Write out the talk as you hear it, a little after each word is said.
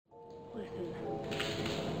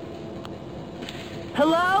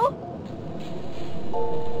Hello?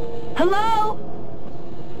 Hello?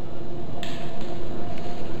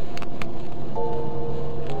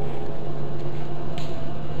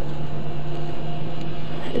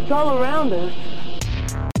 It's all around us.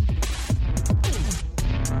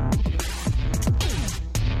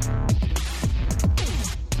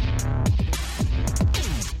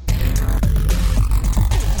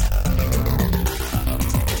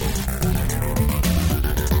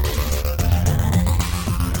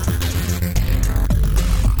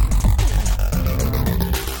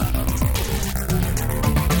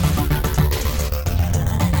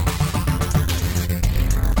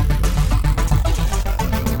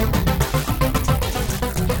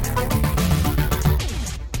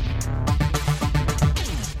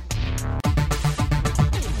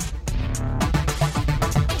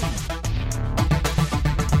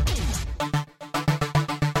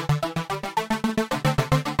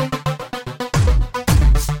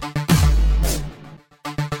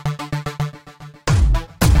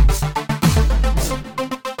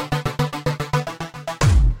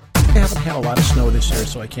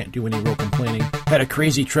 So I can't do any real complaining. Had a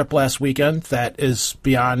crazy trip last weekend that is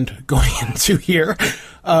beyond going into here.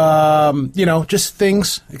 Just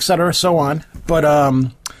things, etc., so on. But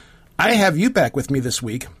I have you back with me this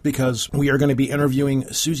week because we are going to be interviewing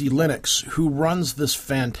Susie Lennox, who runs this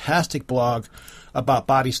fantastic blog about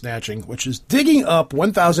body snatching, which is digging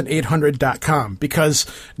up1800.com, because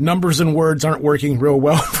numbers and words aren't working real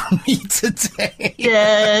well for me today.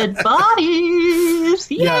 Dead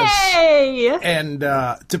bodies! Yay! Yes. And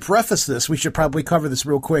to preface this, we should probably cover this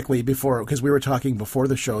real quickly because we were talking before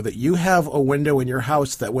the show that you have a window in your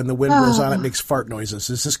house that when the wind blows on it makes fart noises.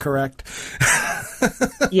 Is this correct?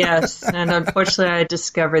 Yes, and unfortunately I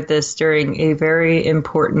discovered this during a very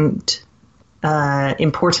important,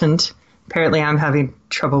 apparently I'm having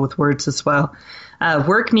trouble with words as well,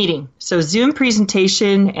 work meeting. So Zoom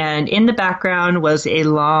presentation, and in the background was a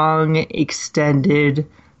long, extended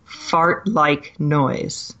fart-like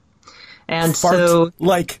noise. And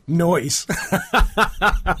fart-like noise.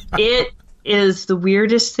 It is the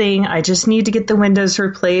weirdest thing. I just need to get the windows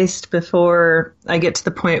replaced before I get to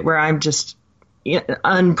the point where I'm just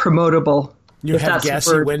unpromotable. You have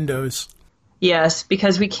gassy windows. Yes,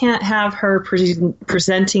 because we can't have her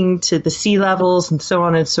presenting to the sea levels and so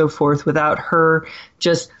on and so forth without her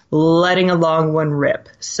just letting along one rip.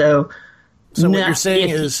 So what you're saying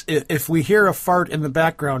is if we hear a fart in the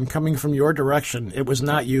background coming from your direction, it was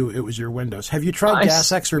not you, it was your windows. Have you tried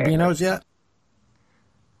Gas X Rubinos yet?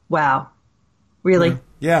 Wow. Really?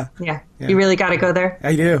 Yeah. You really got to go there?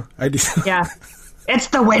 I do. Yeah. It's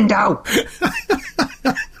the window.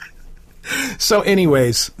 So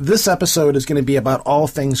anyways, this episode is going to be about all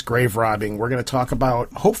things grave robbing. We're going to talk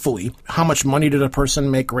about, hopefully, how much money did a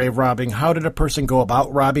person make grave robbing? How did a person go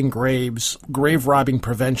about robbing graves? Grave robbing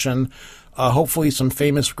prevention. Hopefully some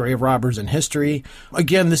famous grave robbers in history.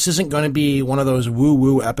 Again, this isn't going to be one of those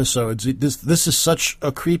woo-woo episodes. This is such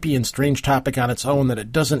a creepy and strange topic on its own that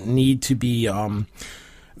it doesn't need to be...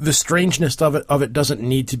 the strangeness of it doesn't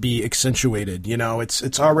need to be accentuated. You know,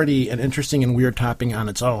 it's already an interesting and weird topic on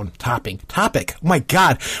its own. Topic. Oh my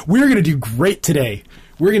God, we're going to do great today.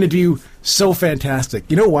 We're going to do so fantastic.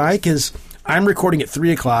 You know why? Because I'm recording at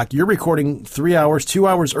 3 o'clock. You're recording 2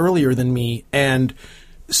 hours earlier than me, and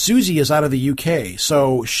Susie is out of the UK,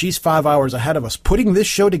 so she's 5 hours ahead of us. Putting this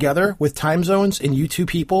show together with time zones and you two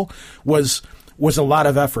people was a lot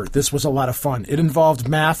of effort. This was a lot of fun. It involved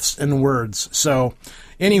maths and words. So,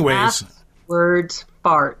 anyways. Maths, words,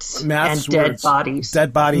 farts, and dead bodies.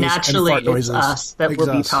 Dead bodies Naturally, and fart noises. it's us that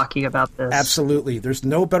will be talking about this. Absolutely. There's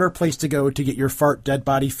no better place to go to get your fart dead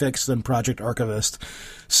body fix than Project Archivist.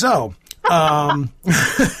 So, I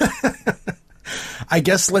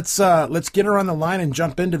guess let's get her on the line and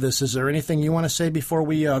jump into this. Is there anything you want to say before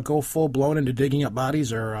we go full blown into digging up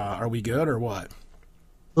bodies, or are we good, or what?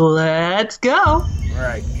 Let's go. All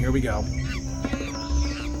right, here we go.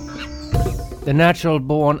 The Natural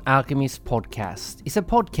Born Alchemist podcast is a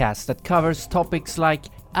podcast that covers topics like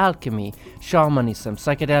alchemy, shamanism,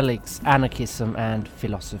 psychedelics, anarchism, and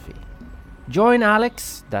philosophy. Join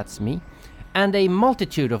Alex, that's me, and a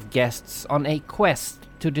multitude of guests on a quest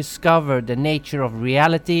to discover the nature of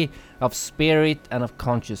reality, of spirit, and of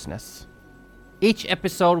consciousness. Each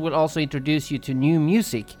episode will also introduce you to new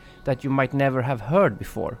music that you might never have heard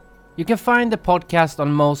before. You can find the podcast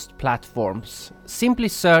on most platforms. Simply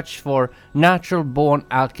search for Natural Born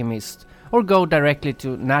Alchemist or go directly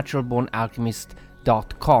to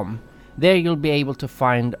naturalbornalchemist.com. There you'll be able to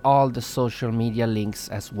find all the social media links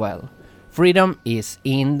as well. Freedom is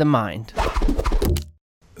in the mind.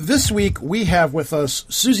 This week we have with us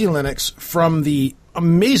Susie Lennox from the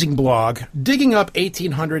amazing blog,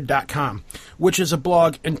 DiggingUp1800.com, which is a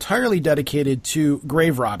blog entirely dedicated to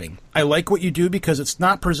grave robbing. I like what you do because it's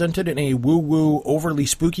not presented in a woo-woo, overly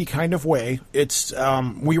spooky kind of way. It's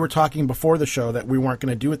we were talking before the show that we weren't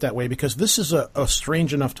going to do it that way because this is a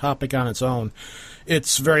strange enough topic on its own.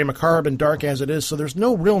 It's very macabre and dark as it is, so there's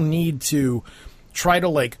no real need to try to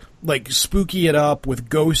like spooky it up with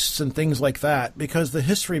ghosts and things like that because the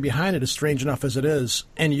history behind it is strange enough as it is.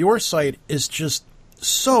 And your site is just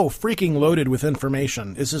so freaking loaded with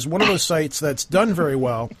information. This is one of those sites that's done very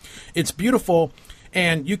well. It's beautiful,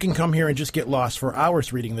 and you can come here and just get lost for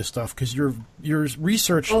hours reading this stuff because your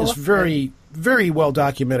research is very, very well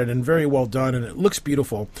documented and very well done, and it looks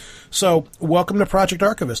beautiful. So, welcome to Project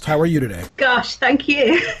Archivist. How are you today? Gosh, thank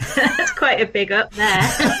you. That's quite a big up there.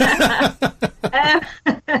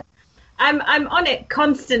 I'm on it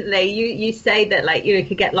constantly. You say that like you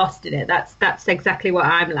could get lost in it. That's exactly what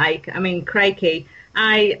I'm like. I mean, crikey,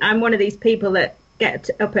 I'm one of these people that get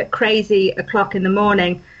up at crazy o'clock in the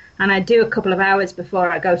morning, and I do a couple of hours before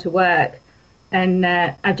I go to work, and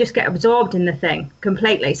I just get absorbed in the thing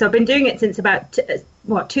completely. So I've been doing it since about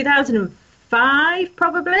 2005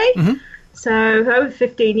 probably. Mm-hmm. So over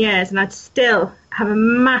 15 years, and I still have a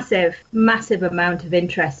massive amount of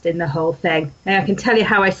interest in the whole thing. And I can tell you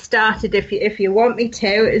how I started if you want me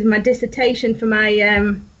to. It was my dissertation for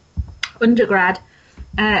my undergrad.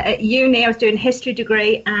 At uni, I was doing a history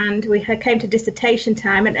degree, and we came to dissertation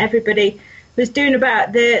time, and everybody was doing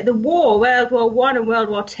about the war, World War I and World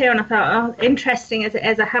War II, and I thought, oh, interesting as it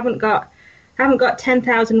is, I haven't got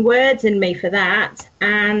 10,000 words in me for that,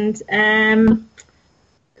 and I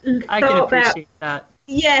can appreciate that.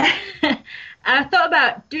 Yeah. I thought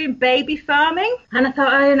about doing baby farming, and I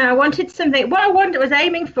thought, I wanted something. What I was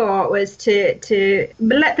aiming for was to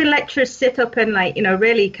let the lecturers sit up and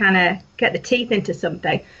really kind of get the teeth into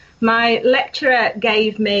something. My lecturer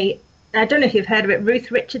gave me, I don't know if you've heard of it,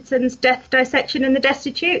 Ruth Richardson's Death Dissection and the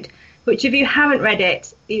Destitute, which if you haven't read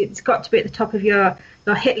it, it's got to be at the top of your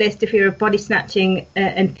hit list if you're a body snatching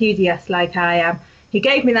enthusiast like I am. He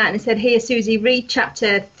gave me that and he said, here, Susie, read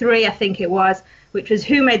chapter 3, I think it was, which was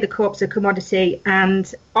Who Made the Corpse a Commodity?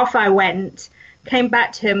 And off I went, came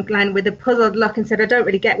back to him, Glenn, with a puzzled look and said, I don't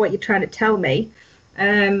really get what you're trying to tell me.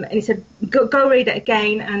 And he said, go read it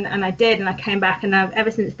again. And I did, and I came back, and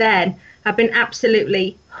ever since then, I've been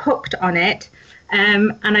absolutely hooked on it.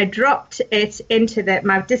 And I dropped it into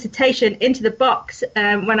my dissertation into the box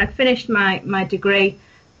when I finished my degree.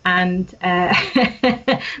 And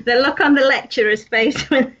the look on the lecturer's face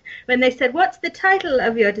when they said, what's the title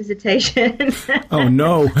of your dissertation? Oh,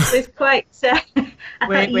 no. It was quite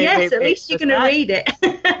wait, at least you're going to read it.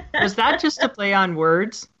 Was that just a play on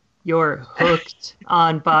words? You're hooked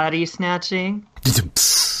on body snatching?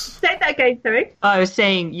 Say that again, sorry. I was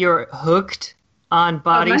saying you're hooked on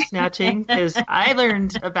body snatching because I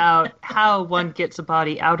learned about how one gets a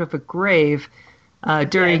body out of a grave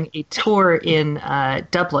during a tour in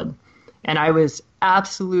Dublin, and I was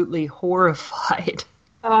absolutely horrified.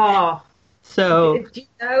 Oh, so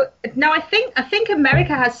no, I think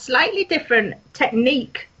America has slightly different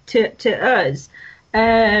technique to us.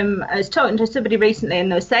 I was talking to somebody recently,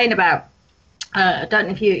 and they were saying about I don't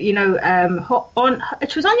know if you know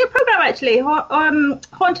it was on your program actually,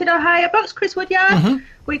 Haunted Ohio Books, Chris Woodyard. Mm-hmm.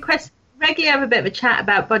 We regularly have a bit of a chat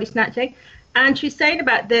about body snatching. And she's saying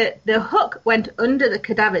about the hook went under the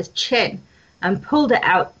cadaver's chin and pulled it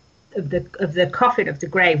out of the coffin of the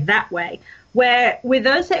grave that way. Where with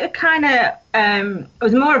us it was kind of it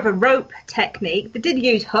was more of a rope technique. They did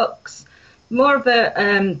use hooks, more of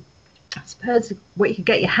a I suppose what you could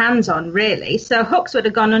get your hands on really. So hooks would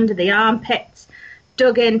have gone under the armpits,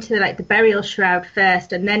 dug into like the burial shroud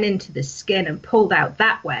first, and then into the skin and pulled out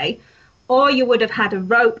that way. Or you would have had a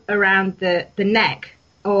rope around the neck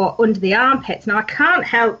or under the armpits. Now, I can't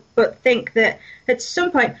help but think that at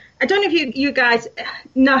some point, I don't know if you guys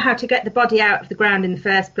know how to get the body out of the ground in the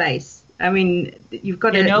first place. I mean, you've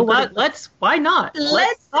got to... You know what? Why not?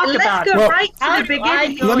 Let's talk about it. Let's go right to the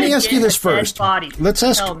beginning. Let me ask you this first. Let's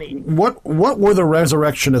ask, what were the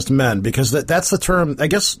resurrectionist men? Because that's the term, I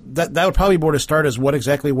guess that would probably be where to start is what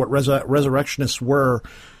resurrectionists were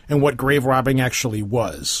and what grave robbing actually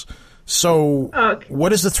was. So,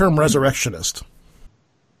 What is the term resurrectionist?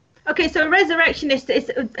 Okay, so resurrectionists,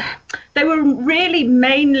 they were really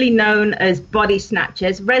mainly known as body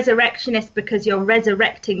snatchers. Resurrectionists because you're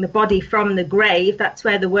resurrecting the body from the grave. That's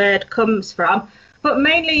where the word comes from. But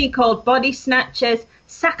mainly called body snatchers.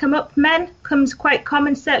 Sack 'em up men comes quite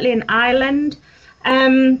common, certainly in Ireland.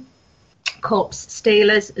 Corpse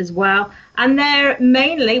stealers as well. And they're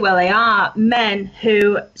mainly, they are men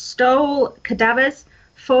who stole cadavers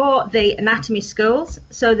for the anatomy schools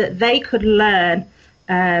so that they could learn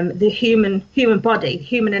the human body,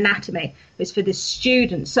 human anatomy. It was for the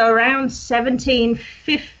students. So around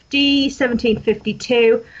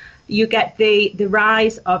 1752, you get the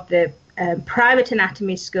rise of the private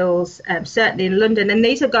anatomy schools, certainly in London, and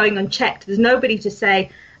these are going unchecked. There's nobody to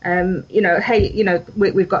say, hey,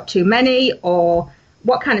 we've got too many, or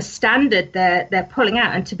what kind of standard they're pulling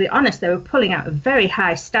out. And to be honest, they were pulling out a very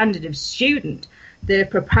high standard of student. The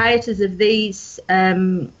proprietors of these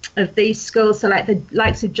schools, so like the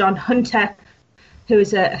likes of John Hunter, who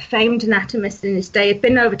was a famed anatomist in his day, had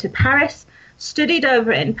been over to Paris, studied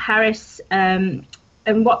over in Paris, and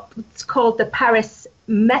what's called the Paris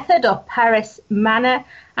method or Paris manner,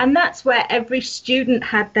 and that's where every student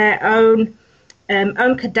had their own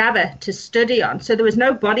cadaver to study on. So there was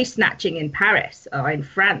no body snatching in Paris or in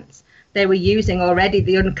France. They were using already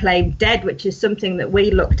the unclaimed dead, which is something that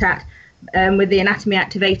we looked at with the Anatomy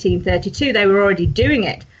Act of 1832. They were already doing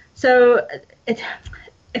it. So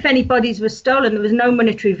if any bodies were stolen, there was no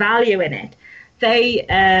monetary value in it. They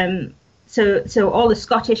so all the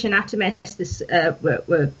Scottish anatomists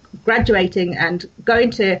were graduating and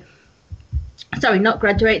going to, not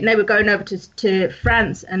graduating, they were going over to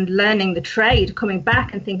France and learning the trade, coming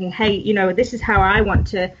back and thinking, hey, this is how I want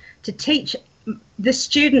to teach the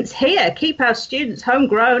students here, keep our students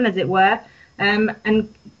homegrown, as it were, and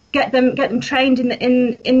get them trained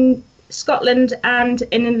in Scotland and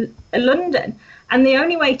in London. And the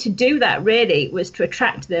only way to do that really was to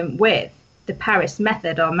attract them with the Paris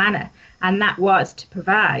method or manner, and that was to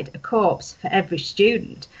provide a corpse for every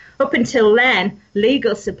student. Up until then,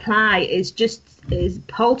 legal supply is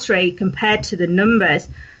paltry compared to the numbers.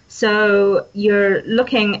 So you're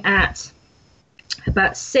looking at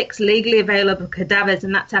about 6 legally available cadavers,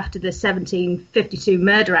 and that's after the 1752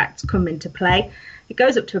 Murder Acts come into play. It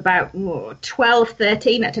goes up to about 12,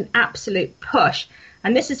 13 at an absolute push.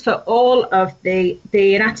 And this is for all of the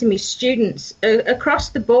anatomy students across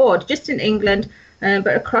the board, just in England,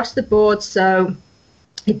 but across the board. So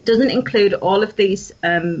it doesn't include all of these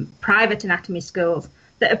private anatomy schools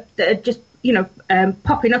that are just,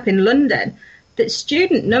 popping up in London. The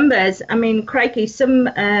student numbers, I mean, crikey, some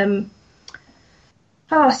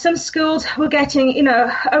schools were getting,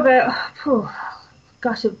 over,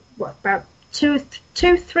 about two,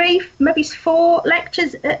 3, maybe 4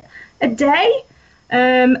 lectures a day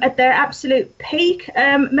at their absolute peak,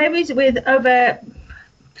 maybe with over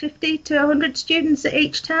 50 to 100 students at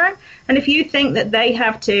each time. And if you think that they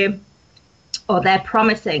have to, or they're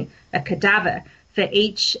promising a cadaver for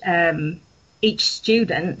each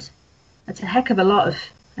student, that's a heck of a lot of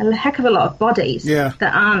bodies that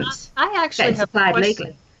aren't I actually have supplied a question,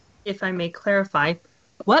 legally. If I may clarify,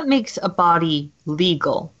 what makes a body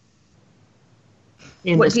legal?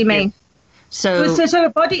 What do you mean? So a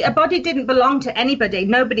body didn't belong to anybody.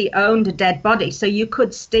 Nobody owned a dead body, so you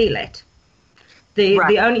could steal it.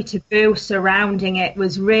 The only taboo surrounding it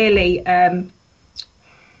was really kind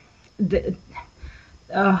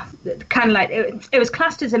of like it was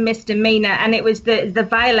classed as a misdemeanor, and it was the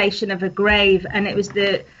violation of a grave, and it was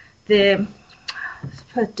the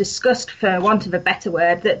disgust, for want of a better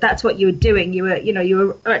word, that's what you were doing. You were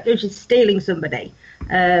just stealing somebody.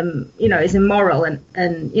 Is immoral, and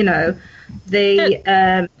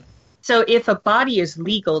So if a body is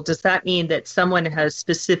legal, does that mean that someone has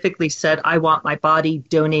specifically said, I want my body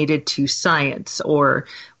donated to science? Or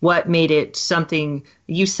what made it something?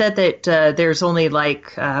 You said that there's only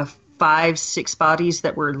like 5-6 bodies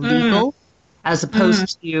that were legal, as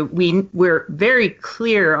opposed to we're very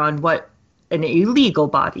clear on what an illegal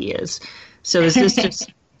body is. So is this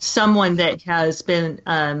just someone that has been,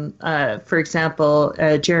 for example,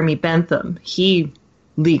 Jeremy Bentham, he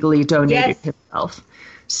legally donated himself.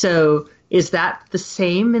 So is that the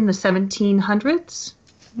same in the 1700s?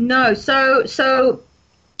 No. So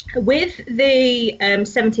with the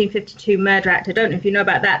 1752 Murder Act, I don't know if you know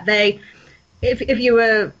about that. If you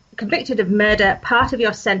were convicted of murder, part of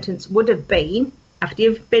your sentence would have been, after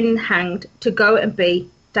you've been hanged, to go and be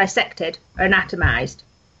dissected or anatomized.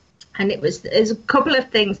 And there's a couple of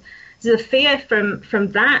things. There's a fear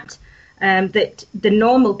from that that the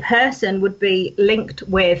normal person would be linked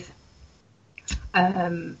with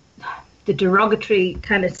the derogatory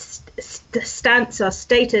kind of stance or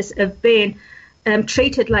status of being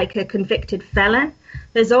treated like a convicted felon.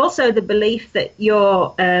 There's also the belief that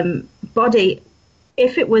your body,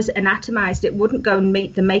 if it was anatomized, it wouldn't go and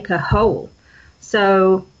meet the maker whole.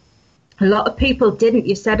 So a lot of people didn't.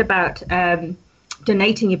 You said about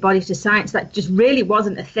donating your body to science. That just really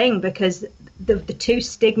wasn't a thing because the two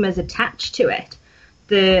stigmas attached to it.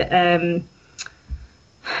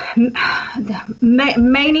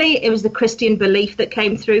 mainly it was the Christian belief that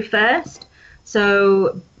came through first.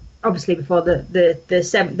 So obviously before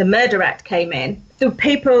the Murder Act came in, the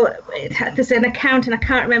people, there's an account, and I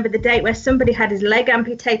can't remember the date, where somebody had his leg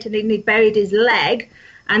amputated and he buried his leg,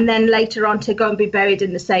 and then later on to go and be buried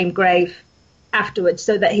in the same grave afterwards,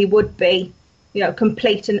 so that he would be,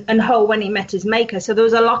 complete and whole when he met his maker. So there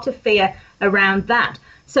was a lot of fear around that.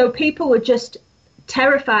 So people were just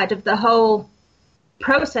terrified of the whole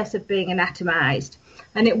process of being anatomized,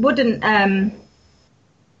 and it wouldn't.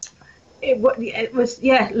 It was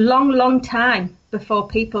long time before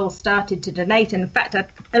people started to donate. And in fact,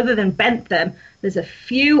 other than Bentham, there's a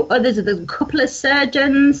few others. There's a couple of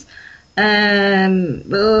surgeons, which I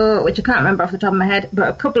can't remember off the top of my head, but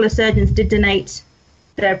a couple of surgeons did donate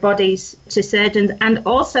their bodies to surgeons, and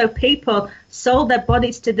also people sold their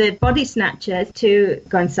bodies to the body snatchers to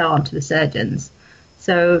go and sell on to the surgeons.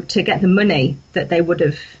 So to get the money that they would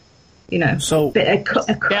have, So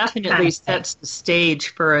definitely sets the stage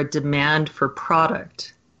for a demand for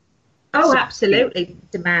product. Oh, absolutely.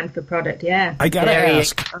 Demand for product, yeah. I got to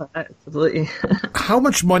ask, absolutely. how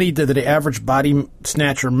much money did the average body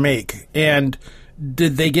snatcher make? And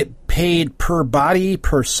did they get paid per body,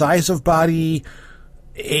 per size of body,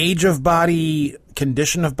 age of body,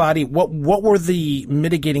 condition of body? What were the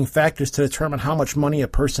mitigating factors to determine how much money a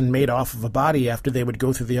person made off of a body after they would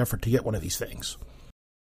go through the effort to get one of these things?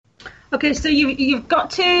 Okay, so you've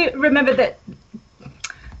got to remember that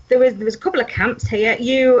there was a couple of camps here.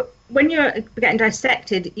 When you're getting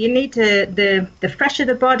dissected, you need the fresher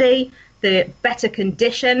the body, the better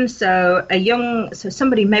condition. So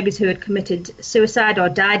somebody maybe who had committed suicide or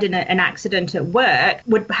died in an accident at work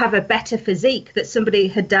would have a better physique that somebody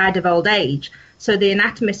had died of old age. So the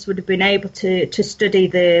anatomist would have been able to study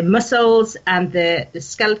the muscles and the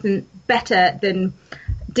skeleton better than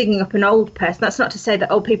digging up an old person. That's not to say that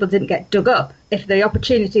old people didn't get dug up. If the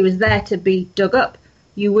opportunity was there to be dug up,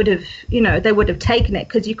 you would have, they would have taken it,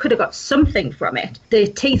 because you could have got something from it. The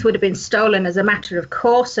teeth would have been stolen as a matter of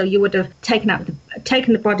course, so you would have taken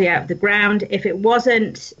the body out of the ground. If it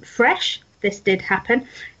wasn't fresh, this did happen.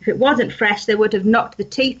 If it wasn't fresh, they would have knocked the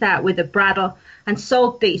teeth out with a bradle and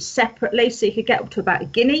sold these separately, so you could get up to about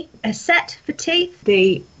 £1 a set for teeth.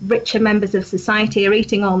 The richer members of society are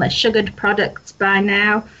eating all their sugared products by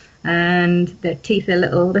now, and their teeth are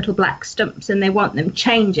little black stumps, and they want them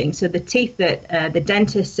changing. So the teeth that the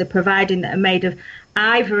dentists are providing that are made of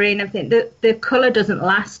ivory and everything, the colour doesn't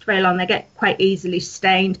last very long. They get quite easily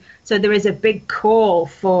stained. So there is a big call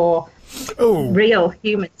for real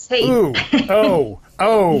human teeth. Oh.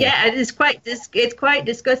 Yeah, it's quite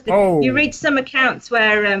disgusting. Oh. You read some accounts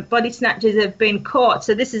where body snatchers have been caught.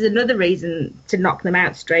 So this is another reason to knock them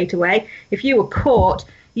out straight away. If you were caught,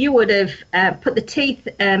 you would have put the teeth.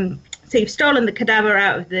 So you've stolen the cadaver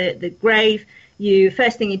out of the grave.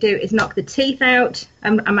 First thing you do is knock the teeth out.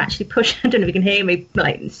 I'm actually pushing. I don't know if you can hear me,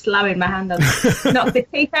 like slamming my hand on. Knock the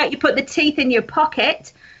teeth out. You put the teeth in your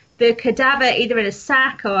pocket. The cadaver either in a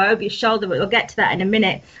sack or over your shoulder. We'll get to that in a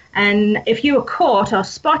minute. And if you were caught or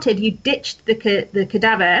spotted, you ditched the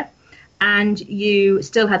cadaver, and you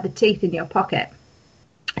still had the teeth in your pocket.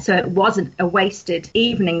 So it wasn't a wasted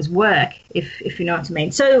evening's work, if you know what I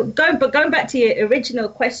mean. So going back to your original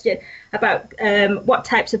question about what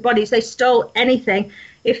types of bodies, they stole anything.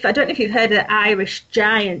 I don't know if you've heard of the Irish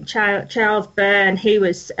giant Charles Byrne. He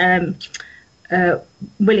was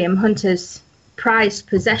William Hunter's prized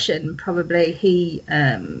possession, probably. He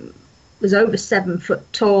was over 7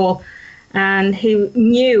 foot tall, and he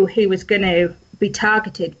knew he was going to be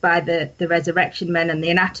targeted by the resurrection men, and the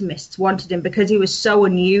anatomists wanted him because he was so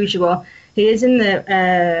unusual. He is in the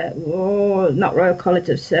not Royal College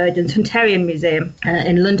of Surgeons, Hunterian Museum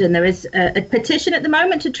in London. There is a petition at the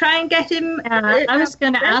moment to try and get him. I was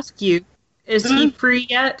going to ask you, is he free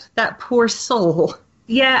yet? That poor soul.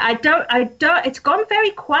 Yeah, I don't. It's gone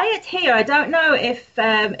very quiet here. I don't know if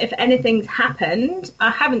anything's happened. I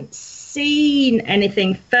haven't seen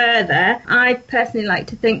anything further. I personally like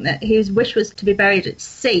to think that his wish was to be buried at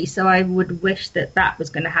sea, so I would wish that was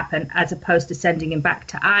going to happen as opposed to sending him back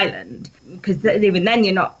to Ireland, because even then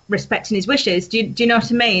you're not respecting his wishes. Do you know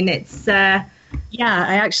what I mean? It's yeah,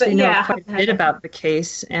 I actually know quite a bit about the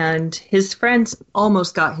case, and his friends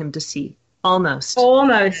almost got him to sea. Almost,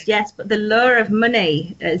 yes, but the lure of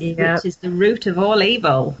money, which is the root of all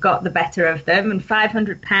evil, got the better of them, and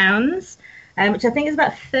 £500, which I think is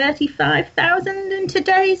about 35,000 in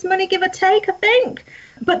today's money, give or take, I think.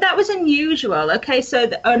 But that was unusual. Okay,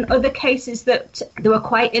 so on other cases that they were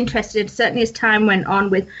quite interested, certainly as time went on,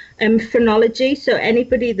 with phrenology. So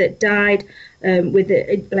anybody that died with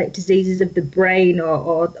like diseases of the brain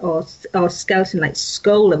or skeleton, like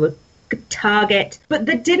skull, that would target. But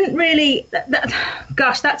they didn't really.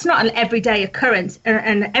 That's not an everyday occurrence.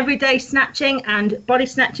 And everyday snatching and body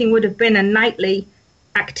snatching would have been a nightly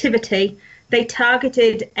activity. They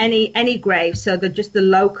targeted any grave, so just the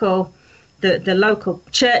local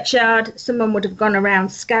churchyard. Someone would have gone around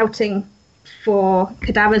scouting for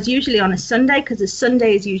cadavers, usually on a Sunday, because a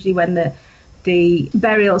Sunday is usually when the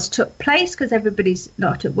burials took place, because everybody's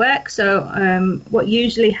not at work. So what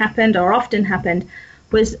usually happened, or often happened,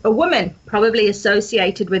 was a woman, probably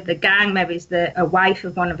associated with the gang, maybe it's a wife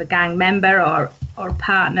of one of a gang member or a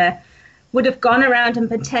partner, would have gone around and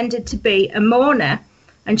pretended to be a mourner,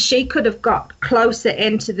 and she could have got closer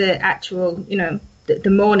into the actual, the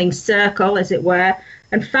mourning circle, as it were,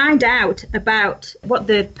 and find out about what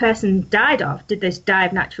the person died of. Did they die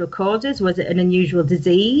of natural causes? Was it an unusual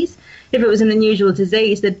disease? If it was an unusual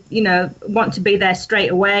disease, they'd, want to be there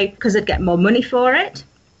straight away because they'd get more money for it.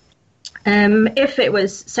 If it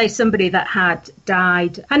was, say, somebody that had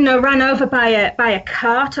died, ran over by a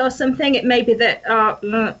cart or something, it may be that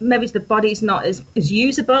maybe the body's not as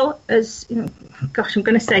usable as, gosh, I'm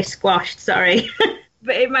going to say squashed, sorry.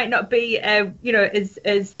 But it might not be,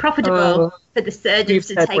 as profitable for the surgeons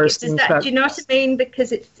to take it. Do you know what I mean?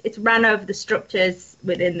 Because it's ran over the structures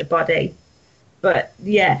within the body. But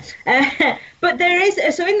yeah, but there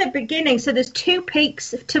is, so in the beginning, so there's two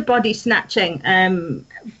peaks to body snatching,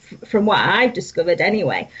 from what I've discovered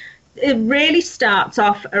anyway. It really starts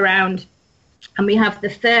off around, and we have the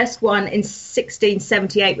first one in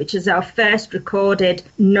 1678, which is our first recorded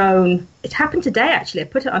known. It happened today, actually. I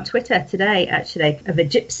put it on Twitter today, actually, of a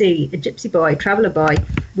gypsy boy, traveller boy,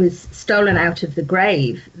 was stolen out of the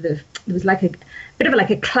grave. There was like a bit of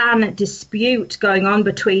a clan dispute going on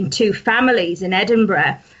between two families in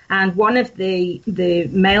Edinburgh, and one of the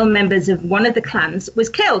male members of one of the clans was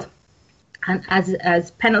killed, and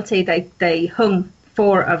as penalty they hung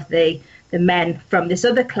 4 of the men from this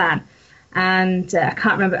other clan. And I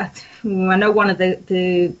can't remember. I know one of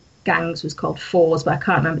the gangs was called Fours, but I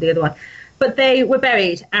can't remember the other one. But they were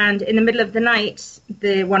buried, and in the middle of the night,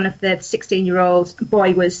 one of the 16-year-old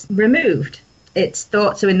boy was removed. It's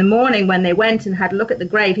thought so. In the morning, when they went and had a look at the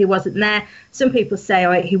grave, he wasn't there. Some people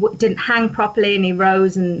say he didn't hang properly, and he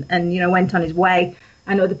rose and went on his way.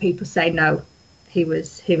 And other people say no, he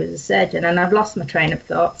was a surgeon. And I've lost my train of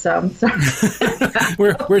thought, so I'm sorry.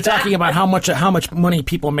 we're talking about how much money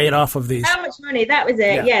people made off of these. How much money? That was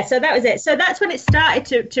it. Yeah. So that was it. So that's when it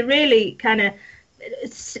started to really kind of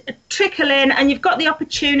trickle in, and you've got the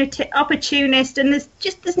opportunist, and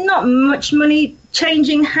there's not much money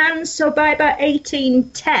changing hands. So by about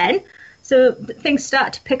 1810, so things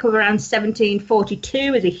start to pick up around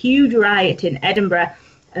 1742. There's a huge riot in Edinburgh.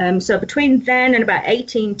 So between then and about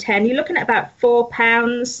 1810, you're looking at about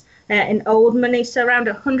 £4 in old money, so around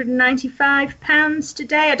 £195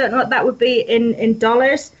 today. I don't know what that would be in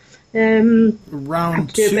dollars.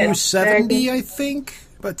 Around 270, I think.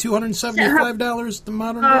 About $275 the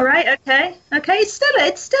modern. All right, okay. It's still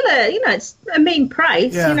a it's a mean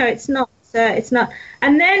price. Yeah. It's not.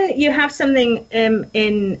 And then you have something in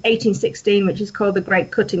 1816, which is called the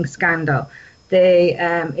Great Cutting Scandal.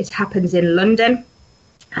 It happens in London,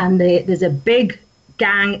 and there's a big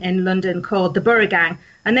gang in London called the Borough Gang,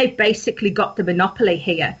 and they basically got the monopoly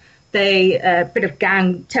here. They bit of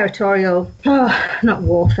gang territorial, not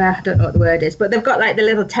warfare, I don't know what the word is, but they've got like the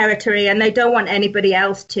little territory, and they don't want anybody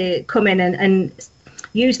else to come in and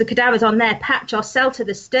use the cadavers on their patch or sell to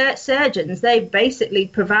the surgeons. They basically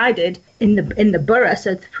provided in the borough,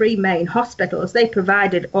 so 3 main hospitals, they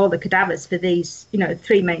provided all the cadavers for these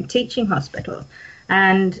 3 main teaching hospitals.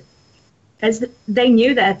 And as they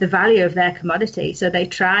knew that the value of their commodity, so they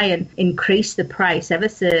try and increase the price ever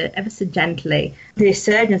so gently. The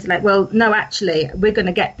surgeons are like, well, no, actually, we're going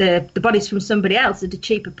to get the bodies from somebody else at a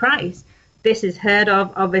cheaper price. This is heard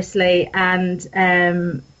of, obviously, and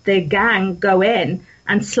the gang go in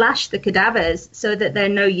and slash the cadavers so that they're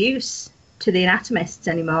no use to the anatomists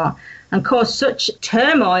anymore, and cause such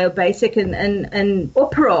turmoil, and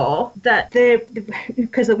uproar that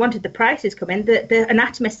because they wanted the prices come in, the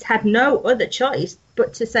anatomists had no other choice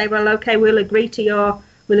but to say, well, okay, we'll agree to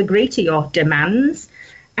your demands,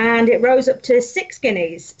 and it rose up to 6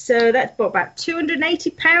 guineas. So that's about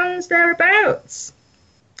 £280 thereabouts.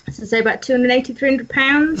 So say about £280, £300.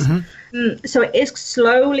 Mm-hmm. So it is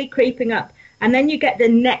slowly creeping up, and then you get the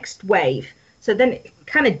next wave. So then it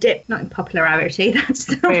kind of dipped, not in popularity. That's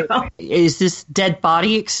the wrong. Is this dead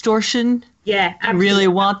body extortion? Yeah, I really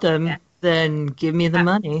want them. then give me the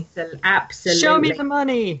money. Absolutely. Show me the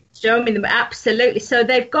money. Show me them, absolutely. So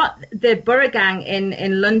they've got the Borough Gang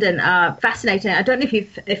in London are fascinating. I don't know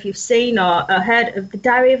if you've seen or heard of the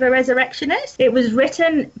Diary of a Resurrectionist. It was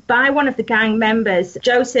written by one of the gang members,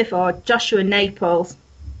 Joseph or Joshua Naples,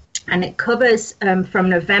 and it covers from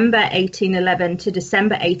November 1811 to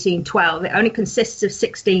December 1812. It only consists of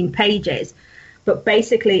 16 pages, but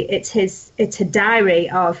basically it's a diary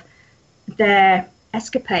of their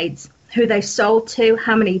escapades, who they sold to,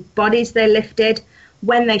 how many bodies they lifted,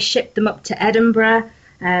 when they shipped them up to Edinburgh,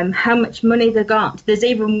 how much money they got. There's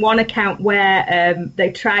even one account where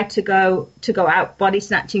they tried to go out body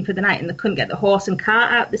snatching for the night and they couldn't get the horse and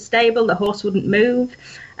cart out the stable. The horse wouldn't move,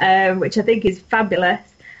 which I think is fabulous.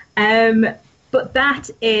 But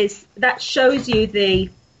that shows you the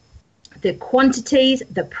quantities,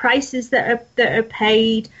 the prices that are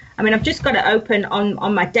paid. I mean, I've just got it open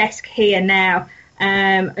on my desk here now.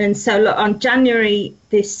 And so look, on January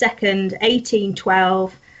the 2nd,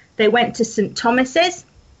 1812, they went to St Thomas's,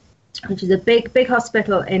 which is a big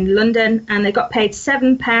hospital in London, and they got paid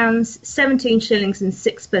 £7, 17 shillings and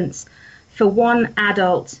sixpence for one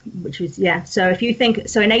adult, which was, so if you think,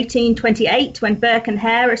 so in 1828, when Burke and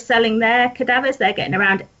Hare are selling their cadavers, they're getting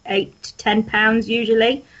around £8 to £10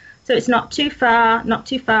 usually. So it's not too far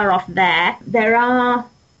off there. There are,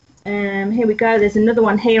 here we go, there's another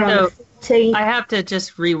one here on the 14th. I have to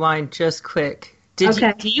just rewind just quick. Do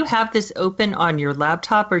you have this open on your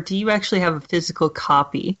laptop, or do you actually have a physical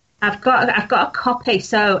copy? I've got a copy,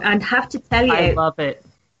 so I'd have to tell you. I love it.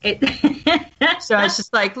 So I was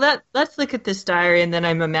just like, let's look at this diary, and then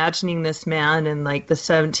I'm imagining this man in like the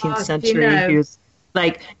 17th century who's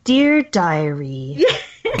like, "Dear diary,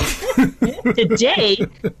 today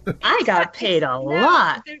I got paid a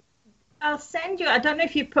lot." I'll send you. I don't know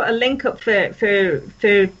if you put a link up for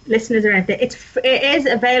listeners or anything. It is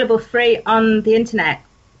available free on the internet.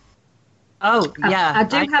 Oh yeah, I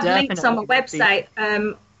do have links on my website.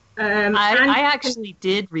 I actually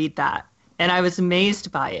did read that, and I was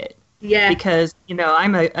amazed by it. Yeah, because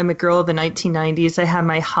I'm a girl of the 1990s. I had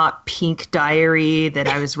my hot pink diary that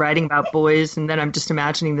I was writing about boys, and then I'm just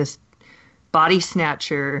imagining this body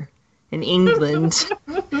snatcher in England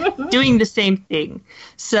doing the same thing.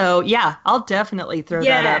 So yeah, I'll definitely throw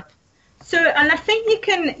that up. So, and I think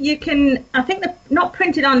you can. I think they're not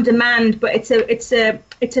printed on demand, but it's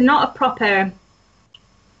not a proper.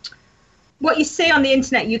 What you see on the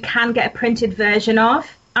internet, you can get a printed version of.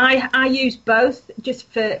 I use both just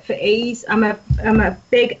for ease. I'm a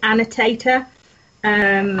big annotator,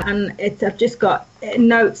 and I've just got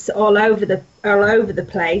notes all over the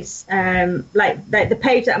place. Like the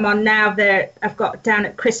page that I'm on now, I've got down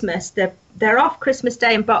at Christmas. They're off Christmas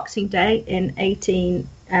Day and Boxing Day in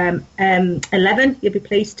 1811. You'll be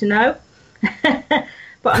pleased to know. But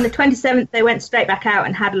on the 27th, they went straight back out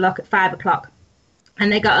and had a look at 5 o'clock. And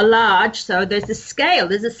they got a large, so there's a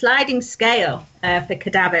sliding scale for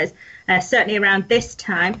cadavers, certainly around this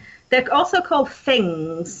time. They're also called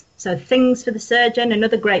Things. So Things for the Surgeon,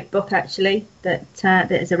 another great book actually that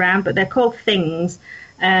is around, but they're called Things.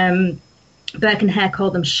 Burke and Hare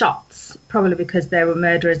called them Shots, probably because they were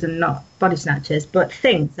murderers and not body snatchers, but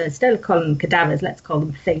Things. So instead of calling them cadavers, let's call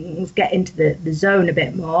them Things, get into the zone a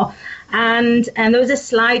bit more. And there was a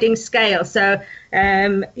sliding scale. So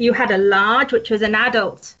you had a large, which was an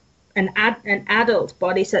adult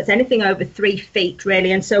body, so it's anything over 3 feet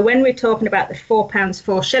really. And so when we're talking about the £4,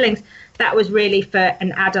 4 shillings, that was really for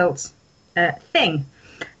an adult thing.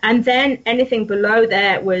 And then anything below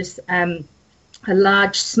there was a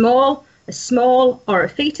large, small, a small, or a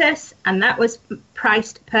fetus, and that was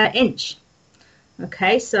priced per inch.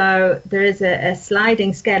 Okay, so there is a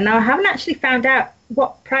sliding scale. Now, I haven't actually found out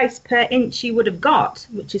what price per inch you would have got,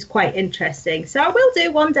 which is quite interesting. So I will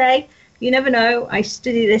do one day. You never know. I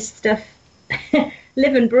study this stuff,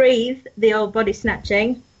 live and breathe the old body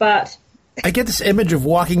snatching. But I get this image of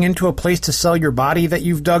walking into a place to sell your body that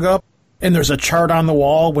you've dug up, and there's a chart on the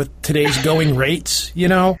wall with today's going rates,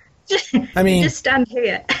 I mean, just stand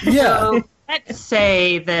here. Yeah. So let's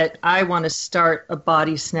say that I want to start a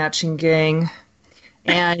body snatching gang,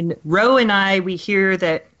 and Ro and I, we hear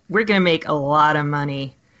that we're going to make a lot of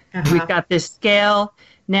money. Uh-huh. We've got this scale.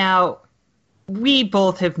 Now, we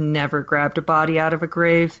both have never grabbed a body out of a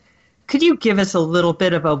grave. Could you give us a little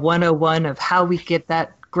bit of a 101 of how we get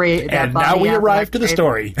that grave? And now we arrive to the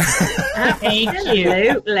story. Thank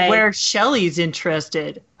you. Where Shelley's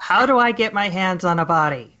interested. How do I get my hands on a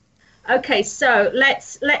body? Okay, so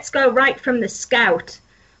let's go right from the Scout,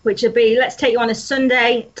 which will be, let's take you on a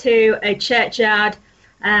Sunday to a churchyard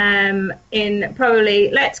in probably,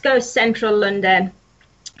 let's go central London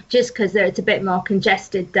just because it's a bit more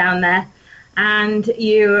congested down there. And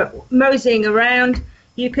you're moseying around.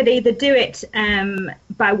 You could either do it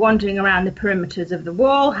by wandering around the perimeters of the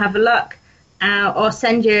wall, have a look, or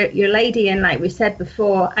send your lady in, like we said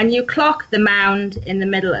before, and you clock the mound in the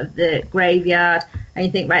middle of the graveyard, and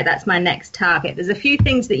you think, right, that's my next target. There's a few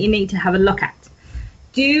things that you need to have a look at.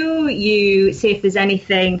 Do you see if there's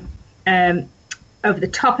anything over the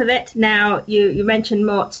top of it? Now, you mentioned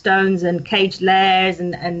mort stones and caged lairs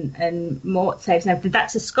and mort safes and everything.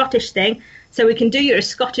 That's a Scottish thing. So we can do your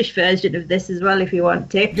Scottish version of this as well if you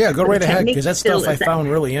want to. Yeah, go right ahead, because that stuff I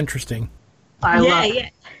found really interesting. I love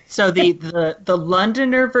it. So the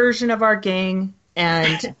Londoner version of our gang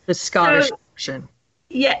and the Scottish version.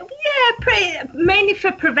 Mainly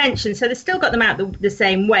for prevention. So they still got them out the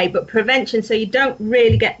same way, but prevention. So you don't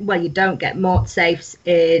get mort safes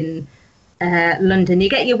in London. You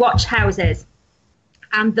get your watch houses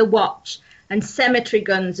and the watch. And cemetery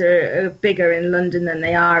guns are bigger in London than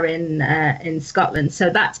they are in Scotland. So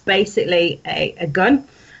that's basically a gun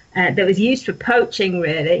that was used for poaching,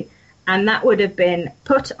 really. And that would have been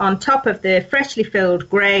put on top of the freshly filled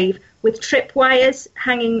grave with tripwires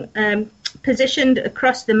hanging positioned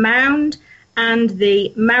across the mound. And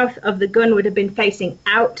the mouth of the gun would have been facing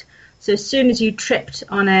out. So as soon as you tripped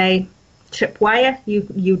on a tripwire,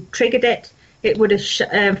 you triggered it. It would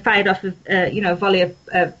have fired off a volley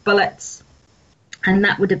of bullets. And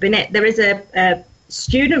that would have been it. There is a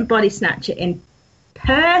student body snatcher in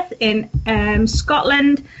Perth in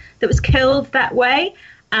Scotland that was killed that way.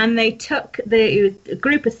 And they took a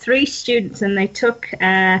group of 3 students, and they took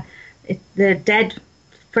the dead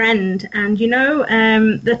friend. And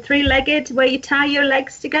the 3-legged, where you tie your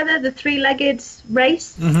legs together, the 3-legged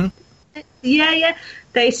race. Mm-hmm. Yeah.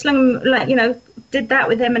 They slung him, did that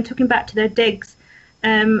with him and took him back to their digs.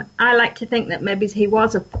 I like to think that maybe he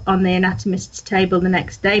was up on the anatomist's table the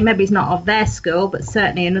next day. Maybe he's not of their school, but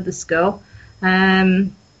certainly another school. All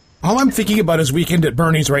I'm thinking about is Weekend at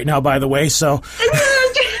Bernie's right now, by the way, so...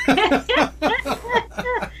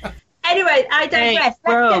 Anyway, I digress.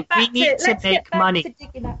 Ro, we need to make money.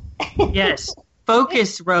 Yes.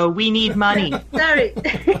 Focus, Ro. We need money. Sorry.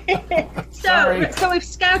 So we've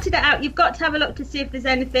scouted it out. You've got to have a look to see if there's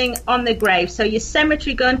anything on the grave. So your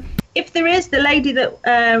cemetery gun... If there is, the lady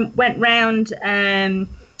that went round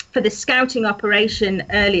for the scouting operation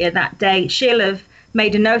earlier that day, she'll have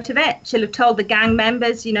made a note of it. She'll have told the gang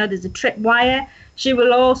members, there's a tripwire. She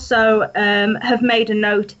will also have made a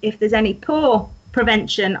note if there's any poor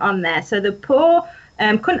prevention on there. So the poor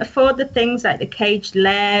couldn't afford the things like the caged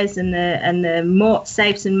lairs and the mort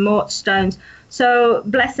safes and mort stones. So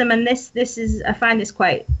bless them. And this is, I find this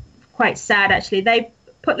quite sad actually. They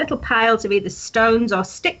put little piles of either stones or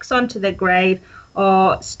sticks onto the grave,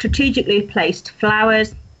 or strategically placed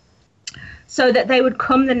flowers, so that they would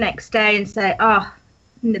come the next day and say,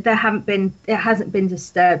 it hasn't been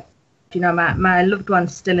disturbed. My loved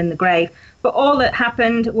one's still in the grave. But all that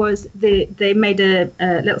happened was they made a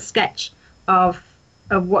little sketch of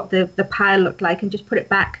what the pile looked like and just put it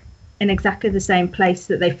back in exactly the same place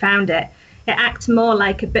that they found it. It acts more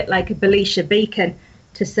like a Belisha beacon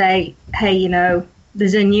to say, hey,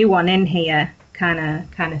 there's a new one in here, kind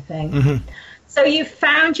of thing. Mm-hmm. So you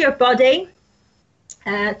found your body.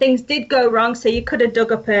 Things did go wrong, so you could have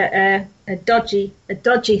dug up a dodgy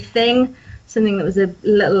thing, something that was a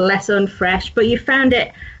little less unfresh. But you found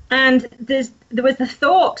it, and there was the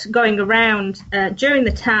thought going around during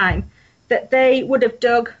the time that they would have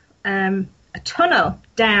dug a tunnel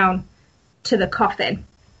down to the coffin.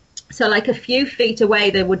 So like a few feet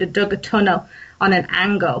away, they would have dug a tunnel on an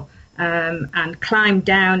angle. And climbed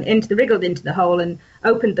down wriggled into the hole and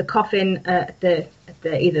opened the coffin at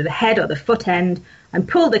either the head or the foot end and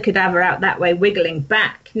pulled the cadaver out that way, wiggling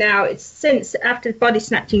back. Now, it's since after body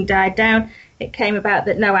snatching died down, it came about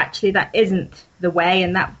that no, actually that isn't the way,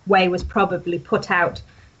 and that way was probably put out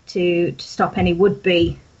to stop any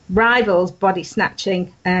would-be rivals body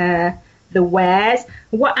snatching the wares.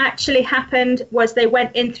 What actually happened was they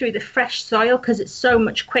went in through the fresh soil because it's so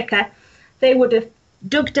much quicker. They would have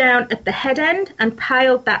dug down at the head end and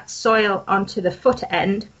piled that soil onto the foot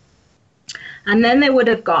end. And then they would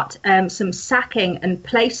have got some sacking and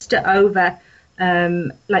placed it over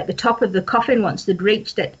like the top of the coffin once they'd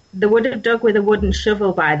reached it. They would have dug with a wooden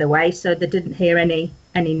shovel, by the way, so they didn't hear any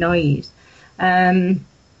noise.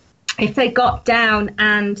 If they got down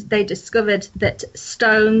and they discovered that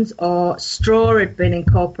stones or straw had been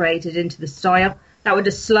incorporated into the soil, that would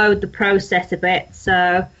have slowed the process a bit.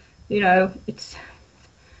 So, it's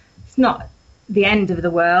not the end of the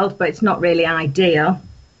world, but it's not really ideal.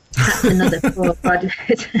 That's another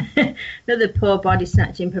poor body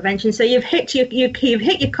snatching prevention. So you've hit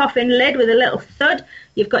your coffin lid with a little thud.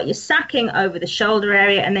 You've got your sacking over the shoulder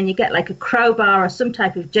area, and then you get like a crowbar or some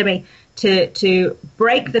type of jimmy to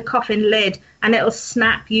break the coffin lid, and it'll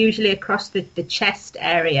snap usually across the chest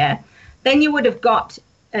area. Then you would have got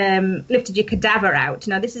lifted your cadaver out.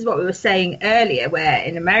 Now, this is what we were saying earlier, where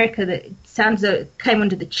in America the Sansa came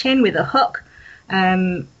under the chin with a hook.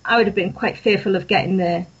 I would have been quite fearful of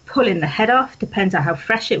pulling the head off. Depends on how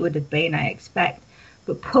fresh it would have been, I expect.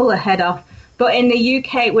 But pull the head off. But in the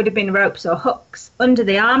UK, it would have been ropes or hooks under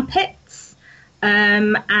the armpits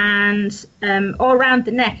and all around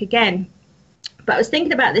the neck again. But I was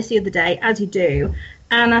thinking about this the other day, as you do,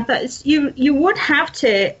 and I thought you would have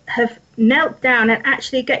to have knelt down and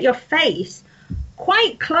actually get your face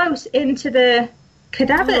quite close into the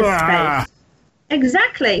cadaver's face.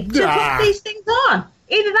 Exactly. To put these things on.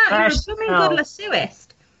 Either that or you're a blooming good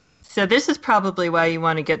lassoist. So this is probably why you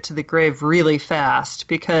want to get to the grave really fast,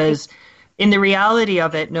 because in the reality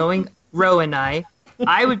of it, knowing Ro and I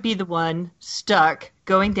would be the one stuck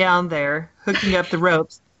going down there, hooking up the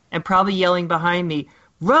ropes, and probably yelling behind me,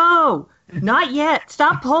 "Ro, not yet,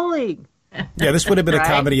 stop pulling." Yeah, this would have been a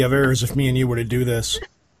comedy of errors if me and you were to do this.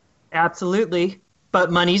 Absolutely.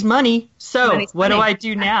 But money's money. So what do I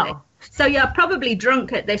do now? So you're probably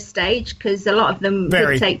drunk at this stage, because a lot of them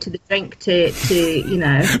would take to the drink to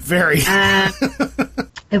Very.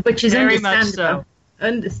 Which is Very understandable. much so.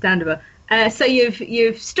 Understandable. So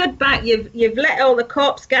you've stood back, you've let all the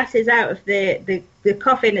corpse gases out of the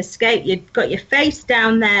coffin escape. You've got your face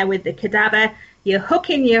down there with the cadaver. You're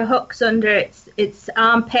hooking your hooks under its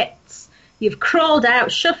armpits. You've crawled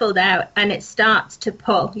out, shuffled out, and it starts to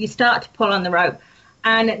pull. You start to pull on the rope.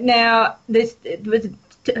 And now there was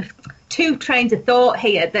two trains of thought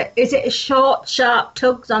here. That is it a short, sharp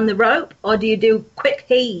tugs on the rope, or do you do quick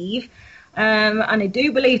heave? And I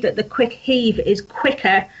do believe that the quick heave is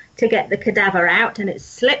quicker to get the cadaver out, and it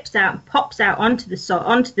slips out and pops out onto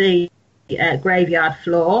the graveyard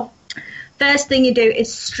floor. First thing you do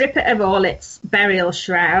is strip it of all its burial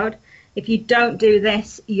shroud. If you don't do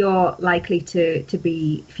this, you're likely to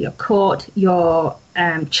be, if you're caught, your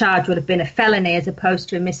charge would have been a felony as opposed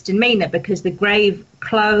to a misdemeanor, because the grave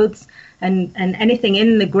clothes and anything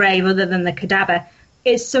in the grave other than the cadaver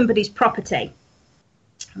is somebody's property.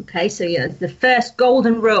 Okay, so the first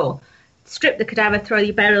golden rule: strip the cadaver, throw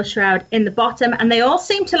your burial shroud in the bottom, and they all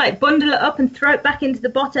seem to like bundle it up and throw it back into the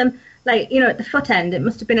bottom, like, at the foot end. It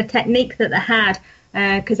must have been a technique that they had,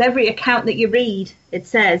 because every account that you read, it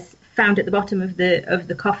says found at the bottom of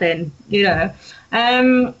the coffin,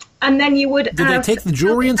 and then you would. Did they take the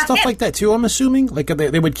jewelry and stuff like that too? I'm assuming, like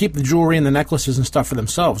they would keep the jewelry and the necklaces and stuff for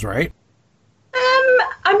themselves, right?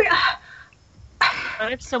 I mean.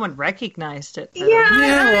 What if someone recognized it? Though? Yeah,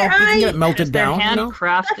 well, you can get it melted They're down.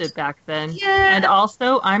 handcrafted back then. Yeah. And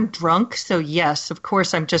also, I'm drunk, so yes, of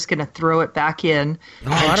course, I'm just going to throw it back in.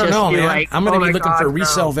 Oh, I don't know, man. Like, I'm going to be looking for no.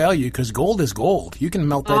 resale value, because gold is gold. You can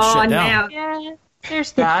melt that shit down. Yeah,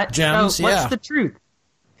 there's that. Gems, so what's yeah. the truth?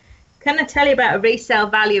 Can I tell you about a resale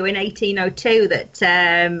value in 1802 that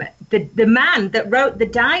the man that wrote the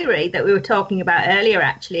diary that we were talking about earlier,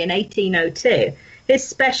 actually, in 1802, his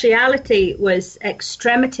speciality was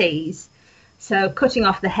extremities, so cutting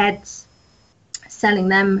off the heads, selling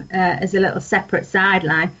them as a little separate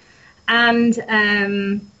sideline. And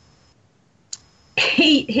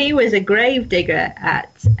he was a gravedigger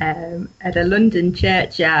at a London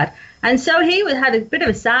churchyard, and so he had a bit of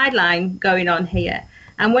a sideline going on here.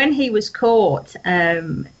 And when he was caught,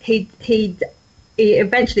 he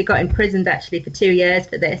eventually got imprisoned actually for 2 years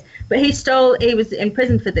for this. But he was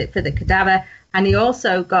imprisoned for the cadaver. And he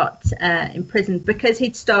also got imprisoned because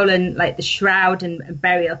he'd stolen like the shroud and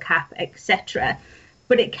burial cap, etc.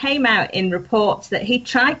 But it came out in reports that he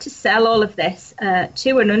tried to sell all of this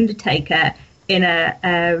to an undertaker in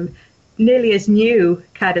a nearly as new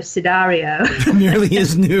kind of scenario. Nearly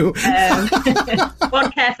as new. One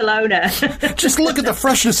careful owner. Just look at the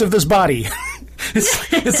freshness of this body.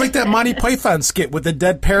 It's like that Monty Python skit with the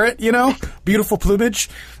dead parrot, Beautiful plumage.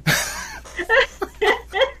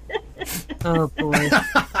 Oh, boy.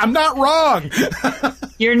 I'm not wrong.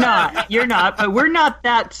 You're not, but we're not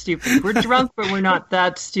that stupid. We're drunk, but we're not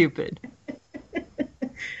that stupid.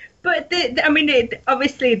 But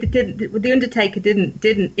obviously the undertaker didn't.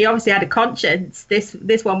 He obviously had a conscience.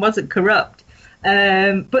 This one wasn't corrupt.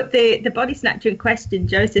 But the body snatcher in question,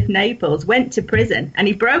 Joseph Naples, went to prison, and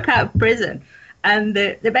he broke out of prison. And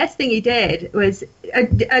the best thing he did was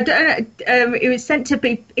he was sent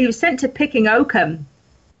to picking oakum.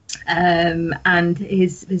 And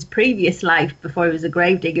his previous life before he was a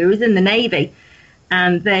gravedigger, he was in the Navy,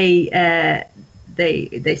 and they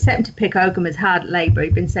set him to pick oakum as hard labour.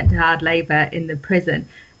 He'd been sent to hard labour in the prison,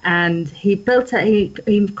 and he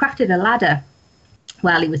crafted a ladder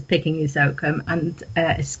while he was picking his oakum, and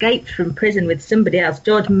escaped from prison with somebody else,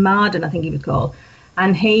 George Marden, I think he was called.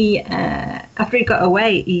 And he, after he got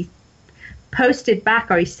away, he posted back,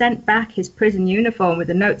 or he sent back his prison uniform with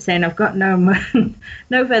a note saying, "I've got no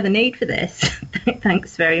further need for this.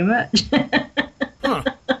 Thanks very much." Huh.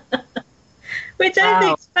 Which I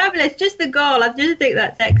think is fabulous. Just the goal. I just think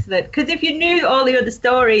that's excellent. Because if you knew all the other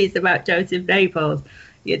stories about Joseph Naples,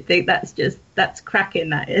 you'd think that's cracking,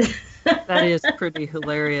 that is. That is pretty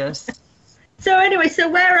hilarious. So anyway, so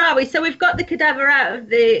where are we? So we've got the cadaver out of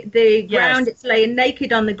the ground. It's laying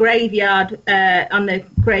naked on the graveyard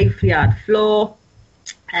floor.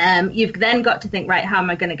 You've then got to think, right, how am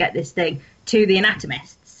I going to get this thing to the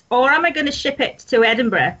anatomists? Or am I going to ship it to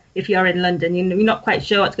Edinburgh if you're in London? You're not quite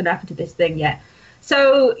sure what's going to happen to this thing yet.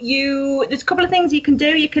 So there's a couple of things you can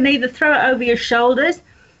do. You can either throw it over your shoulders.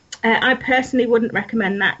 I personally wouldn't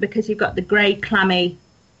recommend that, because you've got the grey, clammy,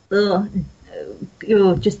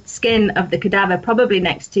 just skin of the cadaver probably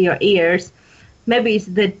next to your ears. Maybe it's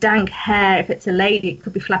the dank hair. If it's a lady, it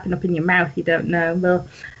could be flapping up in your mouth. You don't know. Well,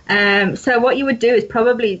 so what you would do is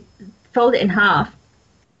probably fold it in half.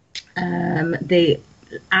 The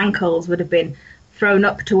ankles would have been thrown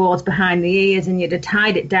up towards behind the ears, and you'd have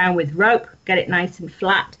tied it down with rope, get it nice and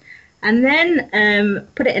flat, and then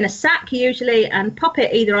put it in a sack usually, and pop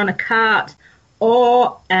it either on a cart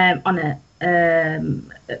or on a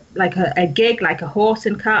gig, like a horse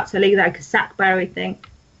and cart, so like a sack barrow thing,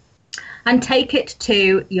 and take it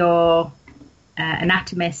to your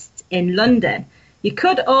anatomist in London. You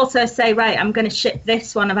could also say, right, I'm going to ship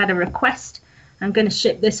this one. I've had a request. I'm going to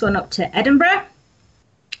ship this one up to Edinburgh,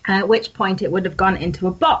 at which point it would have gone into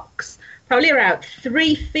a box, probably around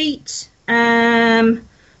 3 feet by,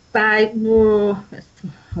 I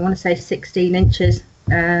want to say 16 inches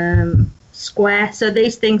square. So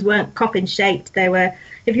these things weren't coffin shaped. They were,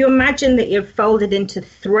 if you imagine that you're folded into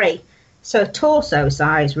 3, so torso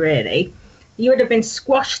size really, you would have been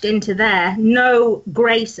squashed into there, no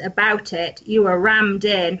grace about it. You were rammed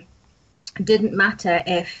in. It didn't matter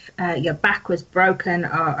if your back was broken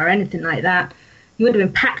or anything like that. You would have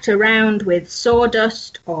been packed around with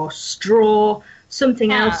sawdust or straw,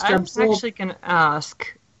 something else to absorb. I was actually going to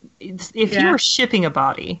ask, if you were shipping a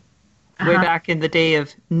body way back in the day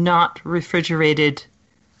of not refrigerated,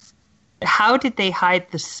 how did they hide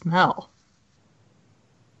the smell?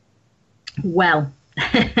 Well,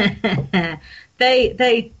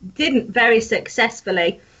 they didn't very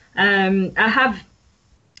successfully. I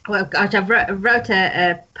wrote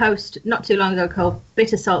a post not too long ago called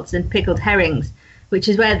Bitter Salts and Pickled Herrings, which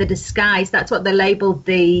is where the disguise, that's what they labelled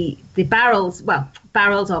the barrels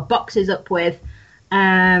or boxes up with.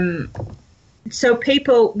 So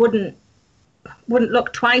people wouldn't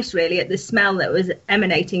look twice really at the smell that was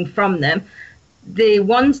emanating from them. The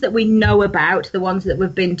ones that we know about, the ones that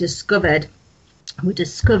have been discovered, were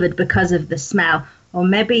discovered because of the smell, or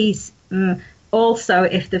maybe also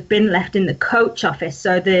if they've been left in the coach office.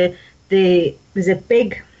 So there's a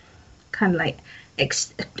big kind of like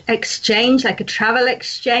exchange, like a travel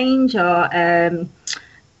exchange, or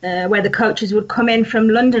where the coaches would come in from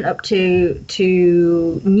London up to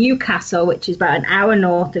Newcastle, which is about an hour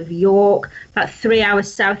north of York, about 3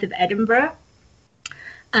 hours south of Edinburgh.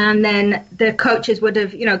 And then the coaches would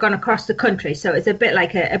have, gone across the country. So it's a bit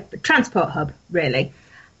like a transport hub, really.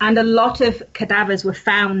 And a lot of cadavers were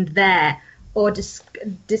found there or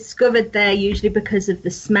discovered there, usually because of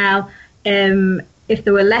the smell. If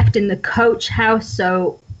they were left in the coach house,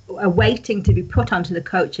 so waiting to be put onto the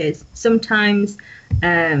coaches, sometimes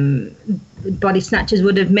body snatchers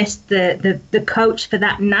would have missed the coach for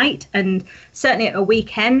that night. And certainly at a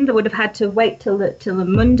weekend, they would have had to wait till the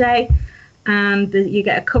Monday. And you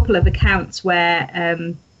get a couple of accounts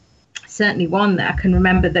where certainly one that I can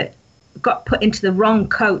remember that got put into the wrong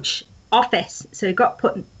coach office. So it got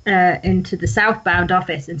put into the southbound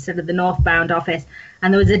office instead of the northbound office.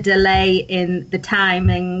 And there was a delay in the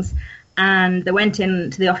timings. And they went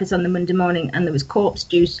into the office on the Monday morning and there was corpse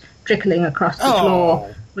juice trickling across the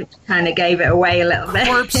floor, which kind of gave it away a little bit.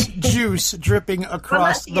 Corpse juice dripping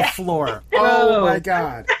across the floor. Oh, my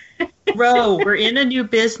God. Bro, we're in a new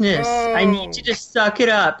business. Oh. I need you to suck it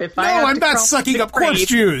up. I'm not sucking up corpse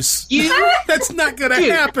juice. That's not going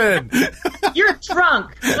to happen. You're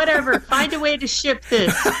drunk. Whatever. Find a way to ship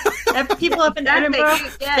this. People up in Edinburgh,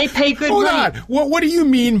 they pay good money. Hold on. What do you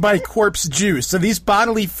mean by corpse juice? Are these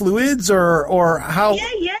bodily fluids or how?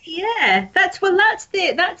 Yeah. Yeah, that's the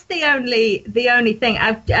only thing.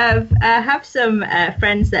 I have some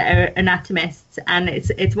friends that are anatomists, and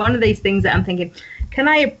it's one of these things that I'm thinking, can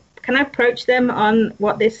I approach them on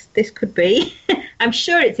what this could be? I'm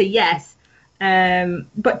sure it's a yes,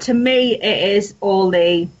 but to me it is all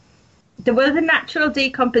the natural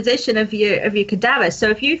decomposition of your cadaver. So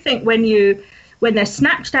if you think when they're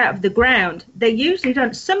snatched out of the ground, they're usually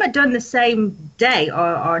done. Some are done the same day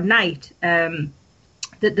or night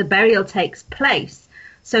that the burial takes place.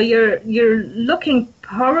 So you're looking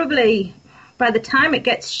probably by the time it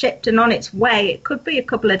gets shipped and on its way, it could be a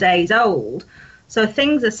couple of days old. So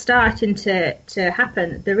things are starting to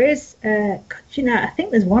happen. There is, I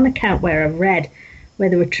think there's one account where I've read where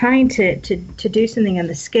they were trying to do something and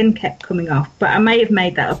the skin kept coming off. But I may have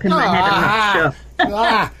made that up in my head. I'm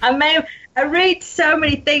not sure. I read so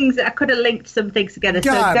many things that I could have linked some things together.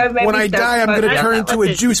 God, so when I die, I'm going to turn into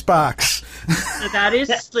a juice box. So that is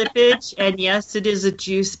slippage, and yes, it is a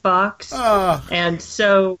juice box. And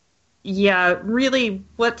so, yeah, really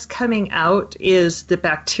what's coming out is the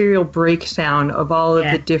bacterial breakdown of all of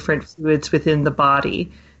the different fluids within the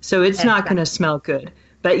body. So it's not going to smell good.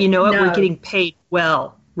 But you know what? No. We're getting paid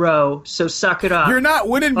well, Ro, so suck it up. You're not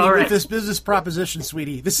winning me with this business proposition,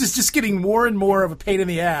 sweetie. This is just getting more and more of a pain in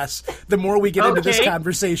the ass the more we get into this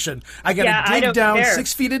conversation. I got to dig down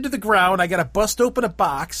 6 feet into the ground. I got to bust open a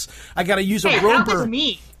box. I got to use a roper. That was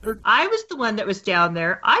me. I was the one that was down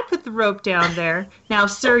there. I put the rope down there. Now,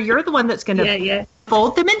 sir, you're the one that's going to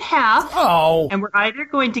fold them in half. Oh. And we're either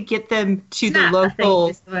going to get them to the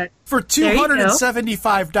local... For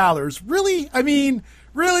 $275. Really? I mean,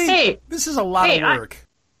 really? Hey, this is a lot of work.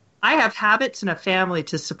 I have habits and a family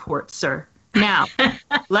to support, sir. Now,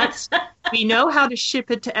 we know how to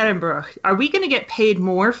ship it to Edinburgh. Are we going to get paid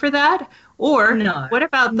more for that? Or what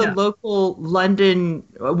about the local London?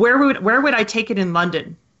 Where would I take it in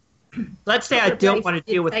London? Let's say I don't want to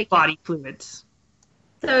deal with body fluids.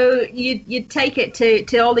 So you'd take it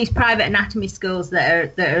to all these private anatomy schools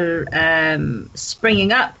that are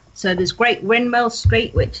springing up. So there's Great Windmill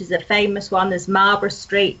Street, which is a famous one. There's Marlborough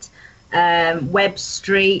Street. Webb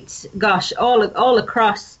Street, gosh, all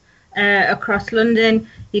across London.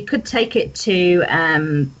 You could take it to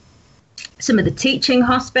some of the teaching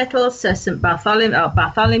hospitals, so St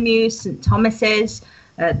Bartholomew, St Thomas's,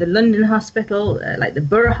 the London Hospital, like the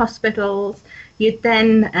borough hospitals. You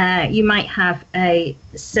might have a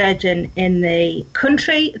surgeon in the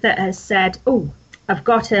country that has said, "Oh, I've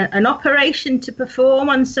got an operation to perform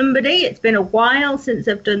on somebody. It's been a while since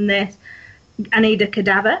I've done this. I need a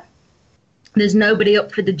cadaver." There's nobody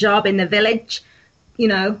up for the job in the village. You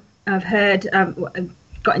know, I've heard. I've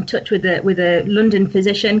got in touch with a London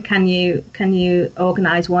physician. Can you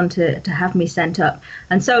organise one to have me sent up?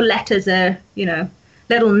 And so letters are,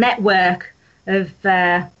 little network of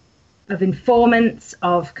informants,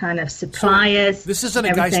 of kind of suppliers. So this isn't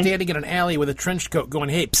a guy standing in an alley with a trench coat going,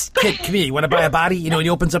 "Hey, psst, kid, come here. You want to buy a body?" And he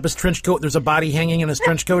opens up his trench coat. There's a body hanging in his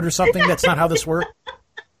trench coat or something. That's not how this works.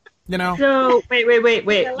 So, wait.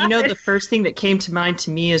 You know, the first thing that came to mind to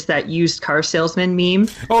me is that used car salesman meme.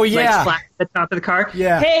 Oh, yeah. Like, flat at the top of the car.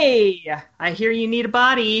 Yeah. Hey, I hear you need a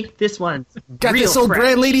body. This one's got real this old fresh.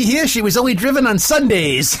 grand lady here. She was only driven on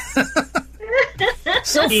Sundays.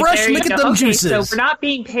 So fresh, look at them juices. So we're not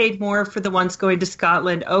being paid more for the ones going to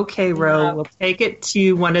Scotland. Okay, Ro, we'll take it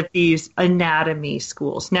to one of these anatomy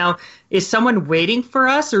schools. Now, is someone waiting for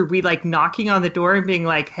us, or are we like knocking on the door and being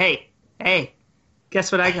like, hey, guess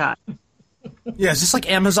what I got? Yeah, is this like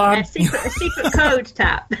Amazon? A secret code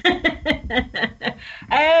tap.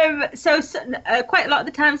 So quite a lot of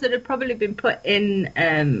the times that have probably been put in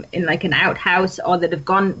like an outhouse, or that have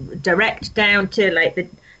gone direct down to like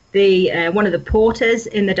the one of the porters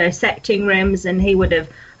in the dissecting rooms, and he would have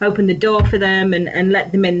opened the door for them and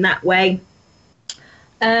let them in that way.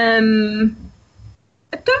 I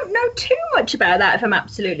don't know too much about that, if I'm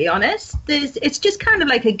absolutely honest. It's just kind of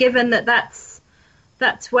like a given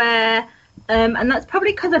that's where, and that's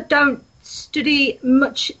probably because I don't study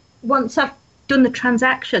much. Once I've done the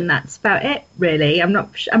transaction, that's about it, really. I'm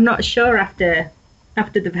not sure after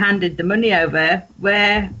they've handed the money over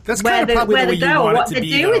where they go or what to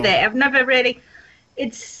do with it. I've never really.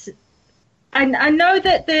 I know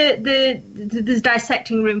that there's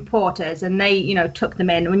dissecting room porters, and they took them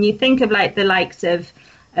in. When you think of like the likes of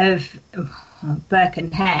Burke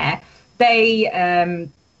and Hare,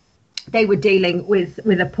 they were dealing with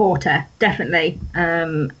a porter, definitely,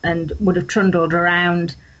 and would have trundled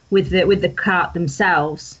around with the cart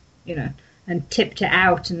themselves, and tipped it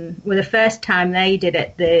out. And the first time they did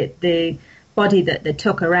it, the body that they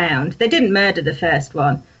took around, they didn't murder the first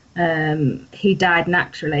one. He died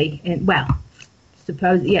naturally.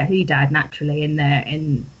 he died naturally in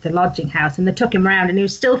the lodging house, and they took him around, and he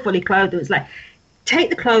was still fully clothed. It was like, take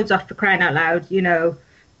the clothes off, for crying out loud,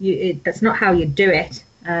 that's not how you do it.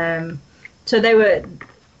 So they were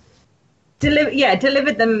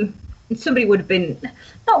delivered them. Somebody would have been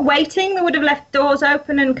not waiting. They would have left doors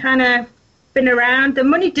open and kind of been around. The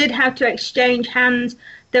money did have to exchange hands.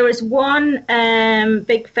 There was one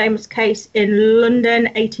big famous case in London,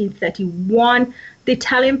 1831, the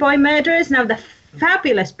Italian Boy Murderers. Now, the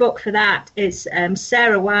fabulous book for that is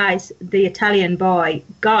Sarah Wise, The Italian Boy.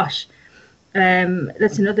 Gosh,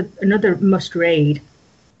 that's another must read.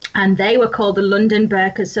 And they were called the London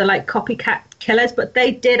Burkers, so like copycat killers, but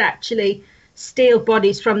they did actually steal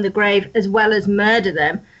bodies from the grave as well as murder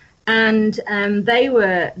them. And they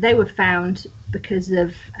were found because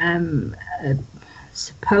of a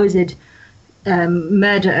supposed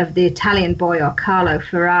murder of the Italian boy, or Carlo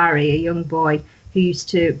Ferrari, a young boy who used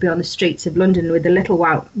to be on the streets of London with a little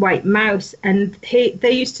white mouse. And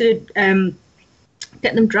they used to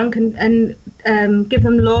get them drunk and give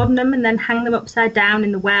them laudanum and then hang them upside down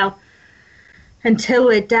in the well until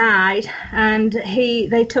they died. And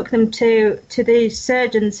they took them to the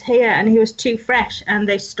surgeons here, and he was too fresh, and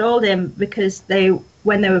they stalled him because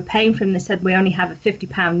when they were paying for him, they said, we only have a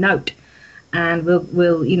 £50 note, and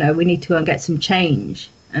we'll we need to go and get some change.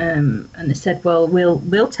 And they said, well,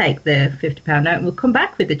 we'll take the £50 note and we'll come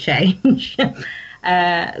back with the change.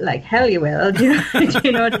 Like hell you will. Do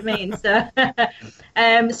you know what I mean?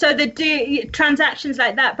 So they do transactions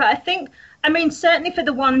like that. But I mean, certainly for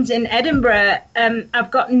the ones in Edinburgh,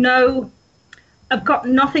 I've got nothing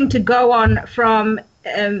to go on from.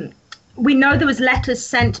 We know there was letters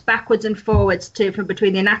sent backwards and forwards from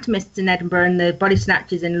between the anatomists in Edinburgh and the body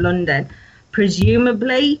snatchers in London.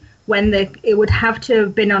 Presumably, it would have to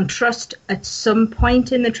have been on trust at some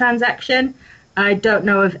point in the transaction. I don't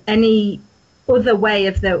know of any other way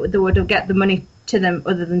they would have get the money to them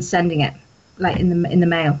other than sending it, like in the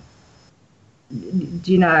mail.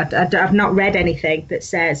 Do you know? I've not read anything that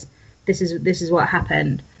says this is what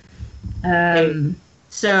happened.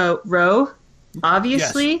 So, Ro,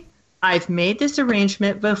 obviously, yes. I've made this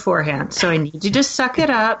arrangement beforehand, so I need you to suck it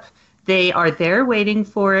up. They are there waiting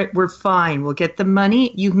for it. We're fine. We'll get the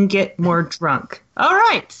money. You can get more drunk. All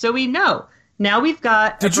right. So we know. Now we've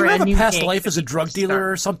got Did you have a past life as a drug dealer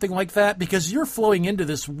dealer or something like that? Because you're flowing into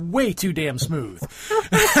this way too damn smooth.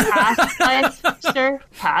 Past life, sir?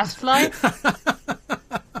 Past life?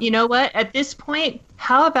 You know what? At this point,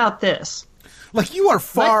 how about this? Like, you are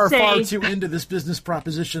far too into this business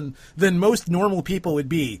proposition than most normal people would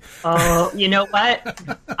be. Oh, you know what?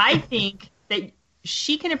 I think that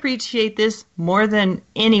she can appreciate this more than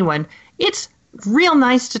anyone. It's real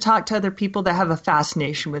nice to talk to other people that have a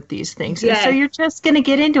fascination with these things. Yeah. And so you're just going to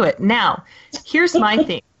get into it. Now, here's my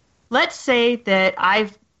thing. Let's say that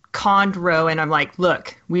I've conned Ro and I'm like,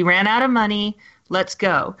 look, we ran out of money. Let's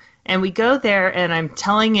go. And we go there and I'm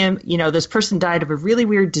telling him, this person died of a really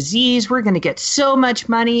weird disease. We're going to get so much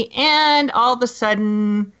money. And all of a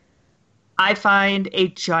sudden, I find a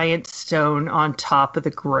giant stone on top of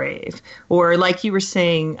the grave. Or like you were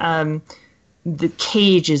saying, the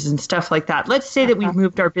cages and stuff like that. Let's say that we've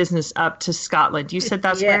moved our business up to Scotland. You said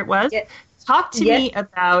that's where it was? Yeah. Talk to me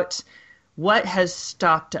about what has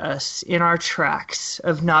stopped us in our tracks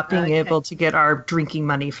of not being able to get our drinking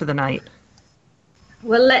money for the night.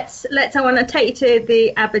 Well, I want to take you to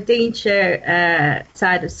the Aberdeenshire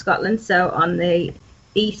side of Scotland, so on the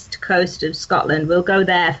east coast of Scotland. We'll go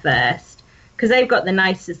there first, because they've got the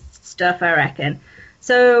nicest stuff, I reckon.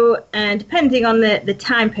 So, depending on the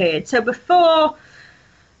time period, so before,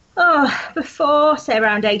 say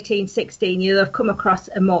around 1816, you'll have come across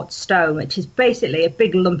a mort stone, which is basically a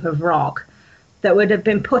big lump of rock that would have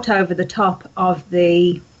been put over the top of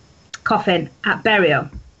the coffin at burial.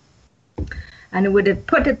 And it would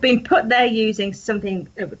have been put there using something,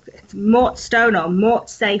 mort stone or mort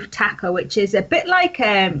safe tacker, which is a bit like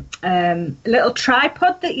a little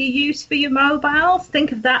tripod that you use for your mobiles.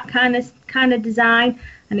 Think of that kind of design.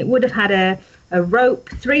 And it would have had a rope,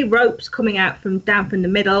 3 ropes coming out down from the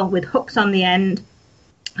middle with hooks on the end.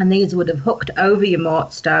 And these would have hooked over your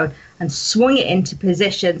mort stone and swung it into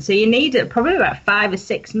position. So you need probably about 5 or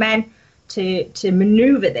 6 men to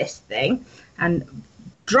maneuver this thing and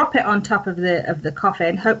drop it on top of the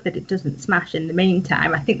coffin, hope that it doesn't smash in the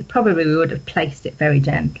meantime. I think probably we would have placed it very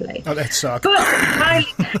gently. Oh, that sucks. But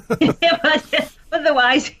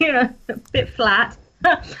otherwise, a bit flat.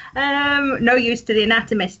 No use to the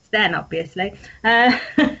anatomists then, obviously. But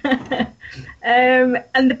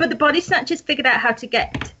the body snatchers figured out how to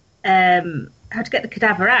get the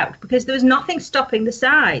cadaver out, because there was nothing stopping the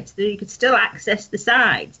sides. You could still access the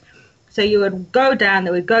sides. So you would go down,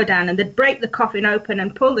 they would go down, and they'd break the coffin open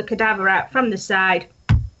and pull the cadaver out from the side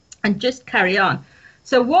and just carry on.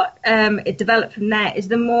 So what it developed from there is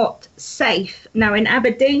the Mort safe. Now in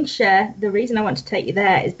Aberdeenshire, the reason I want to take you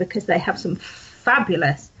there is because they have some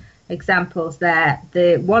fabulous examples there.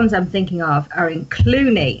 The ones I'm thinking of are in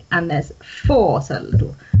Cluny, and there's 4,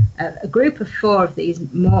 so a group of 4 of these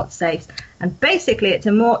Mort safes. And basically it's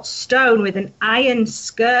a Mort stone with an iron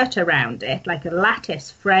skirt around it, like a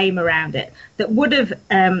lattice frame around it, that would have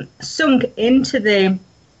sunk into the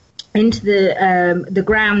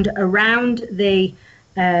ground around the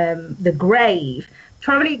grave,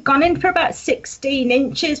 probably gone in for about 16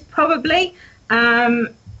 inches probably,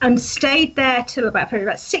 and stayed there till probably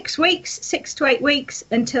about 6 to 8 weeks,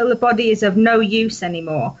 until the body is of no use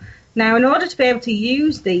anymore. Now, in order to be able to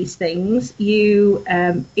use these things, you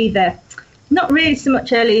either, not really so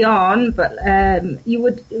much early on, but you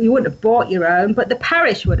wouldn't have bought your own, but the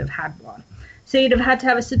parish would have had one. So you'd have had to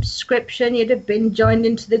have a subscription, you'd have been joined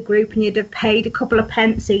into the group, and you'd have paid a couple of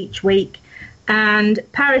pence each week. And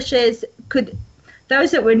parishes could,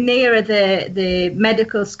 those that were nearer the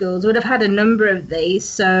medical schools would have had a number of these.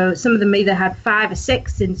 So some of them either had 5 or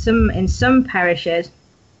 6 in some parishes.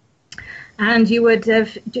 And you would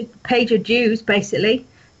have paid your dues, basically,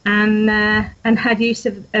 and had use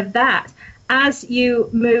of that. As you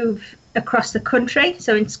move across the country,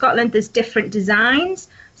 so in Scotland there's different designs.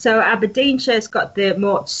 So Aberdeenshire's got the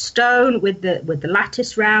Mort stone with the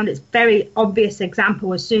lattice round. It's a very obvious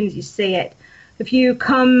example as soon as you see it. If you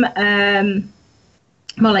come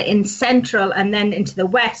more like in central and then into the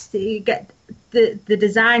west, you get the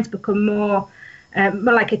designs become more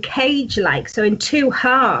like a cage-like, so in 2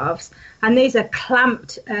 halves, and these are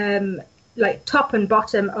clamped like top and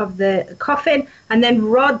bottom of the coffin, and then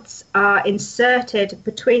rods are inserted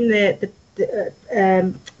between the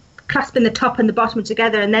clasping the top and the bottom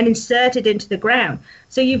together, and then inserted into the ground.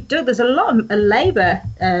 So there's a lot of labour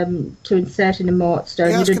to insert in a Mort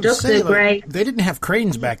stone. You'd have dug the grave. They didn't have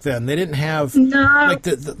cranes back then. They didn't have no.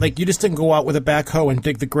 like you just didn't go out with a backhoe and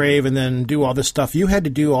dig the grave and then do all this stuff. You had to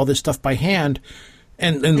do all this stuff by hand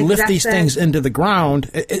and lift these things into the ground.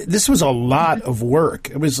 This was a lot of work.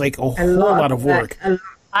 It was like a whole lot of work.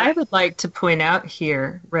 I would like to point out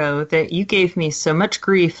here, Ro, that you gave me so much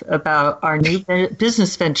grief about our new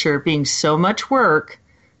business venture being so much work.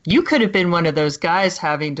 You could have been one of those guys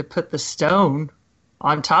having to put the stone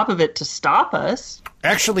on top of it to stop us.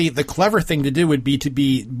 Actually, the clever thing to do would be to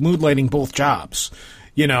be moonlighting both jobs,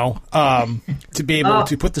 to be able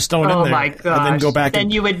to put the stone in there my gosh. And then go back. Then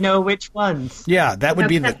you would know which ones. Yeah, that would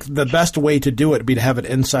be the best way to do it, would be to have an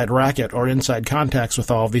inside racket or inside contacts with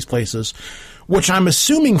all of these places, which I'm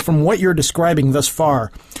assuming from what you're describing thus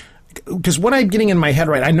far, because what I'm getting in my head,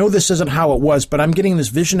 right, I know this isn't how it was, but I'm getting this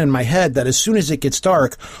vision in my head that as soon as it gets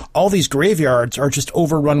dark, all these graveyards are just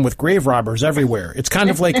overrun with grave robbers everywhere. It's kind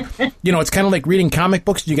of like, it's kind of like reading comic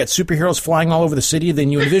books. You get superheroes flying all over the city.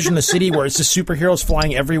 Then you envision the city where it's just superheroes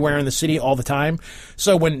flying everywhere in the city all the time.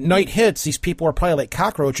 So when night hits, these people are probably like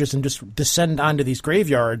cockroaches and just descend onto these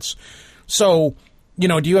graveyards. So, do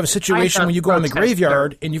you have a situation where you go in the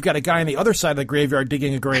graveyard and you've got a guy on the other side of the graveyard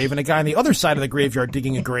digging a grave and a guy on the other side of the graveyard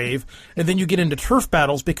digging a grave, and then you get into turf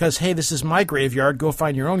battles because, hey, this is my graveyard, go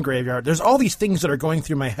find your own graveyard. There's all these things that are going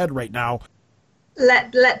through my head right now.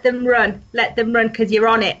 Let them run, because you're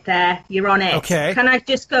on it there. You're on it. Okay. Can I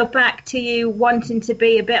just go back to you wanting to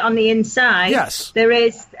be a bit on the inside? Yes. There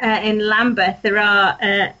is, in Lambeth, there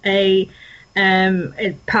are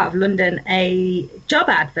in part of London, a job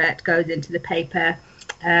advert goes into the paper.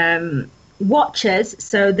 Watchers,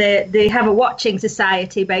 so they have a watching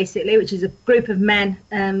society basically, which is a group of men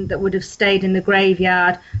that would have stayed in the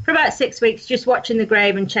graveyard for about 6 weeks, just watching the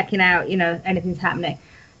grave and checking out, anything's happening.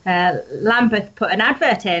 Lambeth put an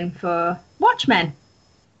advert in for watchmen,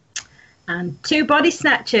 and 2 body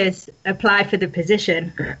snatchers apply for the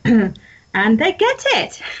position, and they get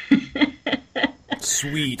it.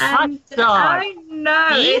 Sweet. And I know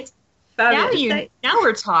it's fabulous. Now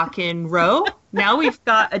we're talking, Ro. Now we've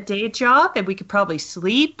got a day job and we could probably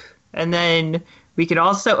sleep, and then we could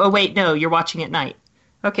also. Oh wait, no, you're watching at night.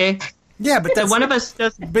 Okay. Yeah, but so one of us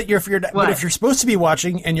does. But if you're supposed to be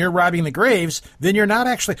watching and you're robbing the graves, then you're not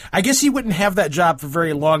actually. I guess you wouldn't have that job for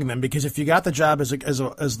very long then, because if you got the job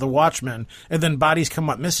as the watchman and then bodies come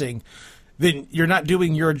up missing, then you're not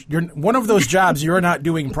doing you're one of those jobs you're not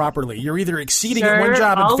doing properly. You're either exceeding at one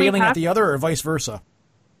job and failing at the other, or vice versa.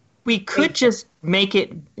 We could just make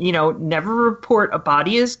it, never report a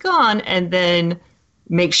body is gone, and then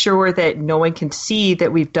make sure that no one can see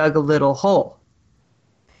that we've dug a little hole.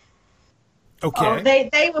 Okay. Oh,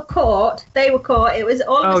 they were caught. It was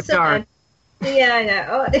all of a sudden. Darn. Yeah, I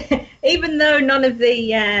know. Even though none of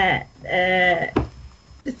the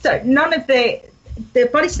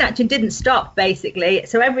body snatching didn't stop, basically.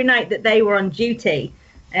 So every night that they were on duty,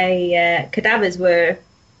 cadavers were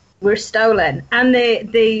stolen, and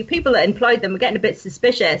the people that employed them were getting a bit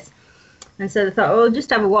suspicious, and so they thought, "Oh, we'll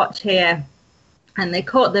just have a watch here," and they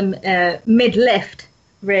caught them mid-lift,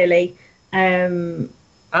 really. And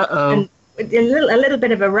a little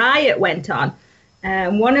bit of a riot went on.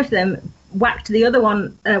 One of them whacked the other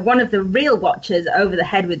one of the real watchers over the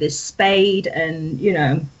head with his spade,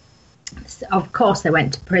 and of course they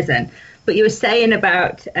went to prison. But you were saying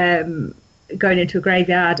about going into a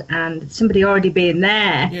graveyard and somebody already being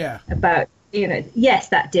there. Yeah. About yes,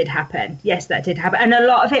 that did happen. Yes, that did happen, and a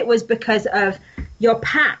lot of it was because of your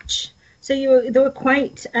patch. So they were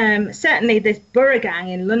quite certainly this borough gang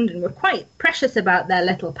in London were quite precious about their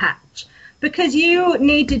little patch, because you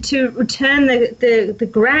needed to return the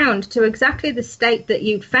ground to exactly the state that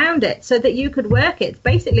you found it, so that you could work it. It's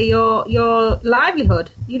basically your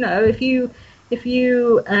livelihood. If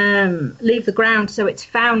you leave the ground so it's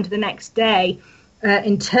found the next day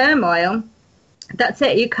in turmoil, that's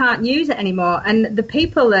it. You can't use it anymore. And the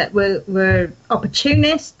people that were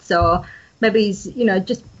opportunists, or maybe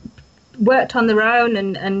just worked on their own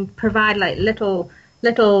and provide like little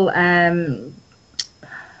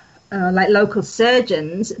like local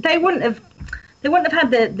surgeons, they wouldn't have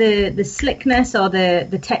had the slickness or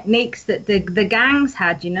the techniques that the gangs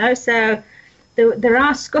had, So there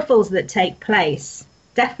are scuffles that take place,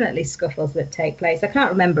 definitely scuffles that take place. I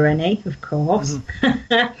can't remember any, of course,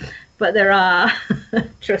 but there are.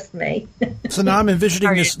 Trust me. So now I'm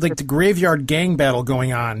envisioning this like the graveyard gang battle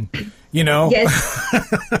going on. Yes.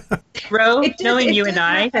 Bro, knowing you and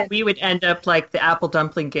happen. I, we would end up like the Apple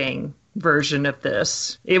Dumpling Gang version of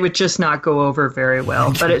this. It would just not go over very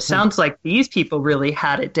well. But it sounds like these people really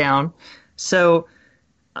had it down. So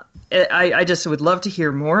I just would love to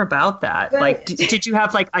hear more about that. Well, like, did you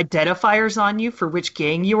have like identifiers on you for which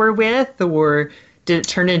gang you were with, or did it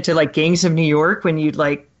turn into like Gangs of New York when you'd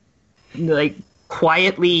like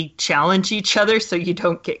quietly challenge each other so you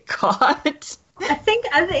don't get caught? I think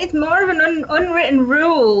it's more of an unwritten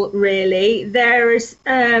rule, really. There's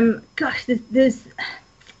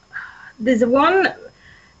there's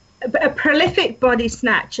a prolific body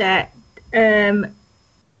snatcher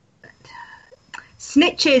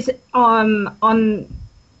snitches on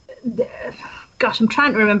gosh, I'm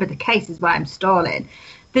trying to remember the cases where I'm stalling.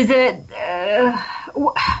 There's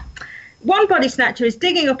one body snatcher is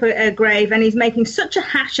digging up a grave, and he's making such a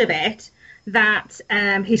hash of it that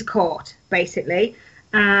he's caught, basically.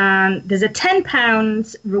 And there's a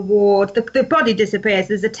 £10 reward. The body disappears.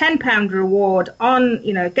 There's a £10 reward on,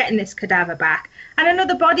 getting this cadaver back. And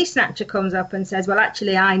another body snatcher comes up and says, well,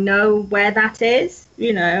 actually, I know where that is.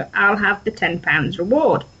 I'll have the £10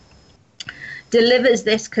 reward. Delivers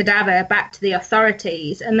this cadaver back to the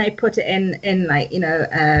authorities, and they put it in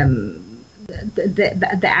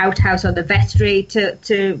the outhouse or the vestry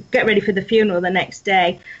to get ready for the funeral the next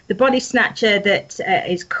day. The body snatcher that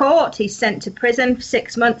is caught, he's sent to prison for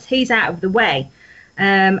 6 months. He's out of the way,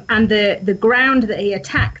 and the ground that he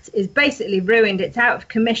attacked is basically ruined. It's out of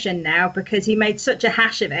commission now because he made such a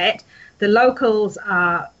hash of it. The locals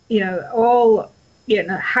are all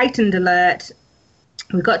heightened alert.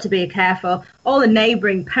 We've got to be careful. All the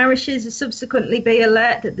neighbouring parishes will subsequently be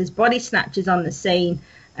alert that there's body snatchers on the scene.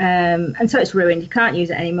 And so it's ruined. You can't use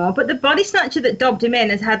it anymore. But the body snatcher that dobbed him in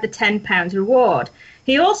has had the £10 reward.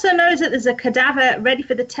 He also knows that there's a cadaver ready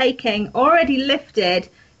for the taking, already lifted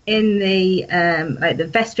in the the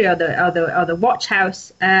vestry or the watch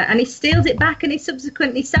house, and he steals it back and he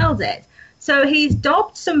subsequently sells it. So he's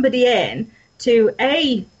dobbed somebody in to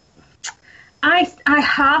I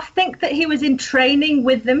half think that he was in training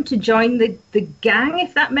with them to join the gang,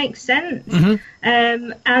 if that makes sense. Mm-hmm.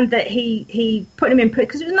 And that he put him in prison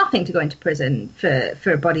because it was nothing to go into prison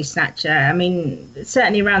for a body snatcher. I mean,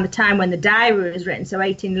 certainly around the time when the diary was written, so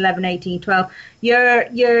 1811, 1812,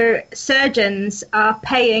 your surgeons are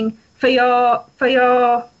paying for your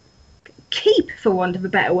keep, for want of a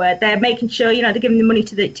better word. They're making sure, they're giving the money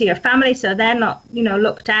to your family, so they're not,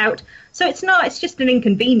 looked out. So it's just an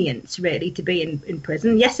inconvenience, really, to be in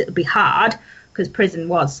prison. Yes, it would be hard, because prison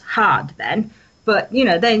was hard then. But,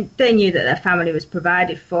 they knew that their family was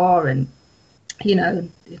provided for and,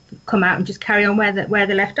 come out and just carry on where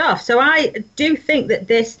they left off. So I do think that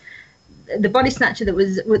the body snatcher that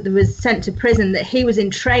was sent to prison, that he was in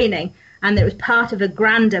training and that it was part of a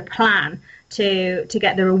grander plan to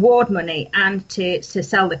get the reward money and to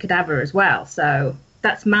sell the cadaver as well. So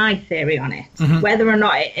that's my theory on it. Mm-hmm. Whether or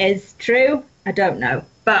not it is true, I don't know.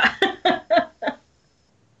 But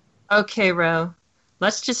Okay, Ro.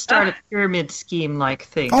 Let's just start a pyramid scheme-like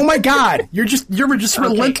thing. Oh my God! You're just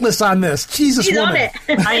relentless on this. Jesus, She's woman. on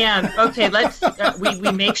it. I am. Okay, let's.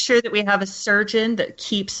 We make sure that we have a surgeon that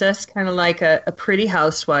keeps us kind of like a pretty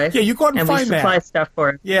housewife. Yeah, you go out and find we supply that. stuff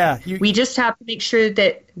for her. Yeah, We just have to make sure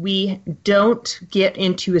that we don't get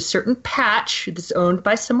into a certain patch that's owned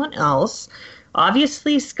by someone else.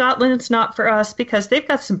 Obviously, Scotland's not for us because they've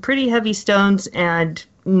got some pretty heavy stones and.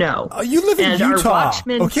 No. You live in and Utah. Our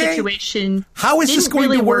Watchmen okay? situation. How is this going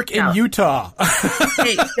really to work in out. Utah?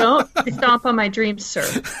 Hey, don't stomp on my dreams, sir.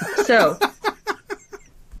 So,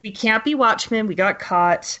 we can't be Watchmen. We got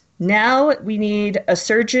caught. Now we need a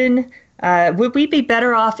surgeon. Would we be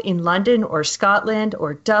better off in London or Scotland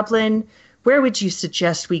or Dublin? Where would you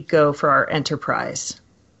suggest we go for our enterprise?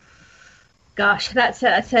 Gosh, that's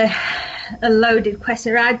a loaded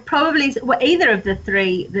question. I'd probably either of the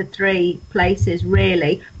three places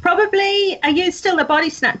really. Probably. Are you still a body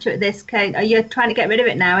snatcher at this, Kate? Are you trying to get rid of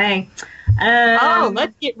it now, eh?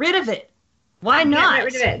 Let's get rid of it. Why not?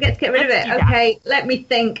 Let's get rid of it. do that. Okay, let me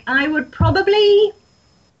think. I'd probably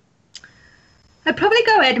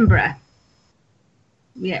go Edinburgh.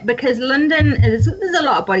 Yeah, because London. There's a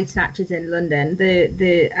lot of body snatchers in London.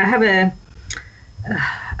 I have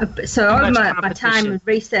so over my time of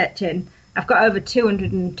researching, I've got over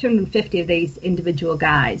 250 of these individual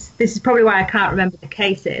guys. This is probably why I can't remember the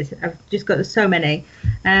cases. I've just got so many.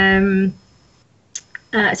 So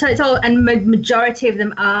it's all, and majority of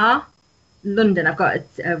them are London. I've got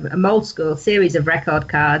a old school series of record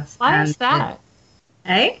cards. Why is that?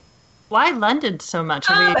 Why London so much?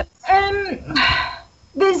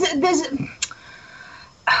 There's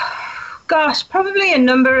gosh, probably a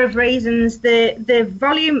number of reasons. The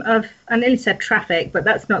volume of, I nearly said traffic, but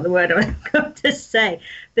that's not the word I was going to say.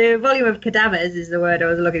 The volume of cadavers is the word I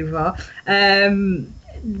was looking for.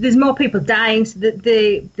 There's more people dying, so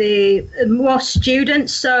the more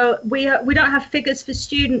students. So we don't have figures for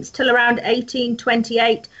students till around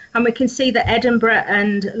 1828, and we can see that Edinburgh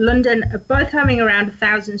and London are both having around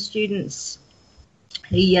 1,000 students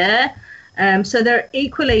a year. So they're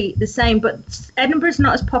equally the same, but Edinburgh's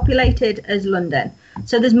not as populated as London.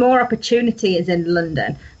 So there's more opportunities in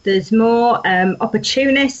London. There's more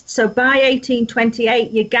opportunists. So by 1828,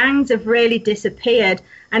 your gangs have really disappeared,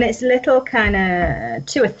 and it's little kind of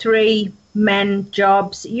 2 or 3 men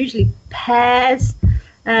jobs, usually pairs,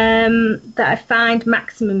 that I find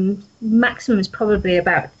maximum is probably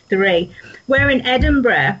about 3. Where in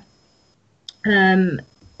Edinburgh,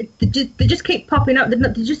 they just keep popping up.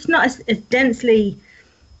 They're just not as densely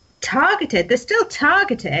targeted. They're still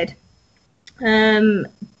targeted.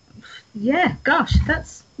 Yeah, gosh,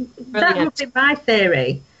 that would be my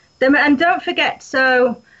theory. And don't forget,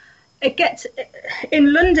 so it gets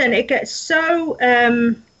in London. It gets so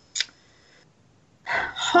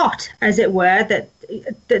hot, as it were, that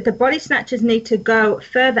the body snatchers need to go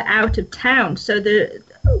further out of town. So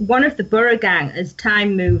one of the borough gang, as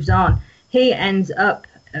time moves on, he ends up.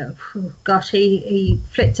 He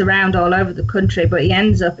flits around all over the country, but he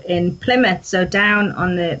ends up in Plymouth, so down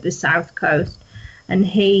on the south coast, and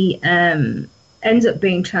he ends up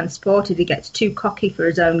being transported. He gets too cocky for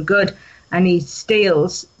his own good, and he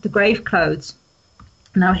steals the grave clothes.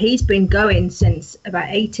 Now, he's been going since about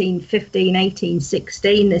 1815,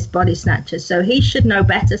 1816, this body snatcher, so he should know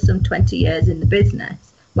better, some 20 years in the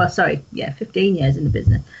business. 15 years in the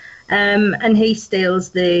business. And he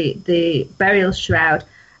steals the burial shroud,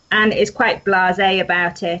 and is quite blasé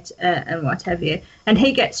about it, and what have you. And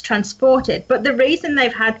he gets transported. But the reason they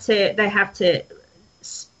have to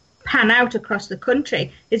pan out across the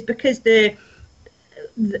country is because the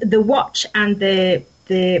watch and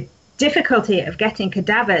the difficulty of getting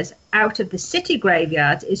cadavers out of the city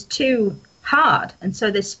graveyards is too hard, and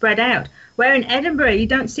so they're spread out. Where in Edinburgh, you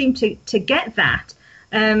don't seem to get that.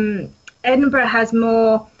 Edinburgh has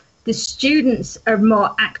more. The students are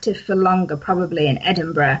more active for longer, probably in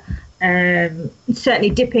Edinburgh,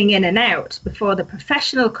 certainly dipping in and out before the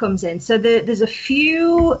professional comes in. So there's a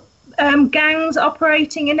few gangs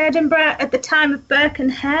operating in Edinburgh at the time of Burke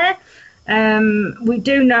and Hare. We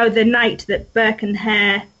do know the night that Burke and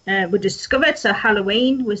Hare were discovered, so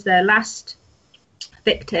Halloween was their last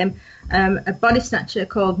victim. A body snatcher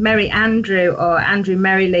called Merry Andrew, or Andrew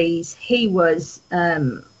Merrylees, he was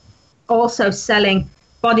also selling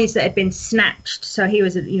bodies that had been snatched. So he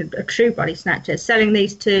was a true body snatcher, selling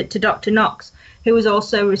these to Dr. Knox, who was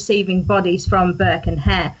also receiving bodies from Burke and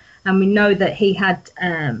Hare. And we know that he had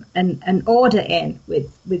an order in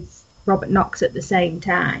with Robert Knox at the same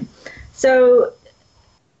time. So,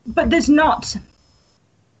 but there's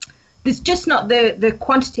just not the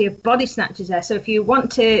quantity of body snatchers there. So if you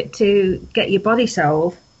want to get your body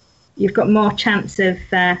sold, you've got more chance of.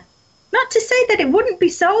 Not to say that it wouldn't be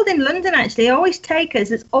sold in London. Actually, always takers.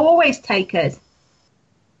 There's always takers.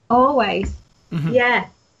 Always. Mm-hmm. Yeah.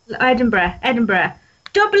 Edinburgh.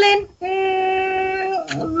 Dublin.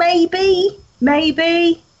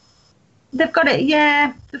 Maybe. They've got it.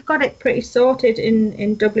 Yeah, they've got it pretty sorted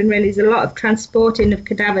in Dublin. Really, there's a lot of transporting of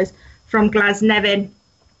cadavers from Glasnevin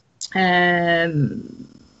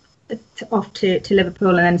off to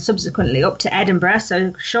Liverpool and then subsequently up to Edinburgh.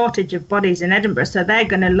 So shortage of bodies in Edinburgh. So they're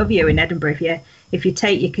going to love you in Edinburgh if you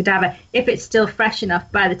take your cadaver, if it's still fresh enough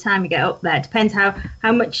by the time you get up there. It depends how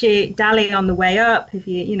much you dally on the way up. If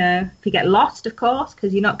you get lost, of course,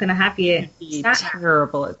 because you're not going to have your. Be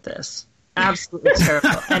terrible at this. Absolutely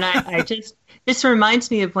terrible. And I just, this reminds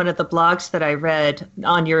me of one of the blogs that I read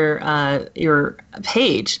on your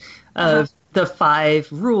page of the 5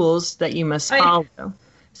 rules that you must follow.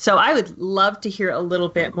 So I would love to hear a little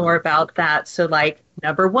bit more about that. So like,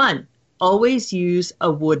 number 1, always use a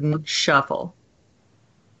wooden shovel.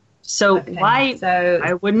 So why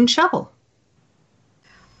a wooden shovel?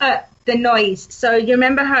 The noise. So you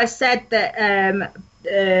remember how I said that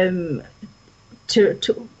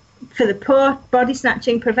for the poor body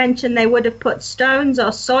snatching prevention, they would have put stones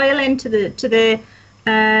or soil into the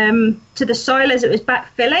soil as it was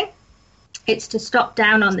backfilling. It's to stop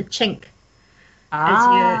down on the chink.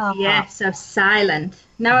 So silent.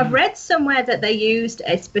 Now, I've read somewhere that they used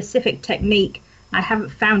a specific technique. I haven't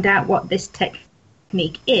found out what this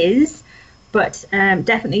technique is, but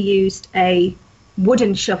definitely used a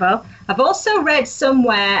wooden shovel. I've also read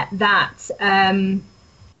somewhere that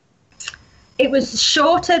it was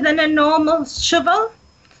shorter than a normal shovel,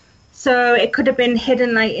 so it could have been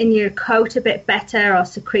hidden like in your coat a bit better or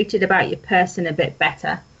secreted about your person a bit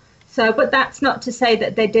better. So, but that's not to say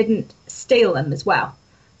that they didn't steal them as well.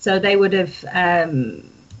 So they would have,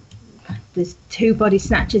 there's 2 body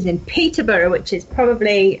snatchers in Peterborough, which is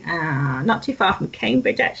probably not too far from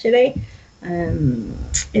Cambridge, actually. In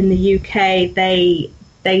the UK,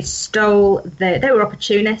 they stole, they were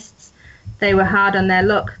opportunists. They were hard on their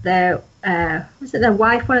luck. Was it their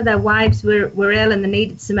wife? One of their wives were ill and they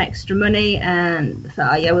needed some extra money, and they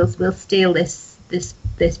thought, we'll steal this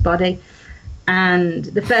body. And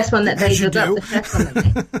the first one that they dug up,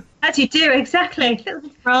 as you do, exactly.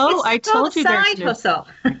 Bro, I told you side hustle.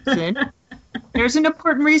 There's an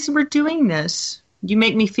important reason we're doing this. You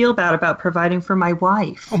make me feel bad about providing for my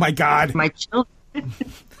wife. Oh my God. My children.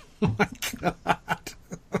 Oh my God.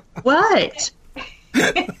 What?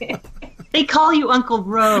 They call you Uncle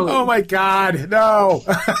Rose. Oh my God, no.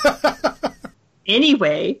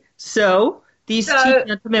 Anyway, so these 2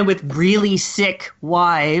 gentlemen with really sick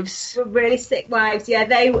wives. Yeah,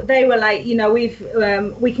 they were like,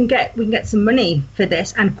 we can get some money for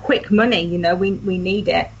this, and quick money. We need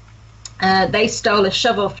it. They stole a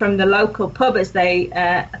shovel from the local pub as they,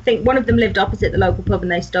 I think one of them lived opposite the local pub,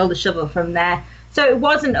 and they stole the shovel from there. So it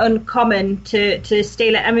wasn't uncommon to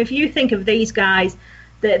steal it. I mean, if you think of these guys,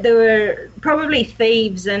 they were probably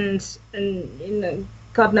thieves and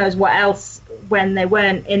God knows what else when they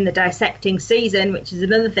weren't in the dissecting season, which is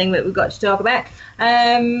another thing that we've got to talk about.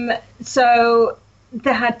 So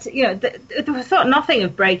they had, they thought nothing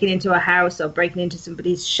of breaking into a house or breaking into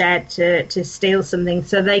somebody's shed to steal something,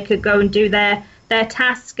 so they could go and do their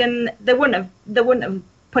task, and they wouldn't have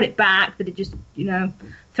put it back. They'd just,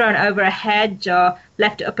 thrown it over a hedge or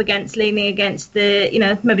left it up leaning against the,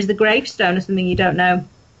 maybe it's the gravestone or something, you don't know.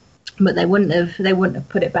 But they wouldn't have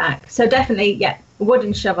put it back. So definitely, yeah, a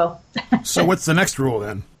wooden shovel. So what's the next rule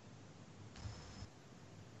then?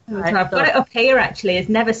 So I've got it up here, actually. Is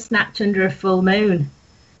never snatch under a full moon.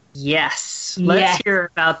 Yes. Let's hear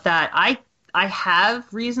about that. I have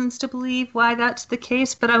reasons to believe why that's the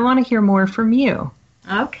case, but I want to hear more from you.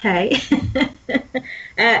 Okay.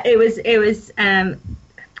 It was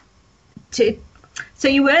so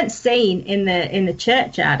you weren't seen in the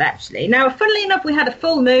churchyard, actually. Now, funnily enough, we had a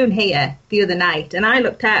full moon here the other night, and I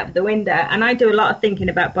looked out of the window, and I do a lot of thinking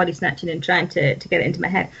about body snatching and trying to get it into my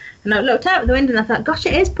head. And I looked out of the window and I thought, gosh,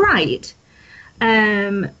 it is bright.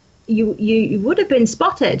 You would have been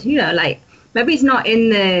spotted, like maybe it's not in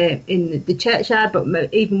the churchyard,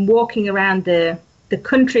 but even walking around the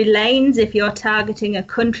country lanes, if you're targeting a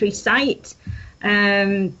country site,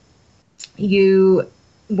 you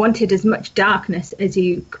wanted as much darkness as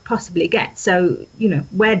you could possibly get. So,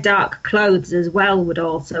 wear dark clothes as well would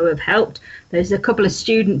also have helped. There's a couple of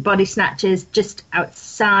student body snatchers just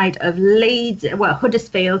outside of Leeds,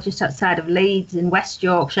 Huddersfield, just outside of Leeds in West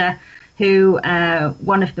Yorkshire, who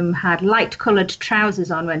one of them had light-coloured trousers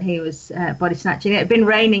on when he was body snatching. It had been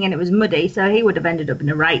raining and it was muddy, so he would have ended up in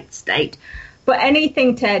a right state. but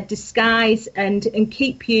anything to disguise and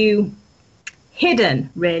keep you hidden,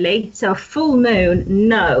 really. So a full moon,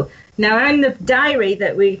 no. Now, in the diary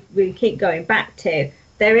that we keep going back to,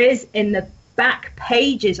 there is in the back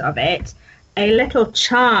pages of it a little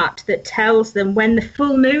chart that tells them when the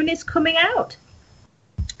full moon is coming out.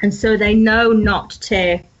 And so they know not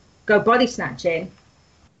to go body snatching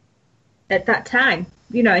at that time.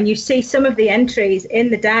 You know, and you see some of the entries in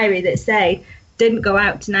the diary that say, didn't go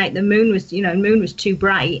out tonight, the moon was, moon was too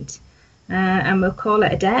bright, and we'll call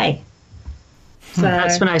it a day. So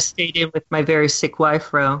that's when I stayed in with my very sick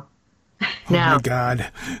wife, Ro. Now, oh my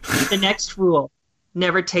God. The next rule,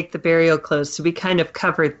 never take the burial clothes. So we kind of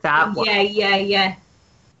covered that one. Yeah.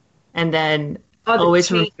 And then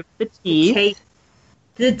always remove the teeth.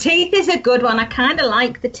 The teeth is a good one. I kind of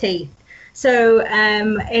like the teeth. So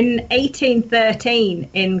in 1813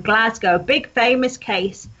 in Glasgow, big famous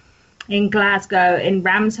case in Glasgow, in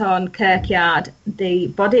Ramshorn Kirkyard, the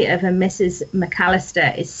body of a Mrs.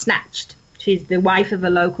 McAllister is snatched. She's the wife of a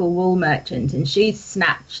local wool merchant, and she's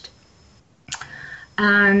snatched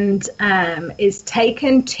and is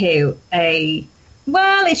taken to is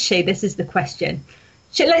she? This is the question.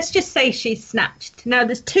 Let's just say she's snatched. Now,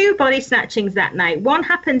 there's 2 body snatchings that night. One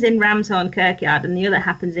happens in Ramshorn Kirkyard and the other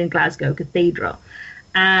happens in Glasgow Cathedral.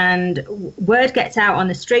 And word gets out on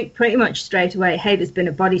the street pretty much straight away, hey, there's been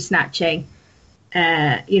a body snatching.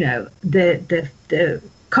 The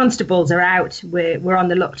constables are out. We're on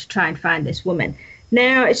the look to try and find this woman.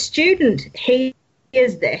 Now, a student hears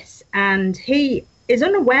this, and he is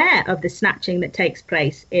unaware of the snatching that takes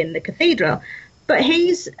place in the cathedral. But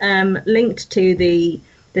he's linked to the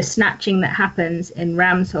snatching that happens in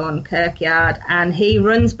Ramshorn Kirkyard, and he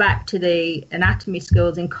runs back to the anatomy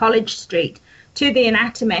schools in College Street to the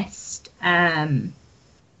anatomist,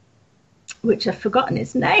 which I've forgotten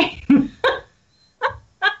his name.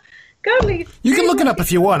 You can look it up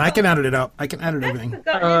if you want. I can edit it up. I can edit everything. I've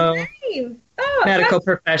forgotten his name. Medical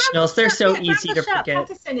professionals, they're so easy to forget.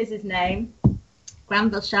 Patterson is his name.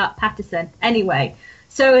 Granville Sharp Patterson. Anyway.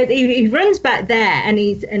 So he runs back there, and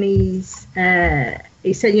he said,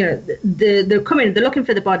 they're coming, they're looking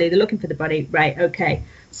for the body, right? Okay.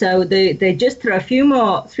 So they just throw 3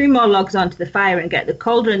 more logs onto the fire and get the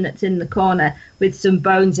cauldron that's in the corner with some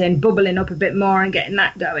bones in, bubbling up a bit more and getting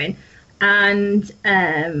that going, and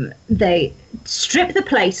they strip the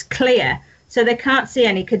place clear so they can't see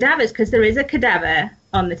any cadavers, because there is a cadaver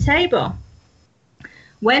on the table.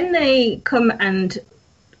 When they come and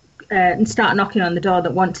start knocking on the door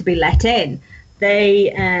that want to be let in, they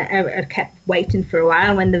are kept waiting for a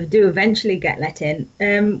while. When they do eventually get let in,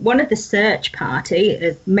 one of the search party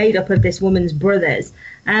is made up of this woman's brothers,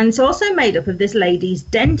 and it's also made up of this lady's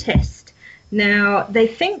dentist. Now, they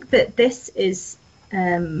think that this is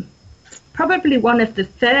probably one of the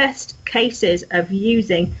first cases of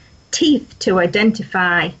using teeth to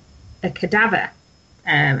identify a cadaver,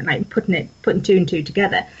 like putting 2 and 2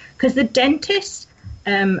 together, because the dentist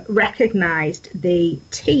recognized the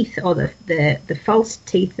teeth, or the false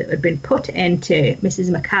teeth that had been put into Mrs.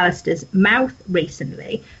 McAllister's mouth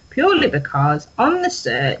recently, purely because on the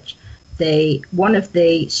search, one of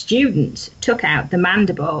the students took out the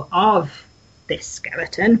mandible of this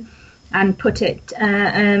skeleton and put it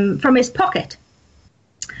from his pocket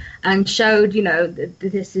and showed, that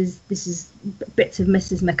this is bits of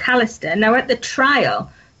Mrs. McAllister. Now, at the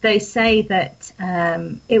trial, they say that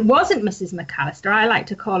it wasn't Mrs. McAllister. I like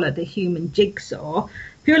to call her the human jigsaw,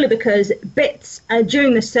 purely because bits,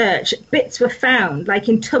 during the search, bits were found, like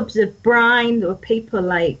in tubs of brine. There were people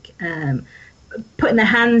putting their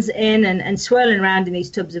hands in and swirling around in these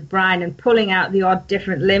tubs of brine and pulling out the odd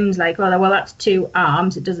different limbs, like, well, that's 2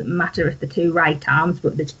 arms. It doesn't matter if they're 2 right arms,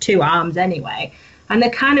 but there's 2 arms anyway. And they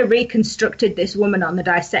kind of reconstructed this woman on the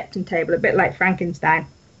dissecting table, a bit like Frankenstein.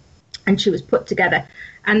 And she was put together.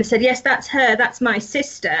 And they said, yes, that's her, that's my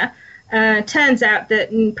sister. Turns out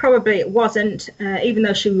that probably it wasn't, even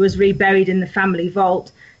though she was reburied in the family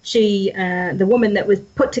vault. The woman that was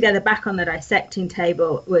put together back on the dissecting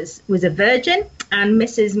table was a virgin, and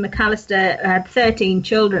Mrs. McAllister had 13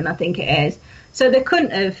 children, I think it is. So they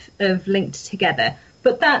couldn't have linked together.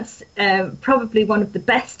 But that's probably one of the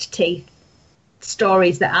best teeth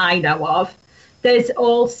stories that I know of. There's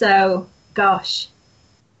also, gosh,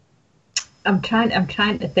 I'm trying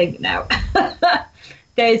to think now.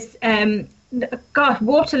 There's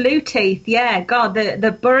Waterloo teeth. Yeah, God,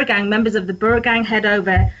 the Borough Gang, members of the Borough Gang head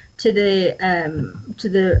over to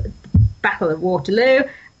the Battle of Waterloo,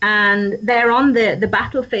 and they're on the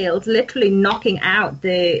battlefield, literally knocking out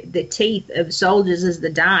the teeth of soldiers as they're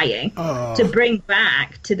dying to bring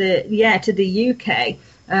back to the UK.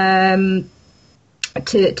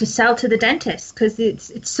 to sell to the dentist, because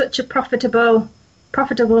it's such a profitable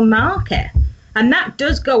market. And that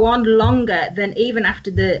does go on longer than even after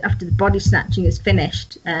the body snatching is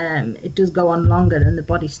finished. It does go on longer than the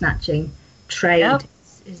body snatching trade. Yep.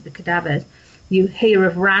 Is the cadavers. You hear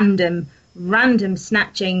of random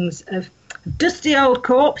snatchings of dusty old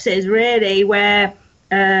corpses, really, where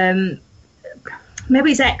maybe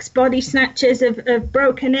his ex-body snatchers have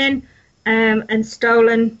broken in and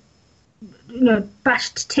stolen,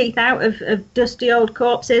 bashed teeth out of dusty old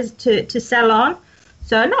corpses to sell on.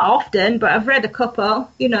 So not often, but I've read a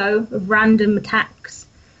couple, of random attacks.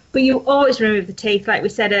 But you always remove the teeth, like we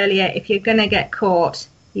said earlier. If you're going to get caught,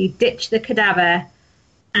 you ditch the cadaver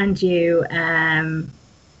and you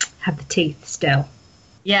have the teeth still.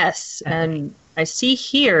 Yes, and I see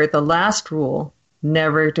here the last rule,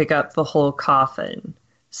 never dig up the whole coffin.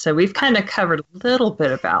 So we've kind of covered a little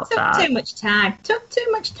bit about that. Took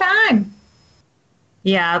too much time.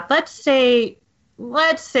 Yeah, let's say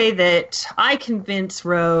that I convince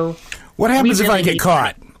Ro. What happens if I get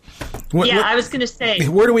caught? I was going to say.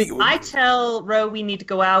 Where do we? I tell Ro we need to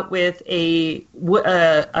go out with a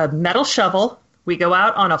metal shovel. We go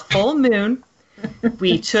out on a full moon.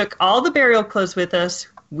 We took all the burial clothes with us.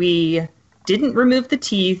 We didn't remove the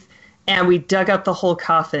teeth, and we dug up the whole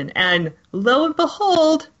coffin. And lo and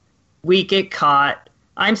behold, we get caught.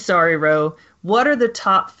 I'm sorry, Ro. What are the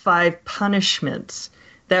top 5 punishments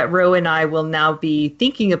that Ro and I will now be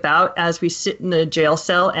thinking about as we sit in a jail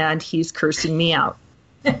cell and he's cursing me out?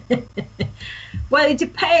 Well, it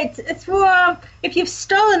depends. If you've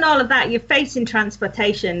stolen all of that, you're facing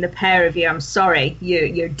transportation, the pair of you. I'm sorry.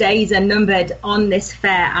 Your days are numbered on this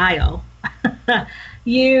fair isle. So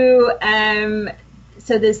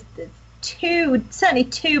there's certainly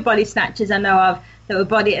two body snatchers I know of that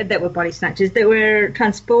were body snatchers that were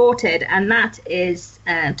transported, and that is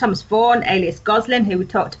Thomas Vaughan, alias Goslin, who we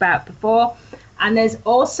talked about before. And there's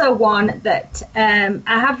also one that I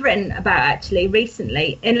have written about actually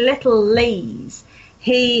recently in Little Lees.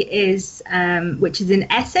 He is, which is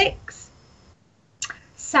in Essex.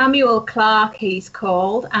 Samuel Clark, he's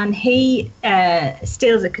called, and he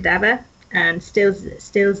steals a cadaver and steals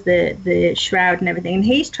the shroud and everything, and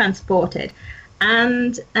he's transported.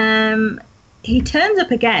 And he turns up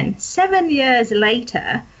again 7 years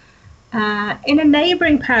later in a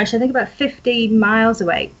neighbouring parish, I think about 15 miles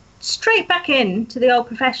away, straight back into the old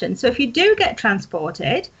profession. So if you do get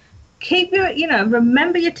transported, keep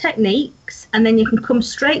remember your techniques, and then you can come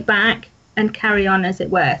straight back and carry on as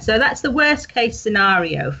it were. So that's the worst case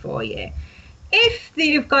scenario for you. If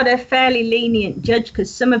you've got a fairly lenient judge,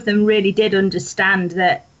 because some of them really did understand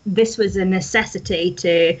that this was a necessity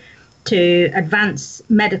to advance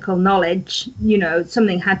medical knowledge,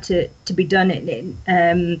 something had to be done.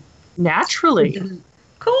 Naturally.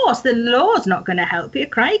 Of course, the law's not going to help you,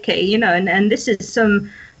 crikey, and this is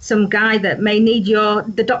some guy that may need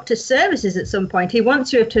the doctor's services at some point. He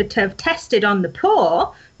wants you to have tested on the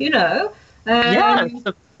poor, Yes,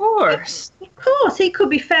 of course. Of course, he could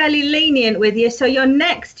be fairly lenient with you. So your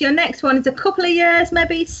next one is a couple of years,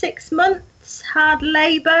 maybe 6 months, hard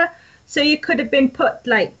labour. So you could have been put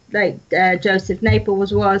like Joseph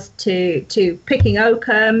Naples was to picking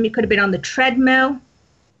oakum. You could have been on the treadmill.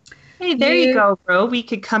 Hey, there you go, bro. We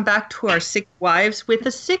could come back to our sick wives with a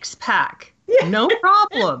 6-pack. Yeah. No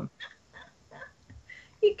problem.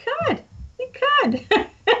 You could.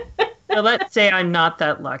 So let's say I'm not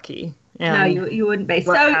that lucky. No, you wouldn't be.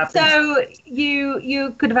 So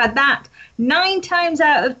you could have had that 9 times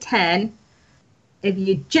out of 10. If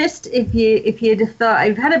you'd have thought,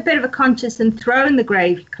 you've had a bit of a conscience and thrown the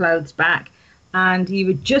grave clothes back, and you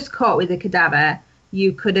were just caught with a cadaver,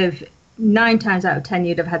 you could have 9 times out of 10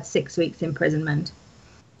 you'd have had 6 weeks imprisonment,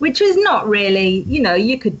 which was not really,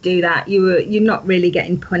 you could do that. You're not really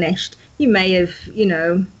getting punished. You may have,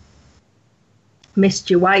 missed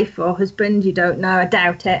your wife or husband. You don't know. I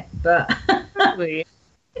doubt it, but really?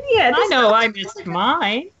 Yeah, I know I missed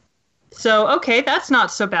mine. So, okay, that's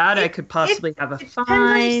not so bad. I could possibly have a fine.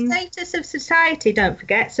 Depends on the status of society, don't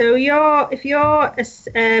forget. So if you're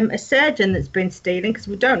a surgeon that's been stealing, because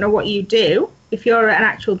we don't know what you do, if you're an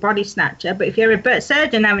actual body snatcher, but if you're a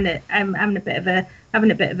surgeon having a bit of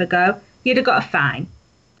a go, you'd have got a fine.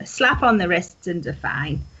 A slap on the wrists and a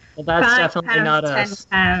fine. Well, that's definitely not us.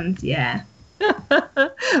 £10, yeah.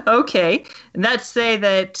 Okay, and let's say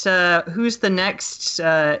that who's the next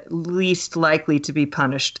least likely to be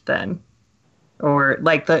punished then, or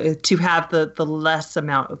like to have the less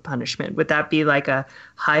amount of punishment? Would that be like a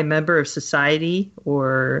high member of society,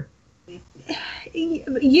 or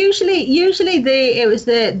Usually it was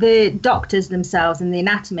the doctors themselves and the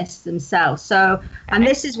anatomists themselves. So, and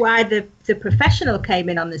this is why the professional came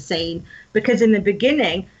in on the scene, because in the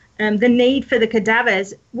beginning, the need for the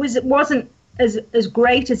cadavers wasn't as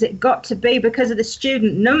great as it got to be because of the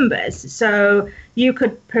student numbers. So you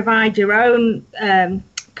could provide your own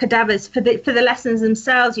cadavers for the lessons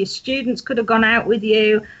themselves. Your students could have gone out with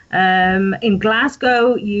you. In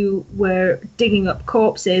Glasgow, you were digging up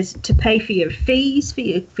corpses to pay for your fees for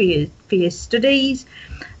your studies,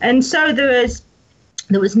 and so there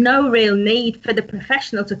was no real need for the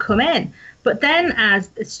professional to come in. But then, as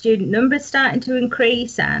the student numbers started to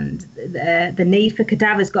increase and the need for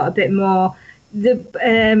cadavers got a bit more,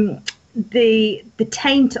 the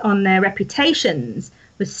taint on their reputations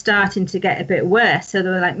was starting to get a bit worse. So they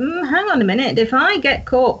were like, hang on a minute, if I get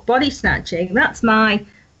caught body snatching, that's my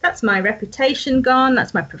reputation gone,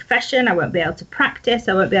 that's my profession, I won't be able to practice,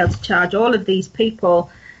 I won't be able to charge all of these people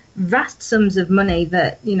vast sums of money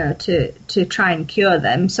that, to try and cure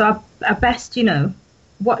them. So I best,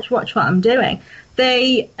 watch what I'm doing.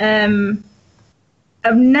 They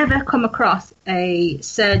have never come across a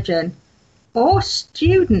surgeon or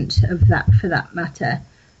student of that, for that matter,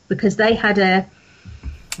 because they had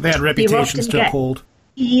reputations to uphold.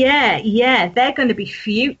 Yeah, they're going to be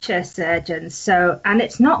future surgeons. So, and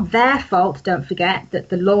it's not their fault, don't forget, that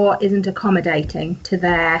the law isn't accommodating to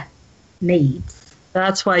their needs.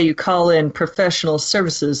 That's why you call in professional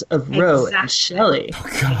services of Roe and Shelley. Oh,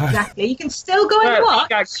 God. Exactly. You can still go and watch.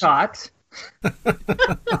 Got caught.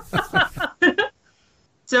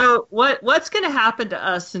 So what's going to happen to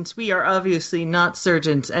us, since we are obviously not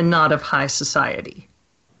surgeons and not of high society?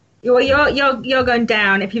 Well, you're going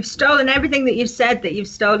down. If you've stolen everything that you've said that you've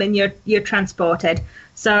stolen, you're transported.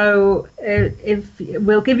 So if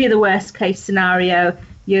we'll give you the worst case scenario,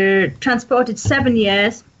 you're transported 7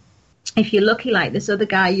 years. If you're lucky like this other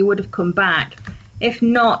guy, you would have come back. If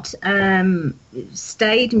not,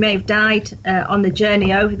 stayed, you may have died on the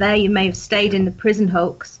journey over there. You may have stayed in the prison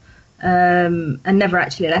hulks and never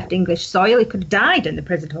actually left English soil. You could have died in the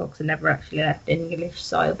prison hulks and never actually left English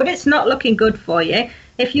soil. But it's not looking good for you.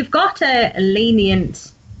 If you've got a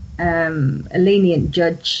lenient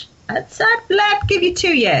judge, I'd give you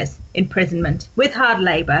 2 years imprisonment with hard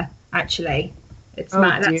labour. Actually, that's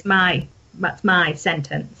my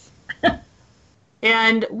sentence.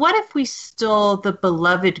 And what if we stole the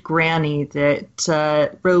beloved granny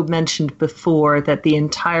that Roe mentioned before, that the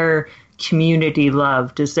entire community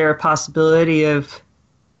loved? Is there a possibility of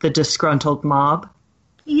the disgruntled mob?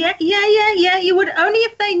 Yeah. You would, only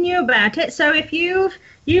if they knew about it. So if you've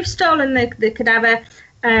stolen the cadaver,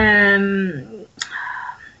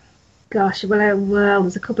 gosh, well,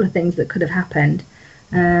 there's a couple of things that could have happened.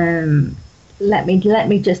 Let me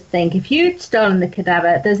just think. If you'd stolen the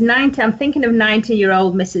cadaver, I'm thinking of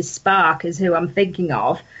 90-year-old Mrs. Spark is who I'm thinking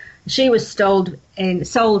of. She was stole in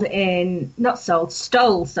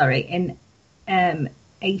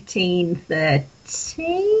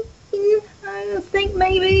 1813, I think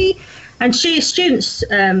maybe. And students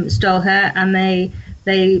stole her, and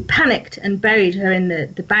they panicked and buried her in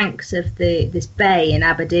the banks of this bay in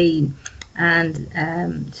Aberdeen,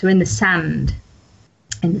 and so in the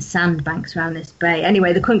sandbanks around this bay.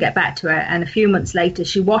 Anyway, they couldn't get back to her, and a few months later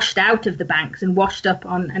she washed out of the banks and washed up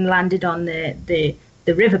on and landed on the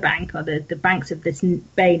riverbank, or the banks of this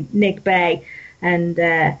bay, Nig Bay, and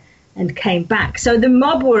came back. So the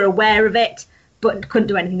mob were aware of it but couldn't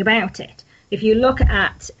do anything about it. If you look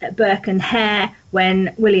at Burke and Hare,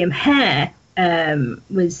 when William Hare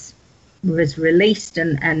was released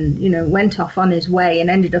and went off on his way and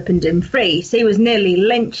ended up in Dumfries, he was nearly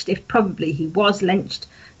lynched, if probably he was lynched.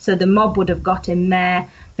 So the mob would have got him there.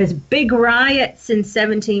 There's big riots in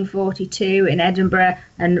 1742 in Edinburgh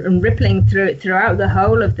and rippling throughout the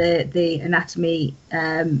whole of the anatomy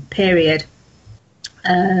period.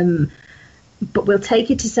 But we'll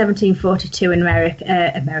take you to 1742 in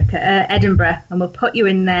Edinburgh, and we'll put you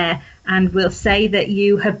in there, and we'll say that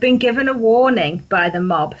you have been given a warning by the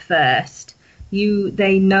mob first.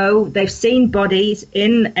 They know, they've seen bodies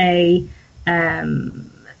in a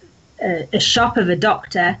shop of a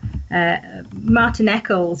doctor. Martin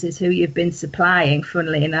Eccles is who you've been supplying,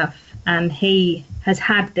 funnily enough, and he has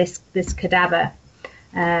had this cadaver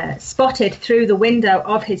spotted through the window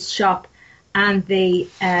of his shop, and the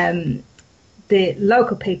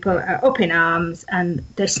local people are up in arms and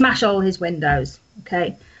they smash all his windows.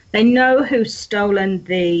 Okay, they know who's stolen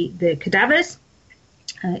the cadavers.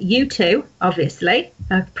 You two, obviously,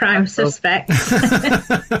 are prime suspects.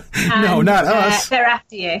 No, not us. They're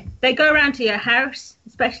after you. They go around to your house,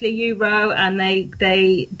 especially you, Roe, and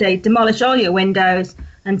they demolish all your windows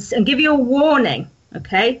and give you a warning,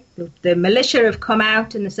 okay? The militia have come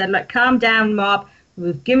out and they said, look, calm down, mob.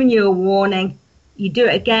 We've given you a warning. You do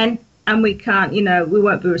it again, and we can't, we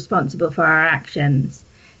won't be responsible for our actions.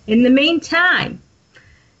 In the meantime,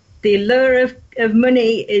 the allure of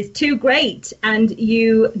money is too great, and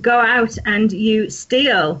you go out and you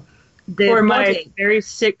steal the For body. my very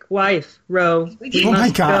sick wife, Ro. Oh my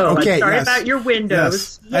God! Okay, I'm sorry yes. about your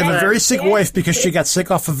windows. Yes. I have a very sick wife because she got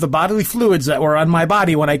sick off of the bodily fluids that were on my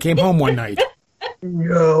body when I came home one night.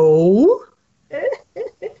 No.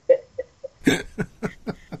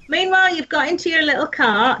 Meanwhile, you've got into your little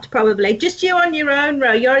cart, probably. Just you on your own,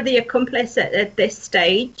 Ro. You're the accomplice at this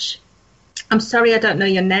stage. I'm sorry, I don't know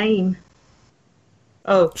your name.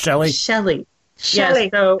 Oh, Shelley. Shelley. Shelley.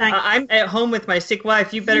 Yes, so thank I'm at home with my sick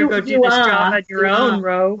wife. You better You- go do you this are. job on your You own, are.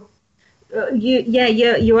 Ro.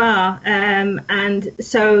 You are. And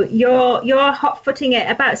so you're hot-footing it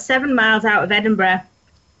about 7 miles out of Edinburgh,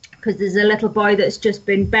 because there's a little boy that's just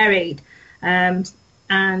been buried. And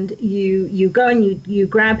you go and you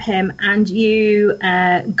grab him, and you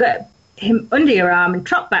get him under your arm and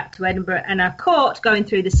trot back to Edinburgh, and are caught going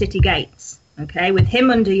through the city gates, okay, with him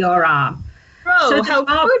under your arm. Ro, So how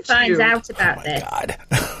the mob could finds you? out about Oh my this. God.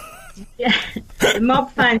 Yeah, the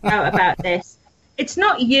mob finds out about this. It's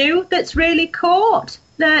not you that's really caught.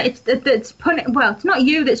 It's not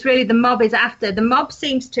you that's really the mob is after. The mob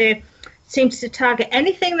seems to target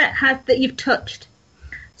anything that you've touched.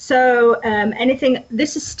 So anything.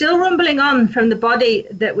 This is still rumbling on from the body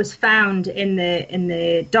that was found in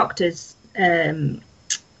the doctor's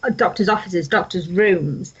offices, doctor's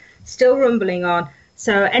rooms. Still rumbling on.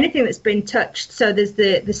 So anything that's been touched. So there's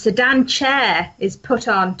the sedan chair is put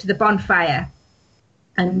on to the bonfire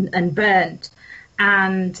and burnt.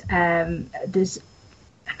 And there's,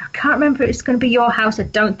 I can't remember if it's going to be your house. I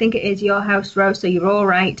don't think it is your house, Rose, so you're all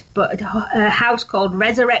right. But a house called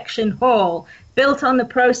Resurrection Hall, built on the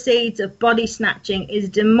proceeds of body snatching, is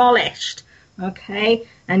demolished. Okay,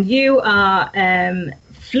 and you are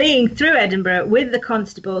fleeing through Edinburgh with the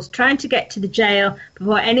constables, trying to get to the jail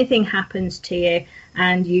before anything happens to you.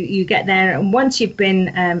 And you get there, and once you've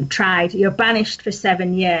been tried, you're banished for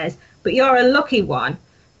 7 years. But you're a lucky one,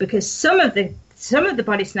 because some of the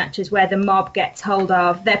body snatchers where the mob gets hold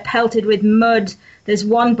of, they're pelted with mud. There's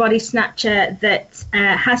one body snatcher that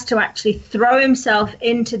has to actually throw himself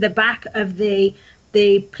into the back of the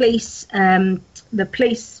police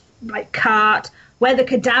like cart, where the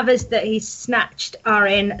cadavers that he's snatched are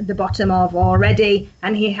in the bottom of already,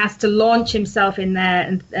 and he has to launch himself in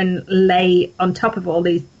there and lay on top of all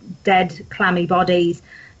these dead, clammy bodies,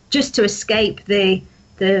 just to escape the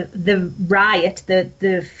riot,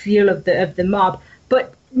 the fuel of the mob.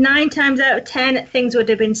 But 9 times out of 10, things would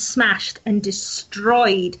have been smashed and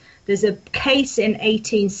destroyed. There's a case in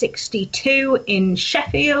 1862 in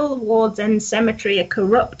Sheffield, Ward's End Cemetery, a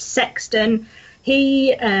corrupt sexton.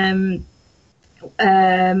 He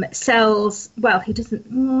sells, well, he doesn't,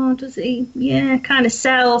 oh, does he? Yeah, kind of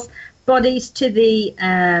sells bodies to the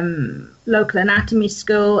local anatomy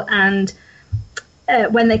school, and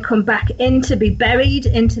when they come back in to be buried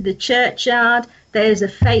into the churchyard, there's a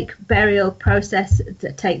fake burial process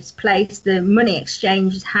that takes place. The money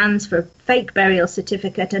exchanges hands for a fake burial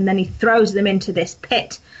certificate, and then he throws them into this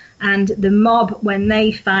pit. And the mob, when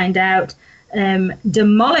they find out,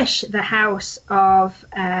 demolish the house of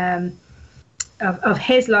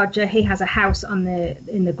his lodger. He has a house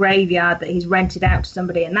in the graveyard that he's rented out to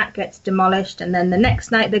somebody, and that gets demolished. And then the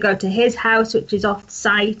next night they go to his house, which is off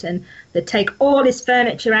site, and they take all his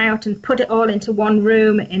furniture out and put it all into one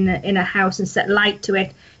room in a house and set light to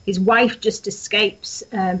it. His wife just escapes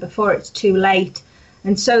before it's too late.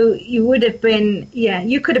 And so you would have been,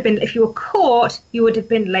 you could have been, if you were caught, you would have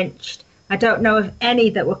been lynched. I don't know of any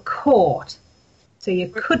that were caught, so you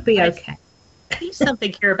could be okay. I see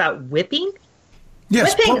something here about whipping.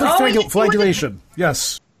 Yes, Whipping. public Oh, flagellation.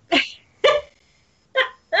 Yes.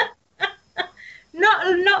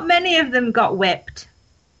 Not many of them got whipped.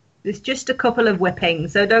 There's just a couple of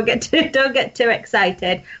whippings, so don't get too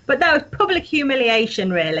excited. But that was public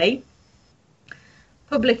humiliation, really.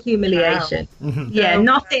 Public humiliation. Wow. Mm-hmm. Yeah,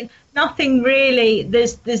 nothing really.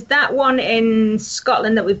 There's that one in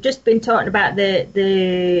Scotland that we've just been talking about.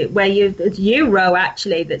 The where it's Euro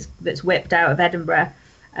actually that's whipped out of Edinburgh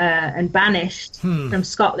and banished from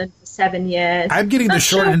Scotland for 7 years. I'm getting the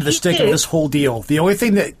short end of the stick of this whole deal. The only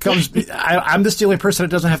thing that comes, I'm just the only person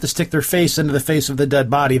that doesn't have to stick their face into the face of the dead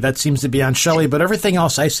body. That seems to be on Shelley, but everything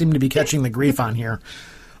else I seem to be catching the grief on here.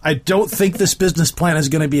 I don't think this business plan is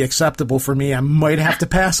going to be acceptable for me. I might have to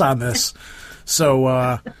pass on this.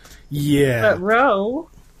 So, yeah. But Ro,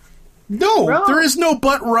 No, Row. there is no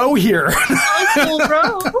but row here. Uncle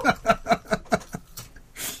Row.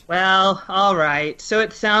 Well, all right. So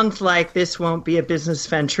it sounds like this won't be a business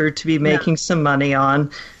venture to be making some money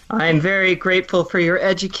on. I'm very grateful for your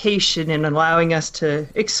education in allowing us to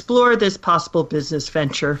explore this possible business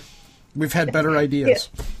venture. We've had better ideas.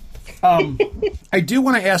 I do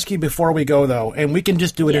want to ask you before we go, though, and we can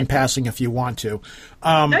just do it in passing if you want to.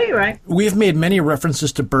 No, you're right. We've made many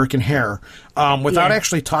references to Burke and Hare without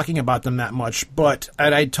actually talking about them that much. But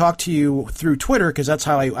I talked to you through Twitter, because that's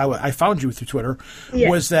how I found you through Twitter,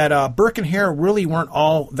 was that Burke and Hare really weren't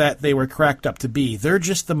all that they were cracked up to be. They're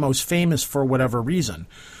just the most famous for whatever reason.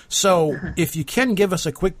 So if you can give us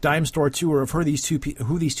a quick dime store tour of who these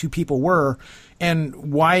two people were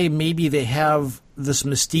and why maybe they have this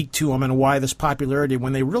mystique to them and why this popularity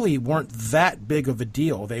when they really weren't that big of a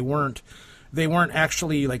deal. They weren't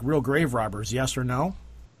actually like real grave robbers, yes or no?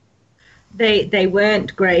 They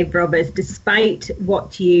weren't grave robbers, despite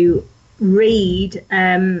what you read.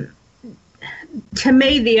 To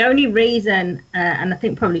me, the only reason, and I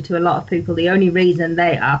think probably to a lot of people, the only reason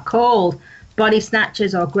they are called body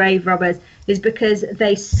snatchers or grave robbers is because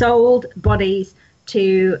they sold bodies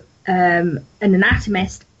to an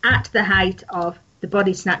anatomist at the height of the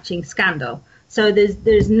body snatching scandal. So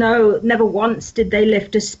there's never once did they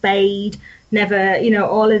lift a spade, never,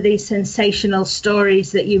 all of these sensational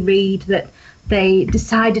stories that you read that they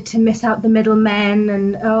decided to miss out the middlemen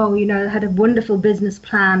and had a wonderful business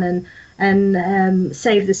plan and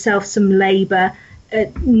save themselves some labor.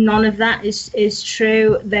 None of that is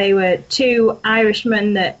true. They were two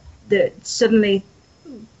Irishmen that suddenly,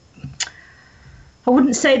 I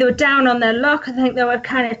wouldn't say they were down on their luck. I think they were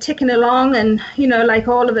kind of ticking along, and like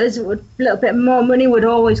all of us, a little bit more money would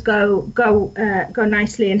always go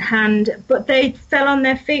nicely in hand. But they fell on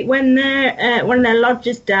their feet when one of their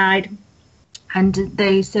lodgers died, and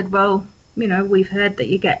they said, "Well, we've heard that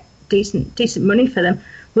you get decent money for them.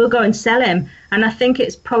 We'll go and sell him." And I think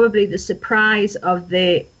it's probably the surprise of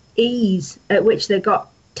the ease at which they got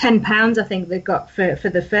 £10. I think they got for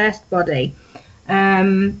the first body.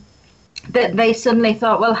 That they suddenly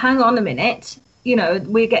thought, well, hang on a minute,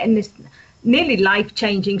 we're getting this nearly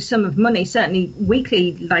life-changing sum of money, certainly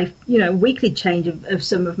weekly change of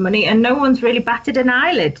sum of money, and no one's really batted an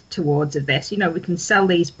eyelid towards this. We can sell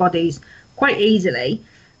these bodies quite easily,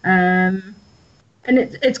 and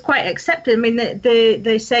it's quite accepted. I mean,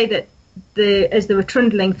 they say that as they were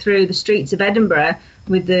trundling through the streets of Edinburgh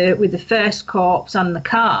with the first corpse on the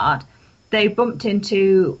card, they bumped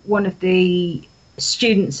into one of the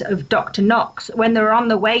students of Dr. Knox when they were on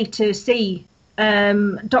the way to see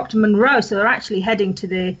Dr. Monroe. So they're actually heading to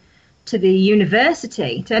the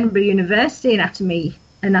university, to Edinburgh University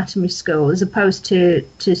anatomy school, as opposed to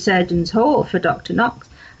Surgeons Hall for Dr. Knox.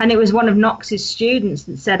 And it was one of Knox's students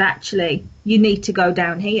that said, actually, you need to go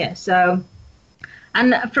down here. So,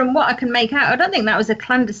 and from what I can make out, I don't think that was a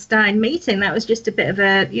clandestine meeting. That was just a bit of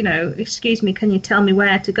a, excuse me, can you tell me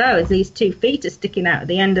where to go? As these 2 feet are sticking out at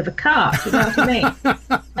the end of a cart. You know what I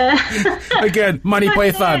mean? Again, Monty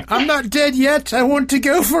Python. I'm not dead yet. I want to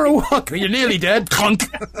go for a walk. You're nearly dead. Clunk.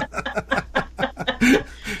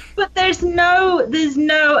 But there's no,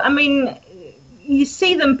 I mean, you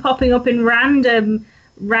see them popping up in random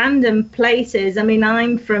places. I mean,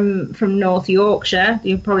 I'm from North Yorkshire.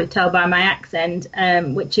 You can probably tell by my accent,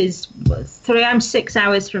 which is I'm 6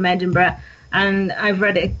 hours from Edinburgh, and I've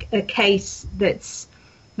read a case that's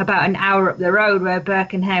about an hour up the road where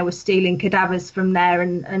Burke and Hare was stealing cadavers from there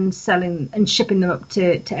and selling and shipping them up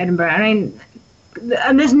to Edinburgh. I mean,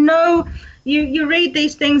 and there's no. You read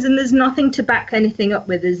these things and there's nothing to back anything up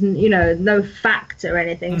with. There's no fact or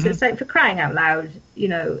anything. Mm-hmm. So it's like, for crying out loud,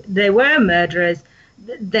 they were murderers.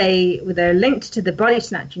 They're linked to the body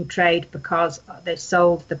snatching trade because they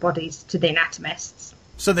sold the bodies to the anatomists.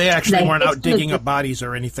 So they actually weren't out digging up bodies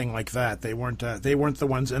or anything like that. They weren't the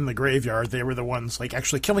ones in the graveyard. They were the ones like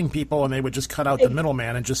actually killing people, and they would just cut out the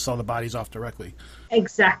middleman and just sell the bodies off directly.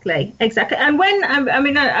 Exactly. And when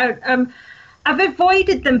I've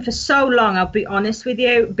avoided them for so long, I'll be honest with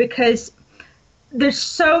you, because there's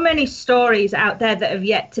so many stories out there that have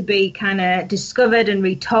yet to be kind of discovered and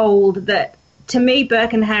retold that, to me,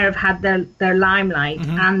 Burke and Hare have had their limelight,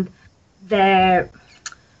 mm-hmm. and their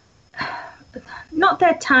not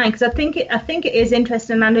their time, because I think it is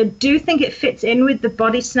interesting, and I do think it fits in with the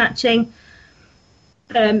body snatching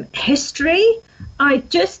history. I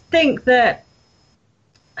just think that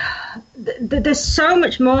there's so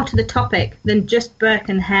much more to the topic than just Burke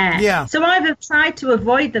and Hare. Yeah. So I've tried to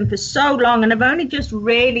avoid them for so long, and I've only just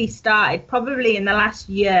really started, probably in the last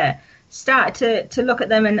year, to look at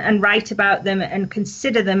them and write about them and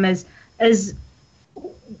consider them as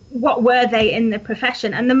what were they in the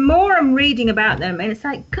profession? And the more I'm reading about them, and it's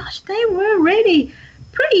like, gosh, they were really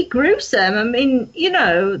pretty gruesome. I mean,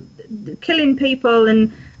 killing people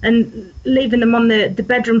and leaving them on the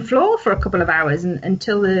bedroom floor for a couple of hours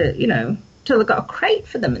until till they got a crate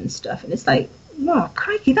for them and stuff. And it's like, wow,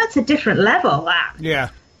 crikey, that's a different level. That, yeah,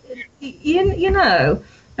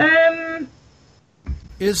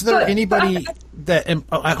 Is there anybody that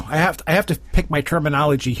I have to pick my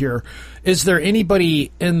terminology here? Is there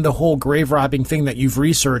anybody in the whole grave robbing thing that you've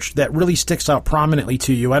researched that really sticks out prominently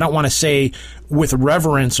to you? I don't want to say with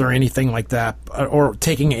reverence or anything like that, or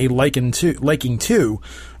taking a liking to,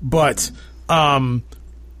 but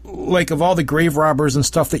like of all the grave robbers and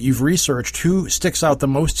stuff that you've researched, who sticks out the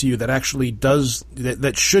most to you that actually does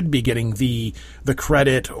that should be getting the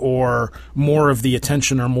credit or more of the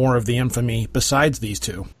attention or more of the infamy besides these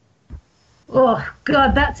two? Oh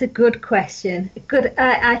God, that's a good question.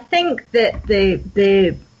 I think that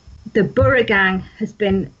the Borough Gang has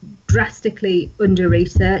been drastically under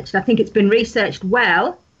researched. I think it's been researched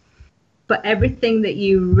well, but everything that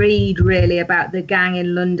you read really about the gang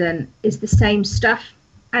in London is the same stuff.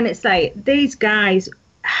 And it's like these guys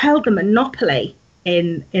held a monopoly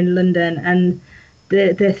in London, and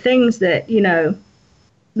the things that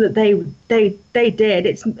that they did,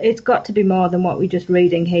 it's got to be more than what we're just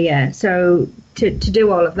reading here. So to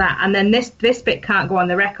do all of that, and then this bit can't go on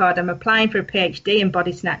the record. I'm applying for a PhD in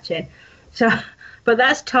body snatching, but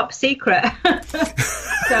that's top secret.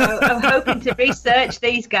 So I'm hoping to research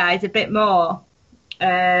these guys a bit more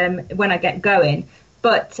when I get going.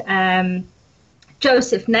 But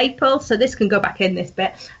Joseph Naples, so this can go back in this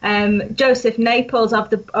bit. Joseph Naples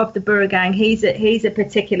of the Borough Gang, he's a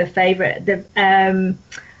particular favourite. I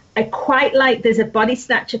quite like. There's a body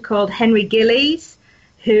snatcher called Henry Gillies,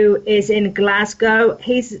 who is in Glasgow.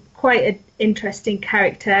 He's quite an interesting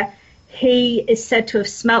character. He is said to have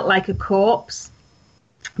smelt like a corpse,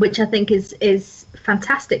 which I think is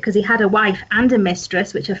fantastic because he had a wife and a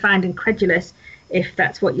mistress, which I find incredulous if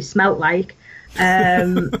that's what you smelt like.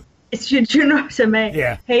 Do you know what I mean?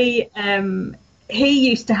 Yeah. He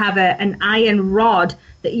used to have an iron rod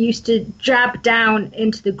that he used to jab down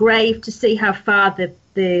into the grave to see how far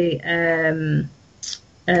the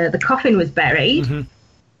coffin was buried. Mm-hmm.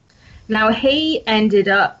 Now he ended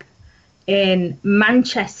up in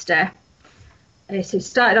Manchester. So he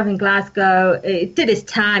started off in Glasgow. He did his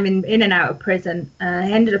time in and out of prison. He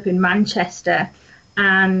ended up in Manchester,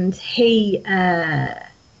 and he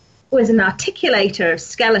was an articulator of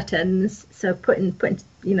skeletons, so putting for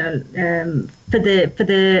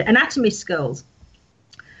the anatomy schools.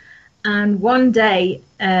 And one day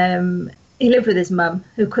he lived with his mum,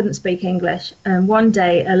 who couldn't speak English, and one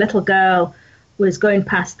day a little girl was going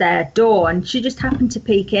past their door, and she just happened to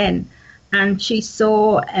peek in, and she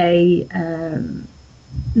saw his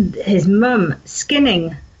mum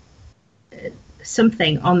skinning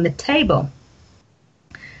something on the table.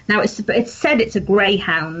 Now it's said it's a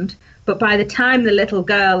greyhound, but by the time the little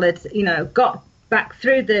girl had got back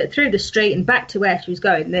through the street and back to where she was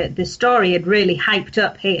going, the story had really hyped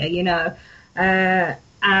up here,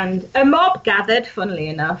 and a mob gathered. Funnily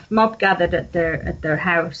enough, at their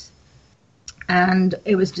house, and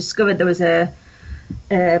it was discovered there was a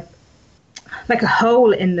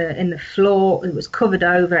hole in the floor. It was covered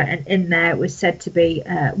over, and in there it was said to be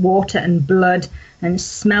water and blood and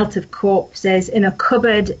smelt of corpses. In a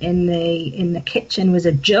cupboard in the kitchen was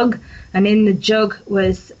a jug, and in the jug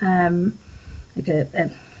was an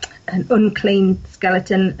unclean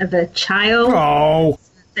skeleton of a child. Oh.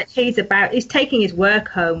 That he's taking his work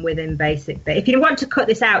home with him, basically. If you want to cut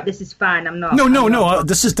this out, this is fine. I'm not. No.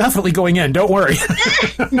 This is definitely going in. Don't worry.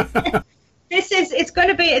 This is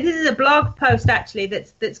a blog post actually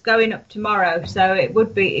that's going up tomorrow, so it will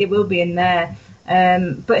be in there.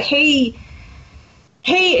 But he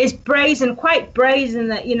is quite brazen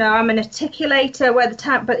that I'm an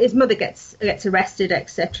articulator. But his mother gets arrested,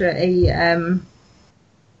 etc.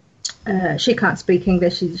 She can't speak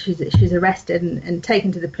English. She's arrested and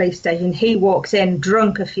taken to the police station. He walks in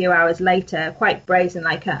drunk a few hours later, quite brazen,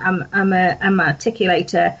 like I'm an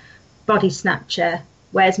articulator, body snatcher.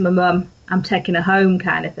 Where's my mum? I'm taking her home,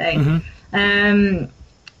 kind of thing. Mm-hmm.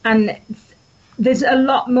 And there's a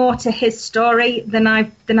lot more to his story than I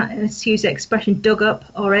excuse the expression, dug up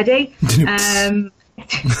already. I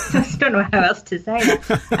don't know how else to say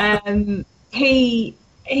that.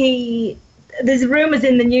 There's rumours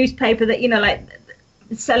in the newspaper that like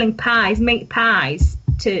selling meat pies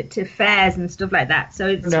to fairs and stuff like that. So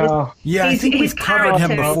I think we've covered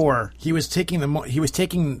him before. He was taking the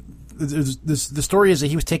story is that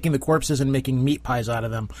he was taking the corpses and making meat pies out of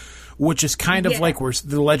them, which is kind of like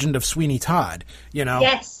the legend of Sweeney Todd,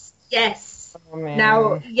 Yes. Yes. Oh, man.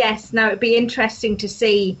 Now it'd be interesting to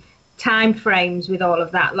see time frames with all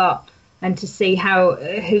of that lot, and to see how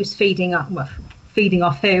who's feeding off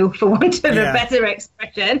who, for want of a better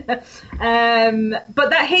expression. But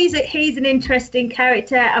that he's an interesting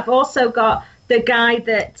character. I've also got the guy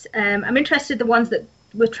that I'm interested in, the ones that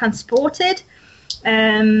were transported.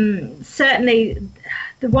 Certainly,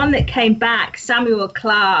 the one that came back, Samuel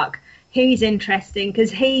Clark. He's interesting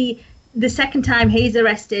because the second time he's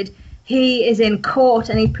arrested, he is in court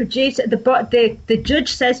and he produced the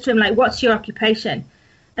judge says to him, like, "What's your occupation?"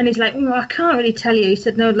 And he's like, "I can't really tell you." He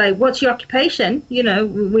said, "No, like, what's your occupation? You know,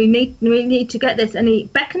 we need to get this." And he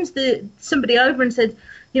beckons somebody over and says,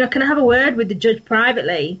 "You know, can I have a word with the judge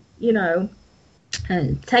privately?" You know,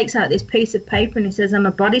 and takes out this piece of paper and he says, "I'm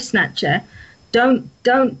a body snatcher. Don't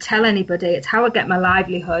tell anybody. It's how I get my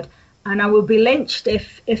livelihood. And I will be lynched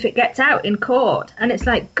if it gets out in court." And it's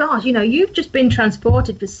like, God, you know, you've just been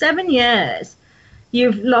transported for 7 years.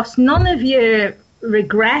 You've lost none of your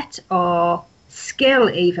regret or skill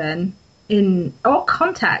even or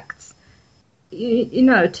contacts, you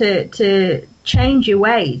know, to change your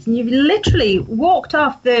ways. And you've literally walked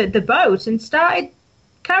off the boat and started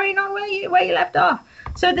carrying on where you left off.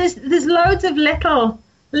 So there's loads of little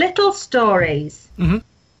stories. Mm-hmm.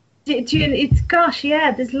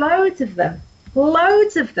 There's loads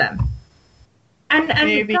of them. And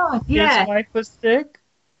maybe God, his wife was sick.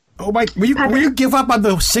 Oh my! Will you give up on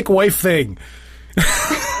the sick wife thing?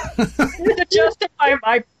 To justify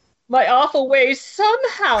my awful ways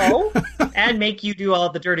somehow, and make you do all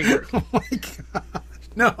the dirty work. Oh my God!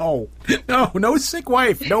 No sick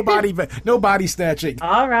wife. No body snatching.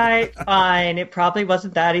 All right, fine. It probably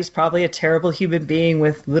wasn't that. He's probably a terrible human being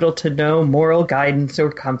with little to no moral guidance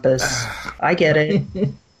or compass. I get it.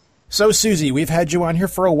 So, Susie, we've had you on here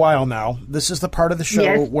for a while now. This is the part of the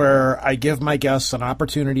show where I give my guests an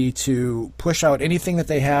opportunity to push out anything that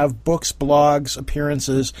they have, books, blogs,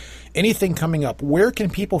 appearances, anything coming up. Where can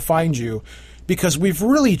people find you? Because we've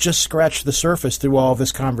really just scratched the surface through all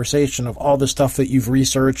this conversation of all the stuff that you've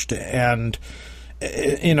researched, and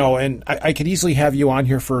you know, and I could easily have you on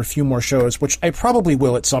here for a few more shows, which I probably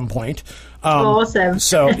will at some point. Awesome.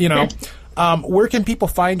 So, you know, where can people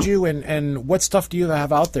find you, and what stuff do you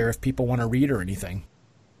have out there if people want to read or anything?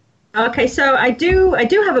 Okay, so I do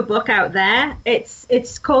have a book out there.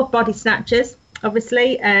 It's called Body Snatchers,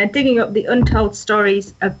 obviously, digging up the untold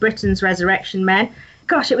stories of Britain's resurrection men.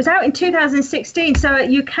 Gosh, it was out in 2016, so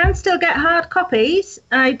you can still get hard copies.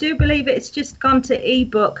 I do believe it's just gone to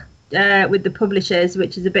ebook with the publishers,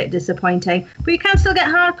 which is a bit disappointing. But you can still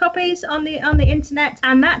get hard copies on the internet,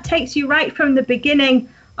 and that takes you right from the beginning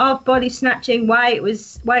of body snatching, why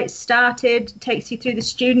it started, takes you through the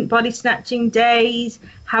student body snatching days,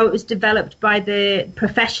 how it was developed by the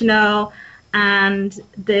professional. And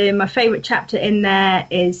my favourite chapter in there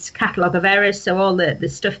is catalogue of errors, so all the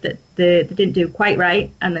stuff that they didn't do quite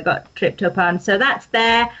right and they got tripped up on. So that's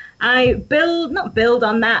there. I not build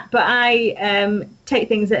on that, but I take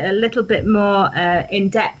things a little bit more in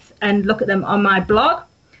depth and look at them on my blog,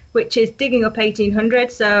 which is Digging Up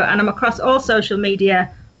 1800. And I'm across all social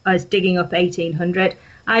media as Digging Up 1800.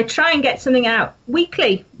 I try and get something out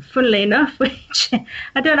weekly, funnily enough, which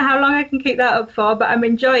I don't know how long I can keep that up for, but I'm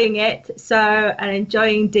enjoying it. And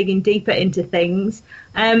enjoying digging deeper into things.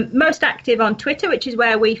 Most active on Twitter, which is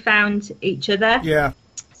where we found each other. Yeah.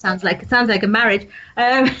 Sounds like a marriage.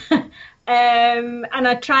 And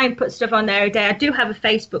I try and put stuff on there every day. I do have a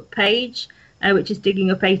Facebook page, which is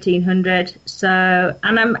Digging Up 1800. So,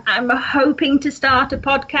 and I'm hoping to start a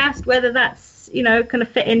podcast, whether that's, you know, kind of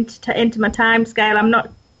fit into my time scale. I'm not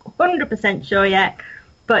 100% sure yet,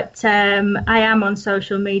 but I am on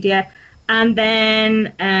social media. And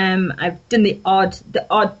then I've done the odd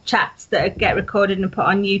chats that get recorded and put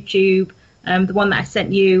on YouTube. The one that I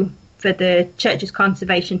sent you for the Churches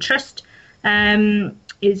Conservation Trust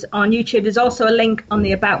is on YouTube. There's also a link on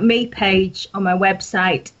the About Me page on my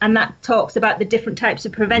website, and that talks about the different types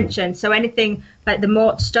of prevention. So anything like the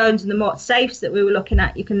Mort stones and the Mort safes that we were looking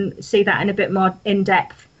at, you can see that in a bit more in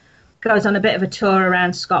depth. Goes on a bit of a tour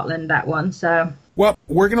around Scotland, that one. So, well,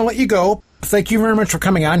 we're going to let you go. Thank you very much for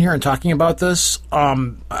coming on here and talking about this.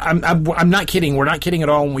 I'm not kidding. We're not kidding at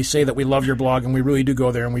all when we say that we love your blog, and we really do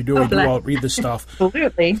go there, and we do all read this stuff.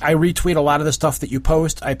 Absolutely. I retweet a lot of the stuff that you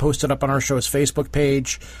post. I post it up on our show's Facebook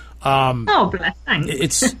page. Bless, thanks.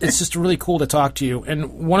 It's just really cool to talk to you.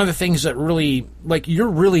 And one of the things that really, like, you're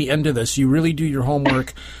really into this. You really do your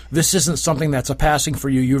homework. This isn't something that's a passing for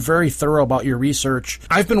you. You're very thorough about your research.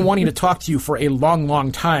 I've been wanting to talk to you for a long,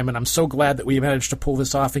 long time, and I'm so glad that we managed to pull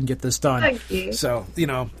this off and get this done. Thank you. So, you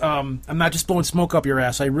know, I'm not just blowing smoke up your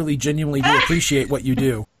ass. I really genuinely do appreciate what you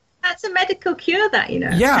do. What's a medical cure that, you know?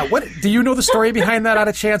 Yeah, what do you know the story behind that? Out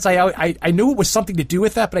of chance, I knew it was something to do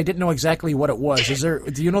with that, but I didn't know exactly what it was.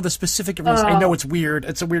 Do you know the specific reason? I know it's weird.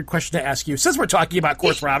 It's a weird question to ask you since we're talking about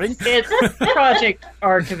course robbing. It's Project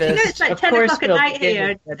Archivist. You know, it's like of 10 course, o'clock at we'll night begin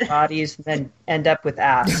here. with dead bodies and then end up with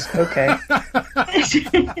ass. Okay.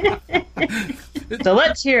 So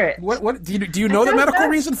let's hear it. What do you know the medical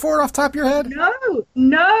reason for it off the top of your head?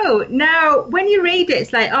 No. Now, when you read it,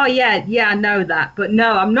 it's like, oh yeah, I know that. But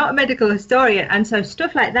no, I'm not a medical historian, and so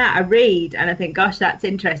stuff like that I read and I think, gosh, that's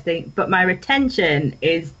interesting. But my retention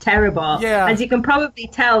is terrible. Yeah. As you can probably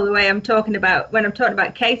tell the way I'm talking about when I'm talking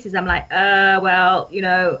about cases, I'm like, well, you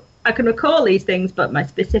know, I can recall these things, but my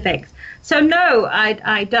specifics. So no,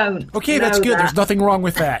 I don't. Okay, that's good. There's nothing wrong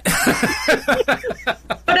with that.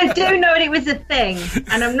 But I do know that it was a thing,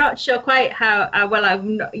 and I'm not sure quite how well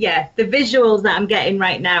I'm not. Yeah, the visuals that I'm getting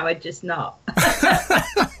right now are just not.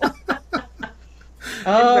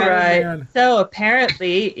 All right. Man. So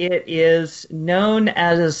apparently it is known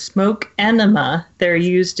as a smoke enema. They're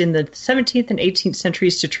used in the 17th and 18th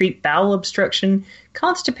centuries to treat bowel obstruction,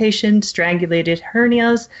 constipation, strangulated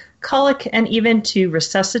hernias, colic, and even to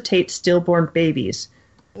resuscitate stillborn babies.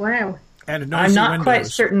 Wow. And I'm not windows. quite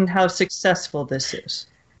certain how successful this is.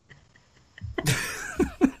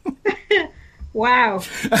 Wow.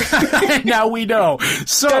 Now we know.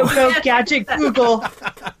 So, Go, Gadget Google.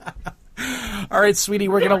 all right, sweetie,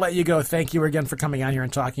 we're going to let you go. Thank you again for coming on here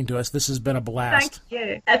and talking to us. This has been a blast. Thank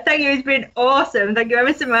you. Thank you. It's been awesome. Thank you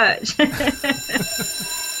ever so much.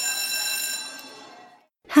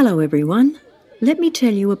 Hello, everyone. Let me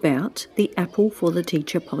tell you about the Apple for the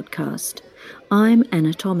Teacher podcast. I'm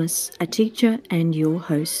Anna Thomas, a teacher and your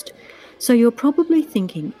host. So you're probably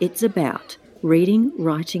thinking it's about reading,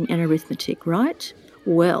 writing, and arithmetic, right?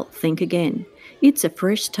 Well, think again. It's a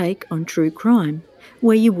fresh take on true crime,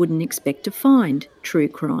 where you wouldn't expect to find true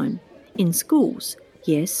crime. In schools.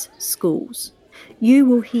 Yes, schools. You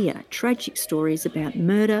will hear tragic stories about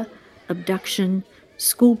murder, abduction,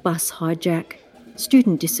 school bus hijack,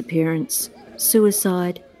 student disappearance,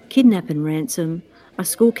 suicide, kidnap and ransom, a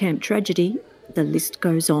school camp tragedy, the list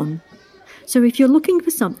goes on. So if you're looking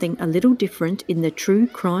for something a little different in the true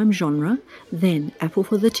crime genre, then Apple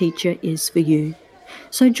for the Teacher is for you.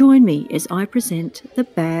 So join me as I present the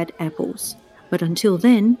bad apples. But until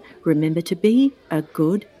then, remember to be a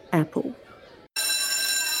good apple.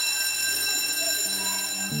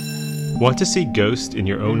 Want to see ghosts in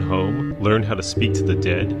your own home, learn how to speak to the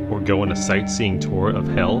dead, or go on a sightseeing tour of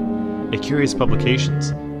hell? At Curious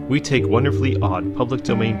Publications, we take wonderfully odd public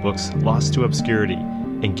domain books lost to obscurity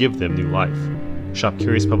and give them new life. Shop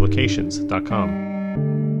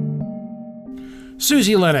CuriousPublications.com.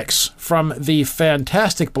 Susie Lennox from the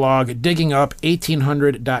fantastic blog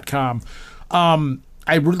DiggingUp1800.com.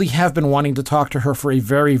 I really have been wanting to talk to her for a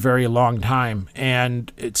very, very long time,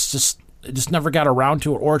 and I just never got around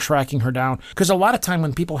to it or tracking her down. Because a lot of time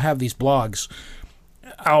when people have these blogs,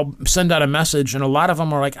 I'll send out a message, and a lot of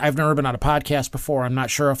them are like, I've never been on a podcast before. I'm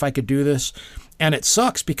not sure if I could do this. And it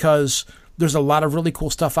sucks because there's a lot of really cool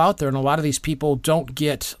stuff out there, and a lot of these people don't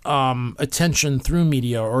get attention through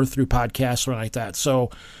media or through podcasts or like that. So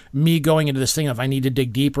me going into this thing of I need to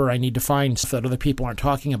dig deeper, I need to find stuff that other people aren't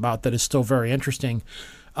talking about that is still very interesting.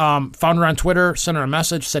 Found her on Twitter, sent her a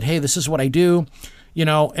message, said, hey, this is what I do. You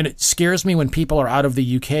know, and it scares me when people are out of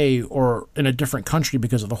the UK or in a different country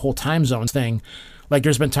because of the whole time zone thing. Like,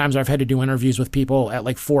 there's been times I've had to do interviews with people at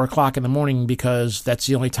like 4 o'clock in the morning because that's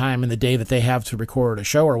the only time in the day that they have to record a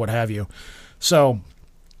show or what have you. So,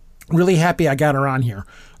 really happy I got her on here.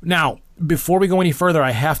 Now, before we go any further,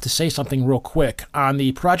 I have to say something real quick. On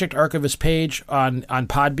the Project Archivist page on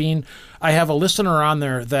Podbean, I have a listener on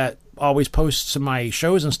there that always posts my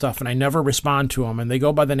shows and stuff, and I never respond to them, and they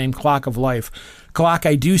go by the name Clock of Life. Clock,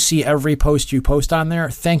 I do see every post you post on there.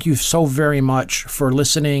 Thank you so very much for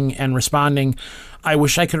listening and responding. I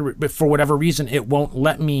wish I could, but for whatever reason, it won't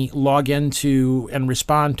let me log into and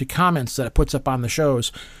respond to comments that it puts up on the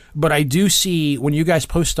shows. But I do see when you guys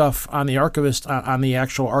post stuff on the Archivist, on the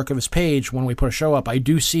actual Archivist page, when we put a show up, I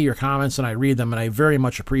do see your comments and I read them, and I very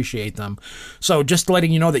much appreciate them. So just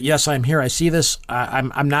letting you know that, yes, I'm here. I see this.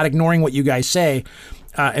 I'm not ignoring what you guys say,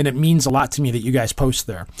 and it means a lot to me that you guys post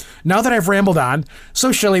there. Now that I've rambled on,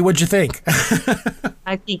 so Shelley, what'd you think?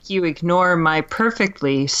 I think you ignore my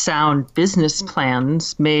perfectly sound business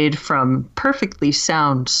plans made from perfectly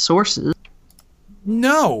sound sources.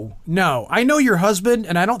 No. I know your husband,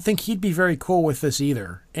 and I don't think he'd be very cool with this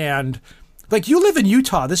either. And, like, you live in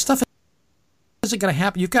Utah. This stuff isn't going to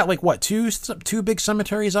happen. You've got, like, what, two big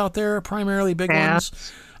cemeteries out there, primarily big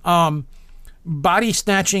ones? body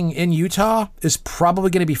snatching in Utah is probably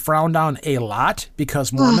going to be frowned on a lot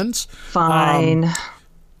because Mormons. Fine.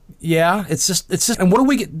 Yeah, it's just, and what do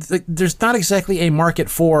we get? There's not exactly a market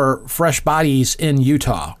for fresh bodies in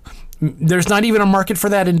Utah. There's not even a market for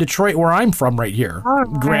that in Detroit, where I'm from right here. All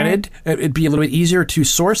right. Granted, it'd be a little bit easier to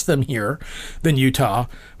source them here than Utah,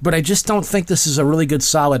 but I just don't think this is a really good,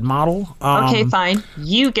 solid model. Okay, fine.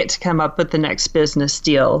 You get to come up with the next business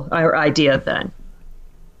deal or idea then.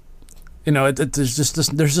 You know, there's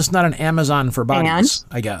just not an Amazon for bodies,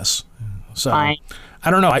 I guess. So, Fine. I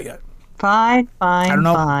don't know. Fine. I don't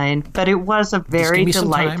know. Fine. But it was a very give me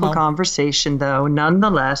some time, delightful conversation, though,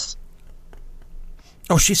 nonetheless.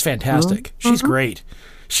 Oh, she's fantastic. She's great.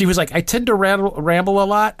 She was like, I tend to ramble a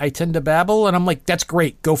lot. I tend to babble. And I'm like, that's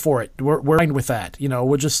great. Go for it. We're fine with that. You know,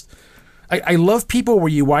 we'll just... I love people where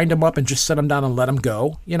you wind them up and just set them down and let them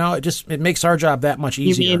go. You know, it makes our job that much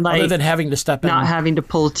easier. You mean like other than having to step in. Not having to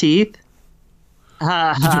pull teeth?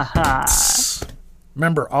 Ha, ha, ha.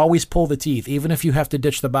 Remember, always pull the teeth. Even if you have to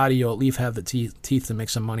ditch the body, you'll at least have the teeth to make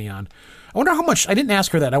some money on. I wonder how much, I didn't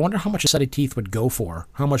ask her that. I wonder how much a set of teeth would go for.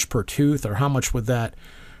 How much per tooth, or how much what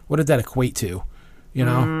did that equate to? You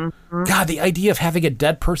know? Mm-hmm. God, the idea of having a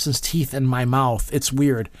dead person's teeth in my mouth, it's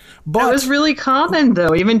weird. But that was really common,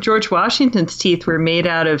 though. Even George Washington's teeth were made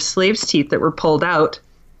out of slaves' teeth that were pulled out.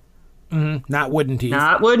 Not wooden teeth.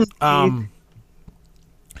 Not wooden teeth.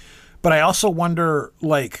 But I also wonder,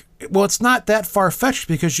 like, well, it's not that far-fetched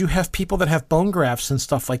because you have people that have bone grafts and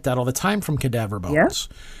stuff like that all the time from cadaver bones.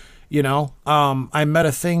 Yeah. You know, I met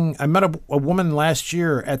a woman last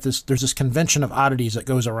year at there's this convention of oddities that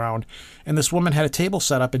goes around, and this woman had a table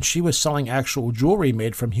set up and she was selling actual jewelry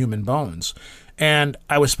made from human bones. And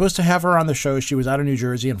I was supposed to have her on the show. She was out of New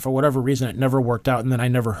Jersey, and for whatever reason, it never worked out, and then I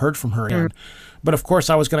never heard from her again. But of course,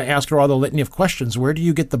 I was going to ask her all the litany of questions. Where do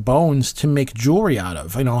you get the bones to make jewelry out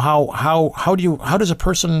of? You know, how does a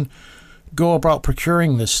person go about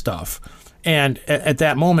procuring this stuff? And at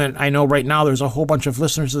that moment, I know right now there's a whole bunch of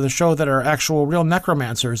listeners of the show that are actual real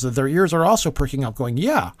necromancers, that their ears are also perking up going,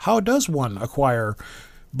 yeah, how does one acquire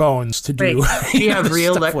bones to do? Wait, do you have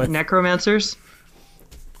real necromancers?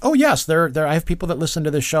 Oh, yes. I have people that listen to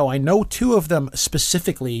the show. I know 2 of them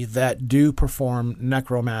specifically that do perform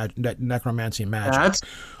necromancy magic. That's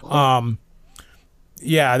cool.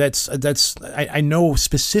 Yeah, I know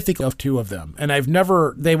specifically of 2 of them, and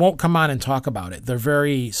they won't come on and talk about it. They're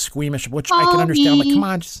very squeamish, which I can understand. I'm like, come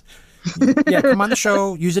on, come on the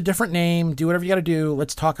show, use a different name, do whatever you got to do.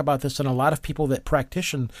 Let's talk about this. And a lot of people that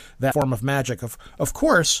practice that form of magic, of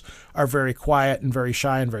course, are very quiet and very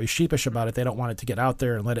shy and very sheepish about it. They don't want it to get out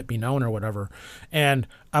there and let it be known or whatever. And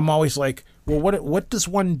I'm always like, well, what does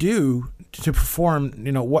one do to perform,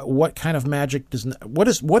 you know, what kind of magic what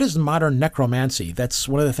is modern necromancy? That's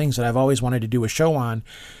one of the things that I've always wanted to do a show on,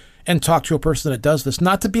 and talk to a person that does this,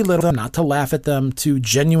 not to belittle them, not to laugh at them, to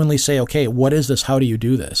genuinely say, okay, what is this? How do you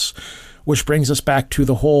do this? Which brings us back to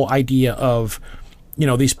the whole idea of, you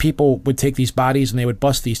know, these people would take these bodies and they would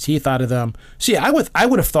bust these teeth out of them. See, I would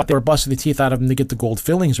have thought they were busting the teeth out of them to get the gold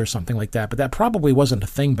fillings or something like that, but that probably wasn't a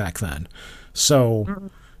thing back then.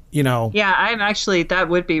 So, you know. Yeah, that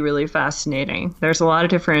would be really fascinating. There's a lot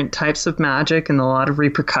of different types of magic and a lot of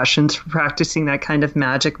repercussions for practicing that kind of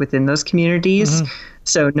magic within those communities. Mm-hmm.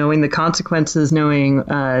 So knowing the consequences, knowing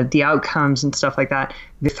the outcomes and stuff like that,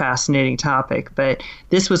 the fascinating topic. But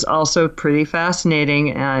this was also pretty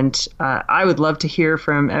fascinating, and I would love to hear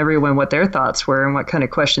from everyone what their thoughts were and what kind of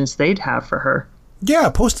questions they'd have for her. Yeah,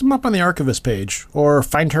 post them up on the Archivist page, or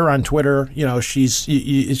find her on Twitter. You know,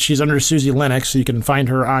 she's under Susie Lennox, so you can find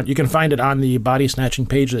it on the body snatching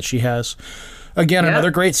page that she has. Again,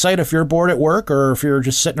 Another great site if you're bored at work, or if you're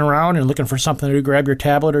just sitting around and looking for something to do, grab your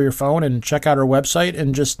tablet or your phone and check out her website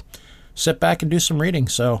and just sit back and do some reading.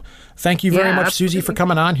 So thank you very much, absolutely, Susie, for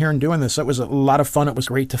coming on here and doing this. It was a lot of fun. It was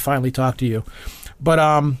great to finally talk to you. But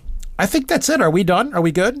I think that's it. Are we done? Are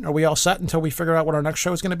we good? Are we all set until we figure out what our next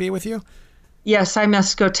show is going to be with you? Yes, I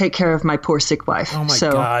must go take care of my poor sick wife. Oh, my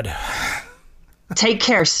God. Take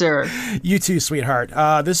care, sir. You too, sweetheart.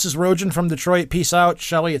 This is Rojan from Detroit. Peace out.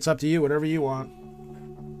 Shelley, it's up to you. Whatever you want.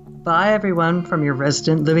 Bye, everyone, from your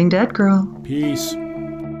resident living dead girl. Peace.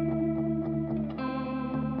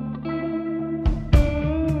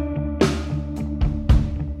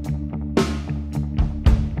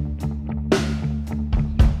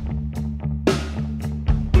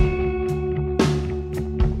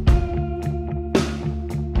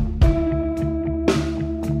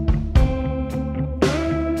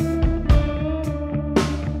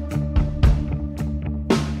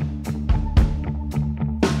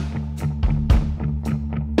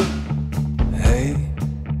 Hey,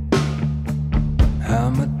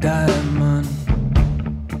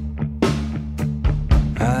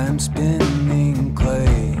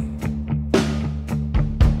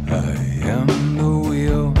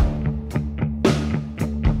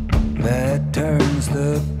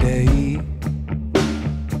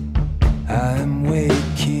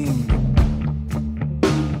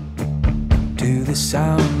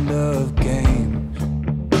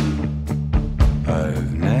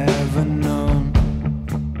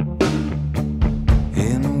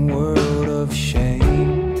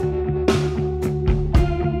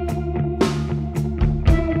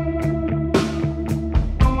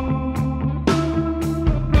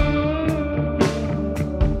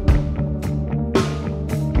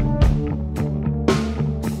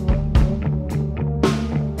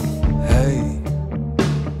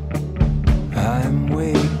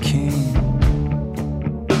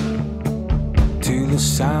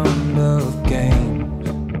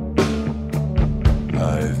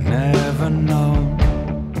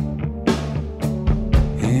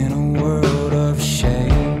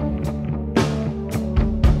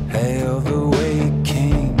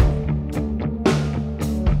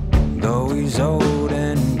 always old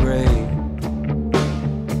and gray.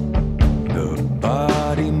 The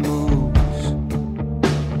body moves,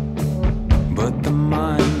 but the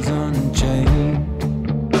mind's unchained.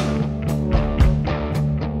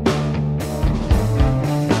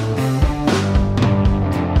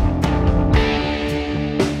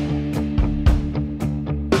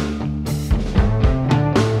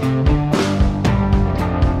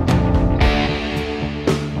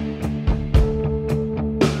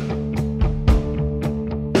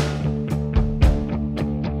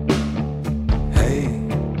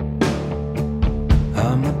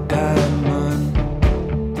 I'm a diamond,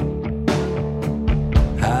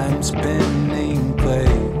 I'm spinning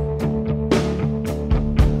clay.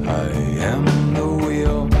 I am the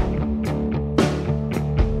wheel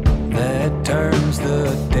that turns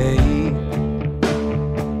the